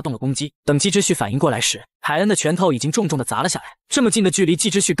之旭发动了攻击。等季之旭反应过来时，凯恩的拳头已经重重地砸了下来。这么近的距离，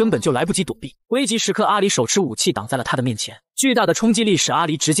季之旭根本就来不及躲避。危急时刻，阿里手持武器挡在了他的面前。巨大的冲击力使阿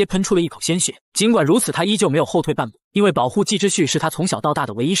离直接喷出了一口鲜血。尽管如此，他依旧没有后退半步，因为保护季之旭是他从小到大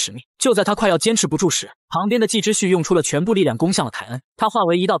的唯一使命。就在他快要坚持不住时，旁边的季之旭用出了全部力量攻向了凯恩，他化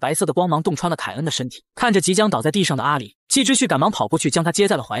为一道白色的光芒洞穿了凯恩的身体。看着即将倒在地上的阿离，季之旭赶忙跑过去将他接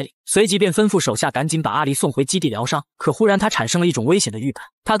在了怀里，随即便吩咐手下赶紧把阿离送回基地疗伤。可忽然他产生了一种危险的预感，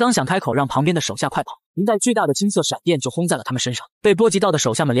他刚想开口让旁边的手下快跑，一带巨大的金色闪电就轰在了他们身上，被波及到的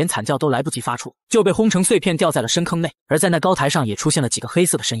手下们连惨叫都来不及发出，就被轰成碎片掉在了深坑内。而在那高台上也出现了几个黑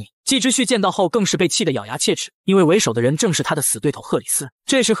色的身影。季之旭见到后更是被气得咬牙切齿，因为为首的人正是他的死对头赫里斯。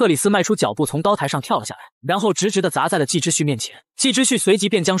这时赫里斯迈出脚步从高台上跳了下来，然后直直地砸在了季之旭面前。季之旭随即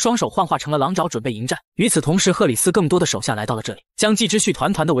便将双手幻化成了狼爪准备迎战。与此同时，赫里斯更多的手下来到了这里，将季之旭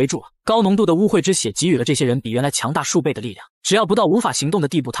团团的围住了。高浓度的污秽之血给予了这些人比原来强大数倍的力量，只要不到无法行动的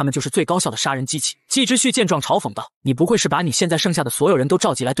地步，他们就是最高效的杀人机器。季之旭见状嘲讽道：“你不会是把你现在剩下的所有人都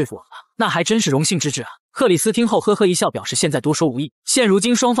召集来对付我了吧？那还真是荣幸之至啊。”赫里斯听后呵呵一笑，表示现在多说无益。现如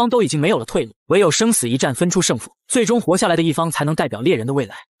今双方都已经没有了退路，唯有生死一战分出胜负，最终活下来的一方才能代表猎人的未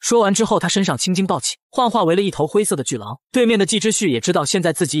来。说完之后，他身上青筋暴起，幻化为了一头灰色的巨狼。对面的季之旭也知道现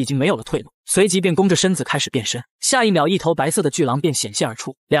在自己已经没有了退路，随即便弓着身子开始变身。下一秒，一头白色的巨狼便显现而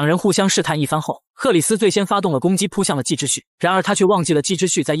出。两人互相试探一番后，赫里斯最先发动了攻击，扑向了季之旭。然而他却忘记了季之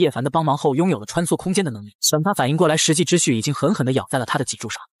旭在叶凡的帮忙后拥有了穿梭空间的能力。等他反应过来时，季之旭已经狠狠地咬在了他的脊柱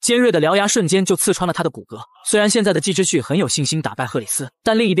上，尖锐的獠牙瞬间就刺穿了他的骨骼。虽然现在的季之旭很有信心打败赫里斯，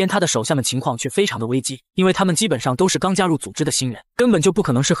但另一边他的手下们情况却非常的危机，因为他们基本上都是刚加入组织的新人，根本就不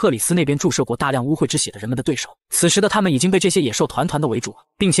可能是赫里斯那边注射过大量污秽之血的人们的对手。此时的他们已经被这些野兽团团的围住了，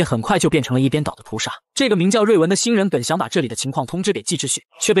并且很快就变成了一边倒的屠杀。这个名叫瑞文的新人本想把这里的情况通知给季之旭，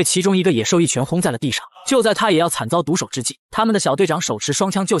却被其中一个野兽一拳轰在了地上。就在他也要惨遭毒手之际，他们的小队长手持双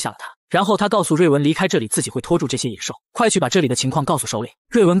枪救下了他。然后他告诉瑞文离开这里自己会拖住这些野兽，快去把这里的情况告诉首领。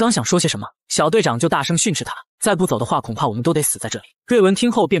瑞文刚想说些什么，小队长就大声训斥他，再不走的话恐怕我们都得死在这里。瑞文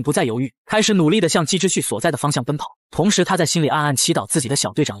听后便不再犹豫，开始努力地向季之旭所在的方向奔跑，同时他在心里暗暗祈祷自己的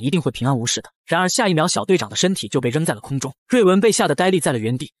小队长一定会平安无事的。然而下一秒，小队长的身体就被扔在了空中，瑞文被吓得呆立在了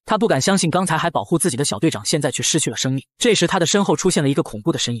原地，他不敢相信刚才还保护自己的小队长现在却失去了生命。这时他的身后出现了一个恐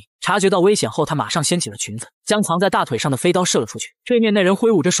怖的身影，察觉到危险后，他马上掀起了裙子，将藏在大腿上的飞刀射了出去。对面那人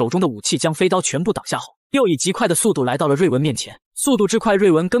挥舞着手中的武器，将飞刀全部挡下后，又以极快的速度来到了瑞文面前。速度之快，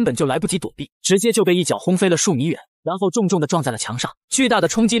瑞文根本就来不及躲避，直接就被一脚轰飞了数米远，然后重重地撞在了墙上。巨大的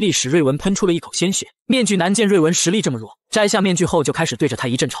冲击力使瑞文喷出了一口鲜血。面具男见瑞文实力这么弱，摘下面具后就开始对着他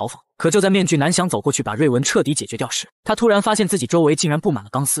一阵嘲讽。可就在面具男想走过去把瑞文彻底解决掉时，他突然发现自己周围竟然布满了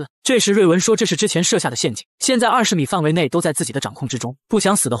钢丝。这时瑞文说这是之前设下的陷阱，现在20米范围内都在自己的掌控之中，不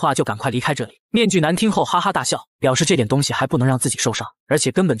想死的话就赶快离开这里。面具男听后哈哈大笑，表示这点东西还不能让自己受伤，而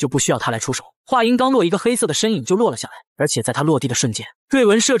且根本就不需要他来出手。话音刚落，一个黑色的身影就落了下来，而且在他落地的瞬间，瑞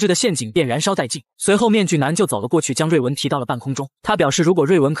文设置的陷阱便燃烧殆尽。随后面具男就走了过去，将瑞文提到了半空中。他表示如果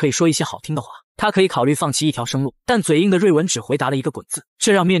瑞文可以说一些好听的话，他可以考虑放弃一条生路，但嘴硬的瑞文只回答了一个滚字，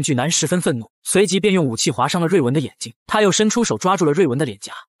这让面具男十分愤怒，随即便用武器划伤了瑞文的眼睛。他又伸出手抓住了瑞文的脸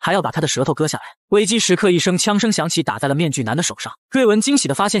颊，还要把他的舌头割下来。危机时刻，一声枪声响起，打在了面具男的手上。瑞文惊喜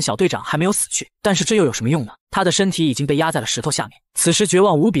地发现小队长还没有死去，但是这又有什么用呢？他的身体已经被压在了石头下面。此时绝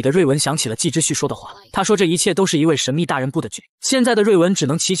望无比的瑞文想起了季之旭说的话，他说这一切都是一位神秘大人布的局。现在的瑞文只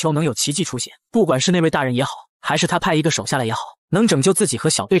能祈求能有奇迹出现，不管是那位大人也好，还是他派一个手下来也好，能拯救自己和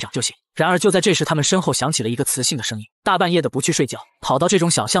小队长就行。然而就在这时，他们身后响起了一个磁性的声音，大半夜的不去睡觉，跑到这种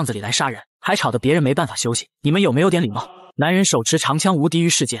小巷子里来杀人，还吵得别人没办法休息，你们有没有点礼貌？男人手持长枪无敌于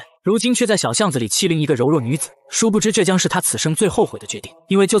世间，如今却在小巷子里欺凌一个柔弱女子，殊不知这将是他此生最后悔的决定。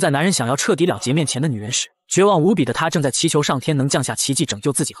因为就在男人想要彻底了结面前的女人时，绝望无比的他正在祈求上天能降下奇迹拯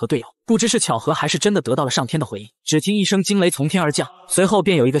救自己和队友。不知是巧合还是真的得到了上天的回应，只听一声惊雷从天而降，随后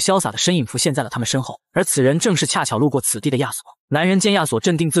便有一个潇洒的身影浮现在了他们身后，而此人正是恰巧路过此地的亚索。男人见亚索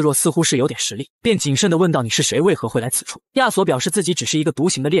镇定自若，似乎是有点实力，便谨慎地问道：“你是谁？为何会来此处？”亚索表示自己只是一个独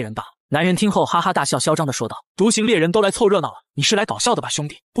行的猎人罢了。男人听后哈哈大笑，嚣张地说道：“独行猎人都来凑热闹了，你是来搞笑的吧，兄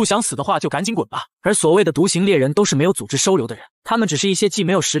弟？不想死的话就赶紧滚吧。”而所谓的独行猎人都是没有组织收留的人，他们只是一些既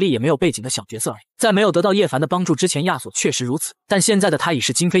没有实力也没有背景的小角色而已。在没有得到叶凡的帮助之前，亚索确实如此，但现在的他已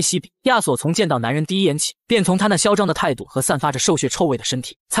是今非昔比。亚索从见到男人第一眼起，便从他那嚣张的态度和散发着兽血臭味的身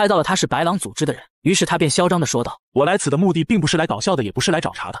体，猜到了他是白狼组织的人。于是他便嚣张地说道：“我来此的目的并不是来搞笑的，也不是来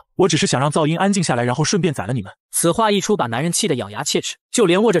找茬的，我只是想让噪音安静下来，然后顺便宰了你们。”此话一出，把男人气得咬牙切齿，就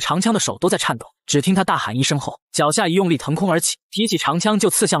连握着长枪的手都在颤抖。只听他大喊一声后，脚下一用力腾空而起，提起长枪就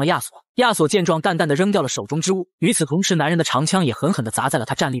刺向了亚索。亚索见状，淡淡的扔掉了手中之物。与此同时，男人的长枪也狠狠地砸在了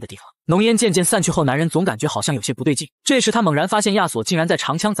他站立的地方。浓烟渐渐散去后，男人总感觉好像有些不对劲。这时他猛然发现亚索竟然在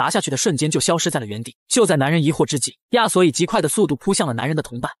长枪砸下去的瞬间就消失在了原地。就在男人疑惑之际，亚索以极快的速度扑向了男人的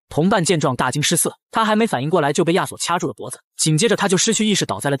同伴。同伴见状大惊失色，他还没反应过来就被亚索掐住了脖子。紧接着他就失去意识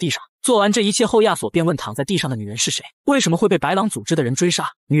倒在了地上。做完这一切后，亚索便问躺在地上的女人是谁，为什么会被白狼组织的人追杀。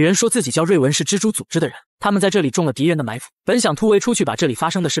女人说自己叫瑞文，是蜘蛛组织的人，他们在这里中了敌人的埋伏，本想突围出去把这里发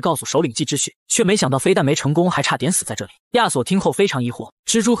生的事告诉首领季之旭，却没想到非但没成功，还差点死在这里。亚索听后非常疑惑，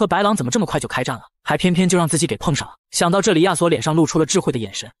蜘蛛和白狼怎么这么快就开战了，还偏偏就让自己给碰上了。想到这里，亚索脸上露出了智慧的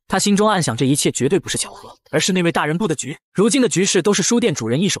眼神，他心中暗想这一切绝对不是巧合，而是那位大人布的局。如今的局势都是书店主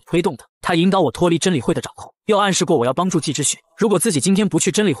人一手推动的，他引导我脱离真理会的掌控，又暗示过我要帮助季之旭，如果自己今天不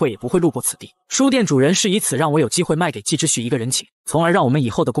去真理会，也不会路过此地。书店主人是以此让我有机会卖给季之旭一个人情，从而让我们以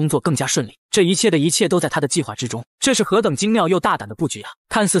后的工作更加顺利。这一切的一切都在他的计划之中，这是何等精妙又大胆的布局啊！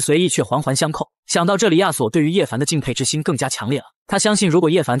看似随意，却环环相扣。想到这里，亚索对于叶凡的敬佩之心更加强烈了。他相信，如果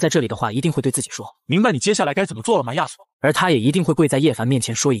叶凡在这里的话，一定会对自己说：“明白你接下来该怎么做了吗，亚索？”而他也一定会跪在叶凡面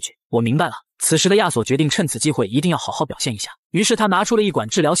前说一句：“我明白了。”此时的亚索决定趁此机会一定要好好表现一下，于是他拿出了一管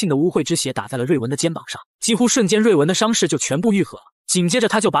治疗性的污秽之血，打在了瑞文的肩膀上，几乎瞬间瑞文的伤势就全部愈合了。紧接着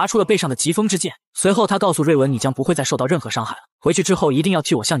他就拔出了背上的疾风之剑，随后他告诉瑞文：“你将不会再受到任何伤害了，回去之后一定要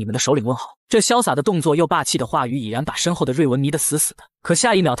替我向你们的首领问好。”这潇洒的动作又霸气的话语已然把身后的瑞文迷得死死的，可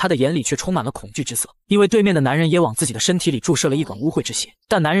下一秒他的眼里却充满了恐惧之色，因为对面的男人也往自己的身体里注射了一管污秽之血，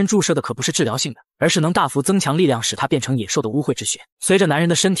但男人注射的可不是治疗性的，而是能大幅增强力量使他变成野兽的污秽之血。随着男人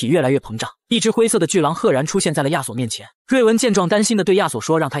的身体越来越膨胀，一只灰色的巨狼赫然出现在了亚索面前。瑞文见状担心的对亚索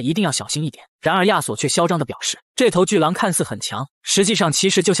说，让他一定要小心一点，然而亚索却嚣张的表示，这头巨狼看似很强，实际上其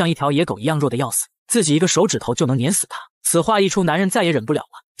实就像一条野狗一样弱得要死，自己一个手指头就能碾死他。此话一出，男人再也忍不了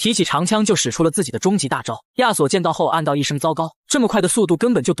了，提起长枪就使出了自己的终极大招。亚索见到后暗道一声糟糕，这么快的速度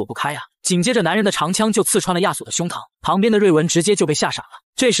根本就躲不开啊！紧接着男人的长枪就刺穿了亚索的胸膛，旁边的瑞文直接就被吓傻了。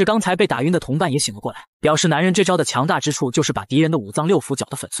这时刚才被打晕的同伴也醒了过来，表示男人这招的强大之处就是把敌人的五脏六腑搅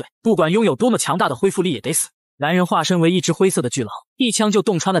得粉碎，不管拥有多么强大的恢复力也得死。男人化身为一只灰色的巨狼，一枪就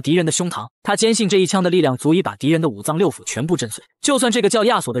洞穿了敌人的胸膛，他坚信这一枪的力量足以把敌人的五脏六腑全部震碎，就算这个叫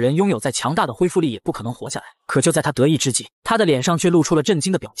亚索的人拥有再强大的恢复力也不可能活下来。可就在他得意之际，他的脸上却露出了震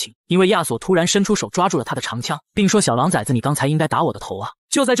惊的表情，因为亚索突然伸出手抓住了他的长枪，并说：“小狼崽子，你刚才应该打我的头啊！”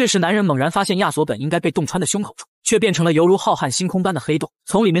就在这时，男人猛然发现亚索本应该被洞穿的胸口处却变成了犹如浩瀚星空般的黑洞，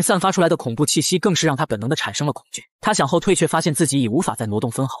从里面散发出来的恐怖气息更是让他本能的产生了恐惧。他想后退，却发现自己已无法再挪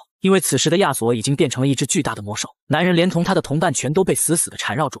动分毫，因为此时的亚索已经变成了一只巨大的魔兽，男人连同他的同伴全都被死死的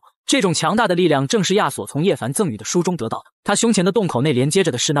缠绕住了。这种强大的力量正是亚索从叶凡赠予的书中得到的，他胸前的洞口内连接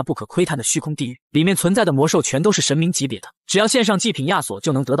着的是那不可窥探的虚空地狱，里面存在的魔兽全都是神明级别的，只要献上祭品，亚索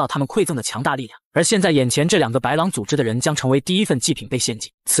就能得到他们馈赠的强大力量。而现在眼前这两个白狼组织的人将成为第一份祭品被献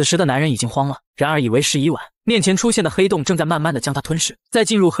祭。此时的男人已经慌了，然而以为时已晚，面前出现的黑洞正在慢慢的将他吞噬，在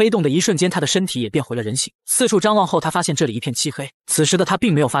进入黑洞的一瞬间，他的身体也变回了人形。四处张望后，他发现这里一片漆黑，此时的他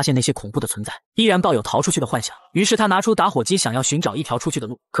并没有发现那些恐怖的存在，依然抱有逃出去的幻想。于是他拿出打火机想要寻找一条出去的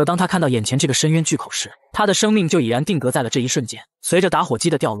路，可当他看到眼前这个深渊巨口时，他的生命就已然定格在了这一瞬间。随着打火机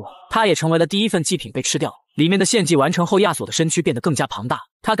的掉落，他也成为了第一份祭品被吃掉。里面的献祭完成后，亚索的身躯变得更加庞大，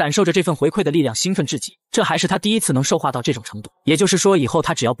他感受着这份回馈的力量，兴奋至极。这还是他第一次能兽化到这种程度，也就是说，以后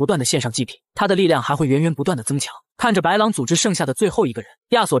他只要不断的献上祭品，他的力量还会源源不断的增强。看着白狼组织剩下的最后一个人，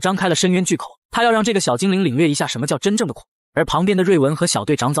亚索张开了深渊巨口，他要让这个小精灵领略一下什么叫真正的恐。而旁边的瑞文和小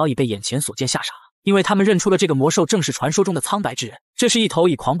队长早已被眼前所见吓傻了，因为他们认出了这个魔兽正是传说中的苍白之人，这是一头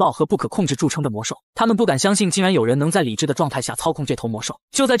以狂暴和不可控制著称的魔兽。他们不敢相信竟然有人能在理智的状态下操控这头魔兽。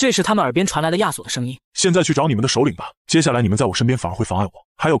就在这时，他们耳边传来了亚索的声音：“现在去找你们的首领吧，接下来你们在我身边反而会妨碍我。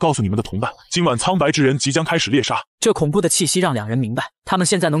还有告诉你们的同伴，今晚苍白之人即将开始猎杀。”这恐怖的气息让两人明白，他们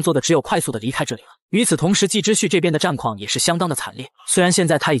现在能做的只有快速的离开这里了。与此同时，季之旭这边的战况也是相当的惨烈，虽然现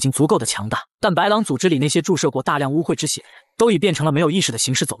在他已经足够的强大，但白狼组织里那些注射过大量污秽之血的人都已变成了没有意识的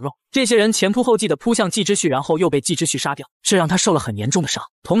行尸走肉。这些人前仆后继地扑向季之旭，然后又被季之旭杀掉，这让他受了很严重的伤。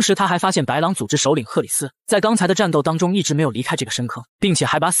同时他还发现白狼组织首领赫里斯在刚才的战斗当中一直没有离开这个深坑，并且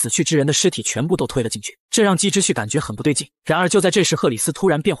还把死去之人的尸体全部都推了进去，这让季之旭感觉很不对劲。然而就在这时，赫里斯突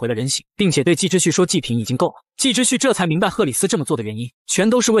然变回了人形，并且对季之旭说祭品已经够了。季之旭这才明白赫里斯这么做的原因，全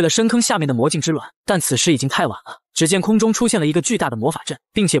都是为了深坑下面的魔镜之卵，但此时已经太晚了。只见空中出现了一个巨大的魔法阵，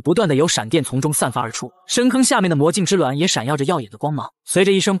并且不断的有闪电从中散发而出，深坑下面的魔镜之卵也闪耀着耀眼的光芒。随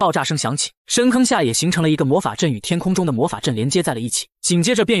着一声爆炸声响起，深坑下也形成了一个魔法阵，与天空中的魔法阵连接在了一起。紧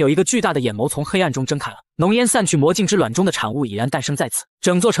接着便有一个巨大的眼眸从黑暗中睁开了，浓烟散去，魔镜之卵中的产物已然诞生在此。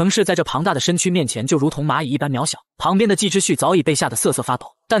整座城市在这庞大的身躯面前就如同蚂蚁一般渺小。旁边的季之旭早已被吓得瑟瑟发抖，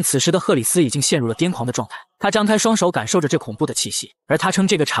但此时的赫里斯已经陷入了癫狂的状态，他张开双手感受着这恐怖的气息，而他称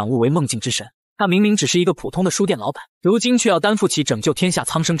这个产物为梦境之神。他明明只是一个普通的书店老板，如今却要担负起拯救天下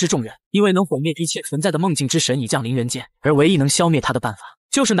苍生之重任，因为能毁灭一切存在的梦境之神已降临人间，而唯一能消灭他的办法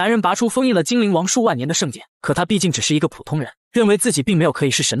就是男人拔出封印了精灵王数万年的圣剑。可他毕竟只是一个普通人，认为自己并没有可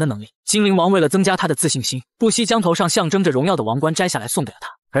以是神的能力。精灵王为了增加他的自信心，不惜将头上象征着荣耀的王冠摘下来送给了他。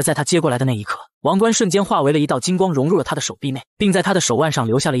而在他接过来的那一刻，王冠瞬间化为了一道金光，融入了他的手臂内，并在他的手腕上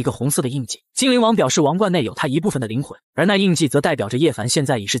留下了一个红色的印记。精灵王表示王冠内有他一部分的灵魂，而那印记则代表着叶凡现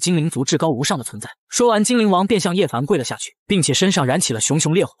在已是精灵族至高无上的存在。说完，精灵王便向叶凡跪了下去，并且身上燃起了熊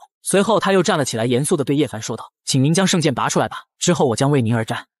熊烈火。随后他又站了起来，严肃地对叶凡说道：“请您将圣剑拔出来吧，之后我将为您而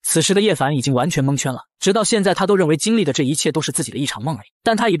战。”此时的叶凡已经完全蒙圈了，直到现在他都认为经历的这一切都是自己的一场梦而已。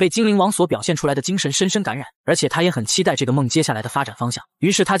但他已被精灵王所表现出来的精神深深感染，而且他也很期待这个梦接下来的发展方向。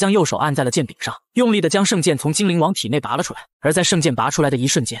于是他将右手按在了剑柄上，用力地将圣剑从精灵王体内拔了出来。而在圣剑拔出来的一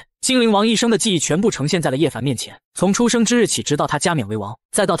瞬间，精灵王一生的记忆全部呈现在了叶凡面前，从出生之日起，直到他加冕为王，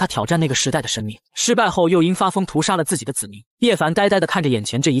再到他挑战那个时代的神明，失败后又因发疯屠杀了自己的子民。叶凡呆呆地看着眼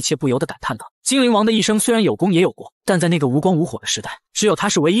前这一切，不由得感叹道：精灵王的一生虽然有功也有过，但在那个无光无火的时代，只有他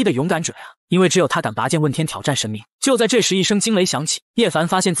是唯一的勇敢者呀，因为只有他敢拔剑问天，挑战神明。就在这时，一声惊雷响起，叶凡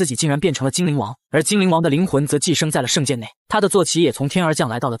发现自己竟然变成了精灵王，而精灵王的灵魂则寄生在了圣剑内，他的坐骑也从天而降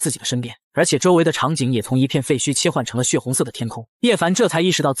来到了自己的身边，而且周围的场景也从一片废墟切换成了血红色的天空。叶凡这才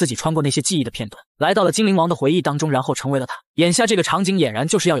意识到自己穿过那些记忆的片段，来到了精灵王的回忆当中，然后成为了他。眼下这个场景俨然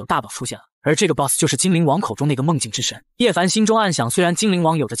就是要有大宝出现了，而这个 boss 就是精灵王口中那个梦境之神。叶凡心中暗想，虽然精灵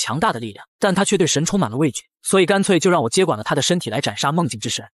王有着强大的力量，但他却对神充满了畏惧，所以干脆就让我接管了他的身体来斩杀梦境之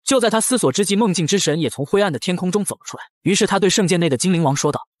神。就在他思索之际，梦境之神也从灰暗的天空中走了出来，于是他对圣剑内的精灵王说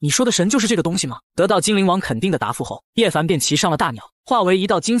道：你说的神就是这个东西吗？得到精灵王肯定的答复后，叶凡便骑上了大鸟，化为一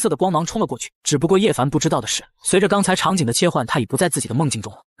道金色的光芒冲了过去。只不过叶凡不知道的是，随着刚才场景的切换，他已不在自己的梦境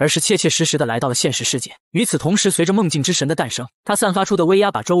中了，而是切切实实的来到了现实世界。与此同时，随着梦境之神的诞生，他散发出的威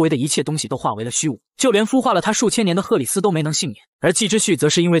压把周围的一切东西都化为了虚无，就连孵化了他数千年的赫里斯都没能幸免。而季之旭则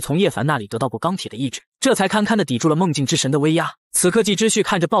是因为从叶凡那里得到过钢铁的意志，这才堪堪的抵住了梦境之神的威压。此刻季之旭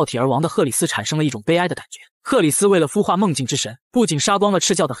看着爆体而亡的赫里斯，产生了一种悲哀的感觉。赫里斯为了孵化梦境之神，不仅杀光了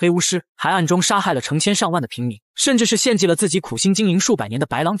赤教的黑巫师，还暗中杀害了成千上万的平民，甚至是献祭了自己苦心经营数百年的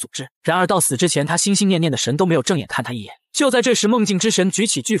白狼组织。然而到死之前，他心心念念的神都没有正眼看他一眼。就在这时，梦境之神举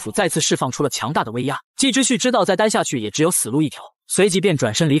起巨斧，再次释放出了强大的威压。季之旭知道再待下去也只有死路一条，随即便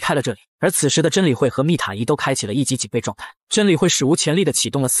转身离开了这里。而此时的真理会和密塔伊都开启了一级警备状态，真理会史无前例地启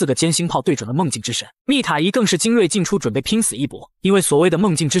动了4个尖星炮，对准了梦境之神。密塔伊更是精锐尽出，准备拼死一搏。因为所谓的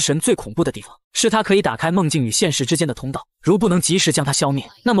梦境之神最恐怖的地方，是它可以打开梦境与现实之间的通道，如不能及时将它消灭，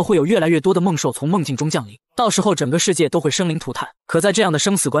那么会有越来越多的梦兽从梦境中降临，到时候整个世界都会生灵涂炭。可在这样的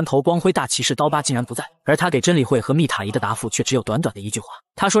生死关头，光辉大骑士刀疤竟然不在，而他给真理会和密塔伊的答复却只有短短的一句话，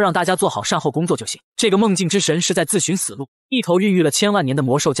他说让大家做好善后工作就行。这个梦境之神是在自寻死路，一头孕育了千万年的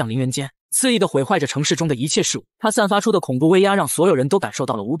魔兽降临人间，肆意地毁坏着城市中的一切事物。他散发出的恐怖威压让所有人都感受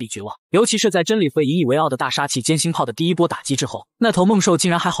到了无比绝望，尤其是在真理会引以为傲的大杀器尖星炮的第一波打击之后，那头梦兽竟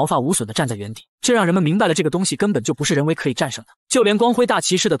然还毫发无损地站在原地，这让人们明白了这个东西根本就不是人为可以战胜的。就连光辉大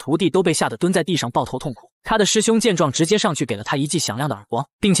骑士的徒弟都被吓得蹲在地上抱头痛哭，他的师兄见状直接上去给了他一记响亮的耳光，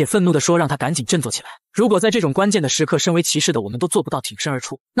并且愤怒地说让他赶紧振作起来。如果在这种关键的时刻，身为骑士的我们都做不到挺身而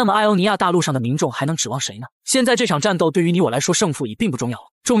出，那么艾欧尼亚大陆上的民众还能指望谁呢？现在这场战斗对于你我来说，胜负已并不重要了，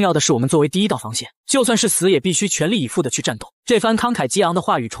重要的是我们作为第一道防线，就算是死也必须全力以赴地去战斗。这番慷慨激昂的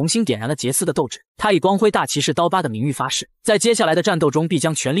话语重新点燃了杰斯的斗志，他以光辉大骑士刀疤的名誉发誓，在接下来的战斗中必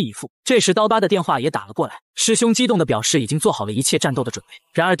将全力以赴。这时刀疤的电话也打了过来，师兄激动地表示已经做好了一切战斗的准备，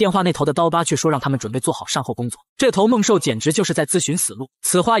然而电话那头的刀疤却说让他们准备做好善后工作。这头梦兽简直就是在自寻死路。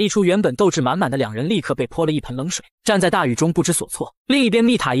此话一出，原本斗志满满的两人立刻被泼了一盆冷水，站在大雨中不知所措。另一边，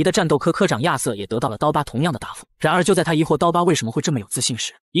密塔伊的战斗科科长亚瑟也得到了刀疤同样的答复。然而就在他疑惑刀疤为什么会这么有自信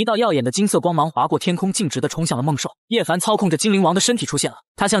时，一道耀眼的金色光芒划过天空，径直地冲向了梦兽。叶凡操控着精灵王的身体出现了，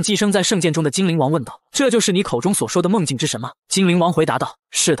他向寄生在圣剑中的精灵王问道：这就是你口中所说的梦境之神吗？精灵王回答道：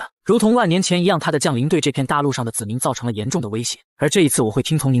是的，如同万年前一样，他的降临对这片大陆上的子民造成了严重的威胁，而这一次我会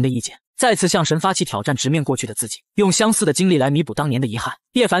听从您的意见，再次向神发起挑战，直面过去的自己，用相似的经历来弥补当年的遗憾。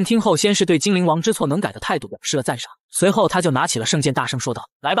叶凡听后，先是对精灵王知错能改的态度表示了赞赏，随后他就拿起了圣剑，大声说道：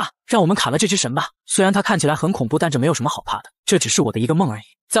来吧，让我们砍了这只神吧。虽然他看起来很恐怖，但这没有什么好怕的，这只是我的一个梦而已，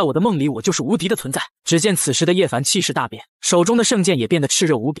在我的梦里我就是无敌的存在。只见此时的叶凡气势大变，手中的圣剑也变得炽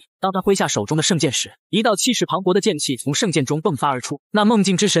热无比。当他挥下手中的圣剑时，一道气势磅礴的剑气从圣剑中迸发而出，那梦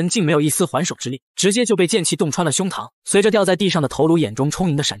境之神竟没有一丝还手之力，直接就被剑气洞穿了胸膛。随着掉在地上的头颅眼中充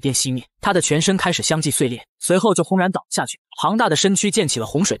盈的闪电熄灭，他的全身开始相继碎裂，随后就轰然倒下去，庞大的身躯溅起了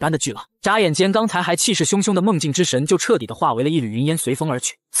洪水般的巨浪，眨眼间，刚才还气势汹汹的梦境之神就彻底的化为了一缕云烟，随风而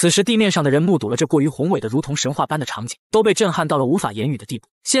去。此时地面上的人目睹了这过于宏伟的如同神话般的场景，都被震撼到了无法言语的地步。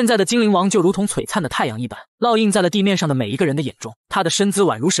现在的精灵王就如同璀璨的太阳一般，烙印在了地面上的每一个人的眼中，他的身姿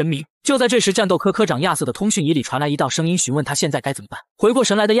宛如神明。就在这时，战斗科科长亚瑟的通讯仪里传来一道声音，询问他现在该怎么办。回过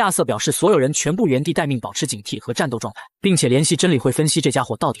神来的亚瑟表示，所有人全部原地待命，保持警惕和战斗状态，并且联系真理会分析这家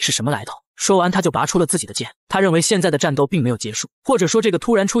伙到底是什么来头。说完，他就拔出了自己的剑。他认为现在的战斗并没有结束，或者说这个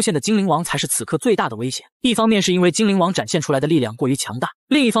突然出现的精灵王才是此刻最大的威胁。一方面是因为精灵王展现出来的力量过于强大，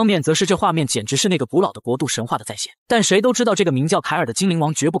另一方面则是这画面简直是那个古老的国度神话的再现。但谁都知道，这个名叫凯尔的精灵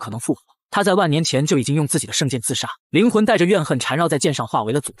王绝不可能复活。他在万年前就已经用自己的圣剑自杀，灵魂带着怨恨缠绕在剑上，化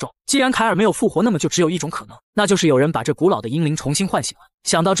为了诅咒。既然凯尔没有复活，那么就只有一种可能，那就是有人把这古老的阴灵重新唤醒了。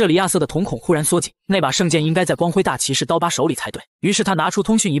想到这里，亚瑟的瞳孔忽然缩紧，那把圣剑应该在光辉大骑士刀疤手里才对。于是他拿出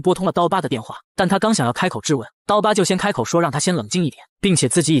通讯仪拨通了刀疤的电话，但他刚想要开口质问，刀疤就先开口说让他先冷静一点，并且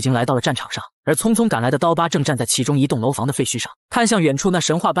自己已经来到了战场上。而匆匆赶来的刀疤正站在其中一栋楼房的废墟上，看向远处那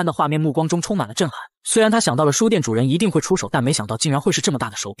神话般的画面，目光中充满了震撼。虽然他想到了书店主人一定会出手，但没想到竟然会是这么大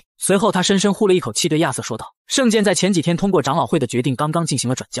的手笔。随后他深深呼了一口气，对亚瑟说道：圣剑在前几天通过长老会的决定刚刚进行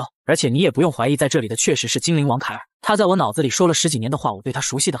了转交，而且你也不用怀疑，在这里的确实是精灵王凯尔。他在我脑子里说了10几年的话，我对他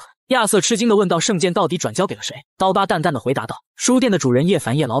熟悉得很。亚瑟吃惊地问道：圣剑到底转交给了谁？刀疤淡淡地回答道：书店的主人叶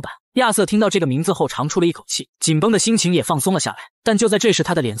凡，叶老板。亚瑟听到这个名字后长出了一口气，紧绷的心情也放松了下来。但就在这时，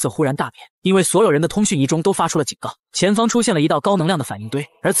他的脸色忽然大变，因为所有人的通讯仪中都发出了警告，前方出现了一道高能量的反应堆。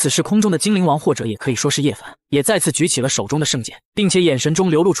而此时空中的精灵王，或者也可以说是叶凡，也再次举起了手中的圣剑，并且眼神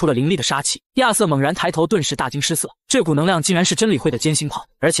中流露出了凌厉的杀气。亚瑟猛然抬头，顿时大惊失色，这股能量竟然是真理会的歼星炮，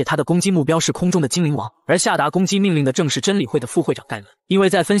而且他的攻击目标是空中的精灵王，而下达攻击命令的正是真理会的副会长盖伦。因为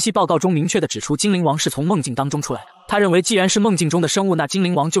在分析报告中明确地指出，精灵王是从梦境当中出来的。他认为既然是梦境中的生物，那精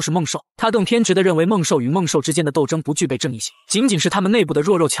灵王就是梦兽。他更偏执地认为梦兽与梦兽之间的斗争不具备正义性，仅仅是他们内部的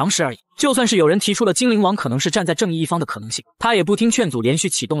弱肉强食而已。就算是有人提出了精灵王可能是站在正义一方的可能性，他也不听劝阻，连续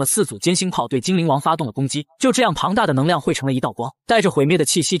启动了4组歼星炮对精灵王发动了攻击。就这样，庞大的能量汇成了一道光，带着毁灭的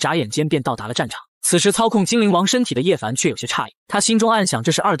气息，眨眼间便到达了战场。此时操控精灵王身体的叶凡却有些诧异，他心中暗想，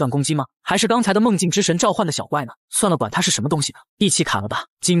这是2段攻击吗？还是刚才的梦境之神召唤的小怪呢？算了，管他是什么东西呢，一起砍了吧。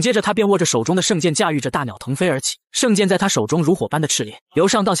紧接着他便握着手中的圣剑，驾驭着大鸟腾飞而起，圣剑在他手中如火般的炽烈，由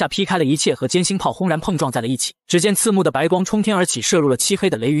上到下劈开了一切，和歼星炮轰然碰撞在了一起。只见刺目的白光冲天而起，射入了漆黑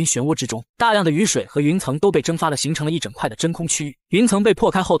的雷云漩涡之中，大量的雨水和云层都被蒸发了，形成了一整块的真空区域。云层被破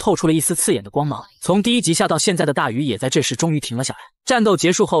开后，透出了一丝刺眼的光芒。从第1集下到现在的大雨也在这时终于停了下来。战斗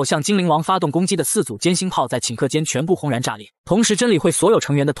结束后，向精灵王发动攻击的4组歼星炮在顷刻间全部轰然炸裂。同时，真理会所有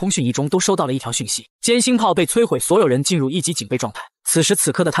成员的通讯仪中都收到了一条讯息：歼星炮被摧毁，所有人进入1级警备状态。此时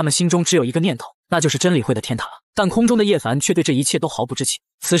此刻的他们心中只有一个念头，那就是真理会的天塌了。但空中的叶凡却对这一切都毫不知情。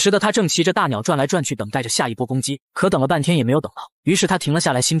此时的他正骑着大鸟转来转去，等待着下一波攻击，可等了半天也没有等到。于是他停了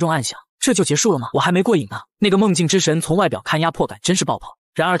下来，心中暗想：这就结束了吗？我还没过瘾呢。那个梦境之神从外表看压迫感真是爆棚，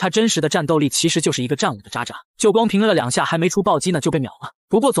然而他真实的战斗力其实就是一个战五的渣渣，就光平了2下还没出暴击呢就被秒了。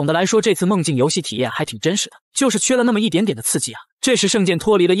不过总的来说，这次梦境游戏体验还挺真实的，就是缺了那么一点点的刺激啊。这时圣剑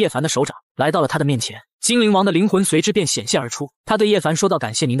脱离了叶凡的手掌，来到了他的面前，精灵王的灵魂随之便显现而出。他对叶凡说道：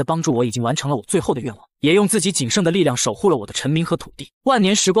感谢您的帮助，我已经完成了我最后的愿望，也用自己仅剩的力量守护了我的臣民和土地。万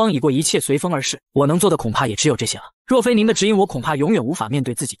年时光已过，一切随风而逝，我能做的恐怕也只有这些了。若非您的指引，我恐怕永远无法面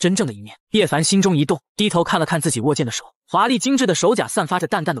对自己真正的一面。叶凡心中一动，低头看了看自己握剑的手，华丽精致的手甲散发着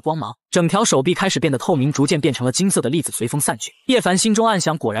淡淡的光芒，整条手臂开始变得透明，逐渐变成了金色的粒子，随风散去。叶凡心中暗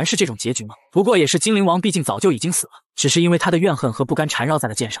想，果然是这种结局吗？不过也是，精灵王毕竟早就已经死了，只是因为他的怨恨和不甘缠绕在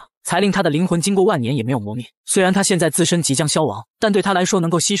了剑上，才令他的灵魂经过万年也没有磨灭。虽然他现在自身即将消亡，但对他来说，能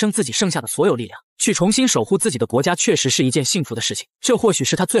够牺牲自己剩下的所有力量，去重新守护自己的国家，确实是一件幸福的事情。这或许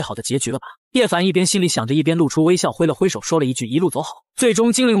是他最好的结局了吧。叶凡一边心里想着，一边露出微笑，挥了挥手，说了一句一路走好。最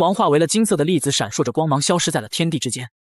终精灵王化为了金色的粒子，闪烁着光芒，消失在了天地之间。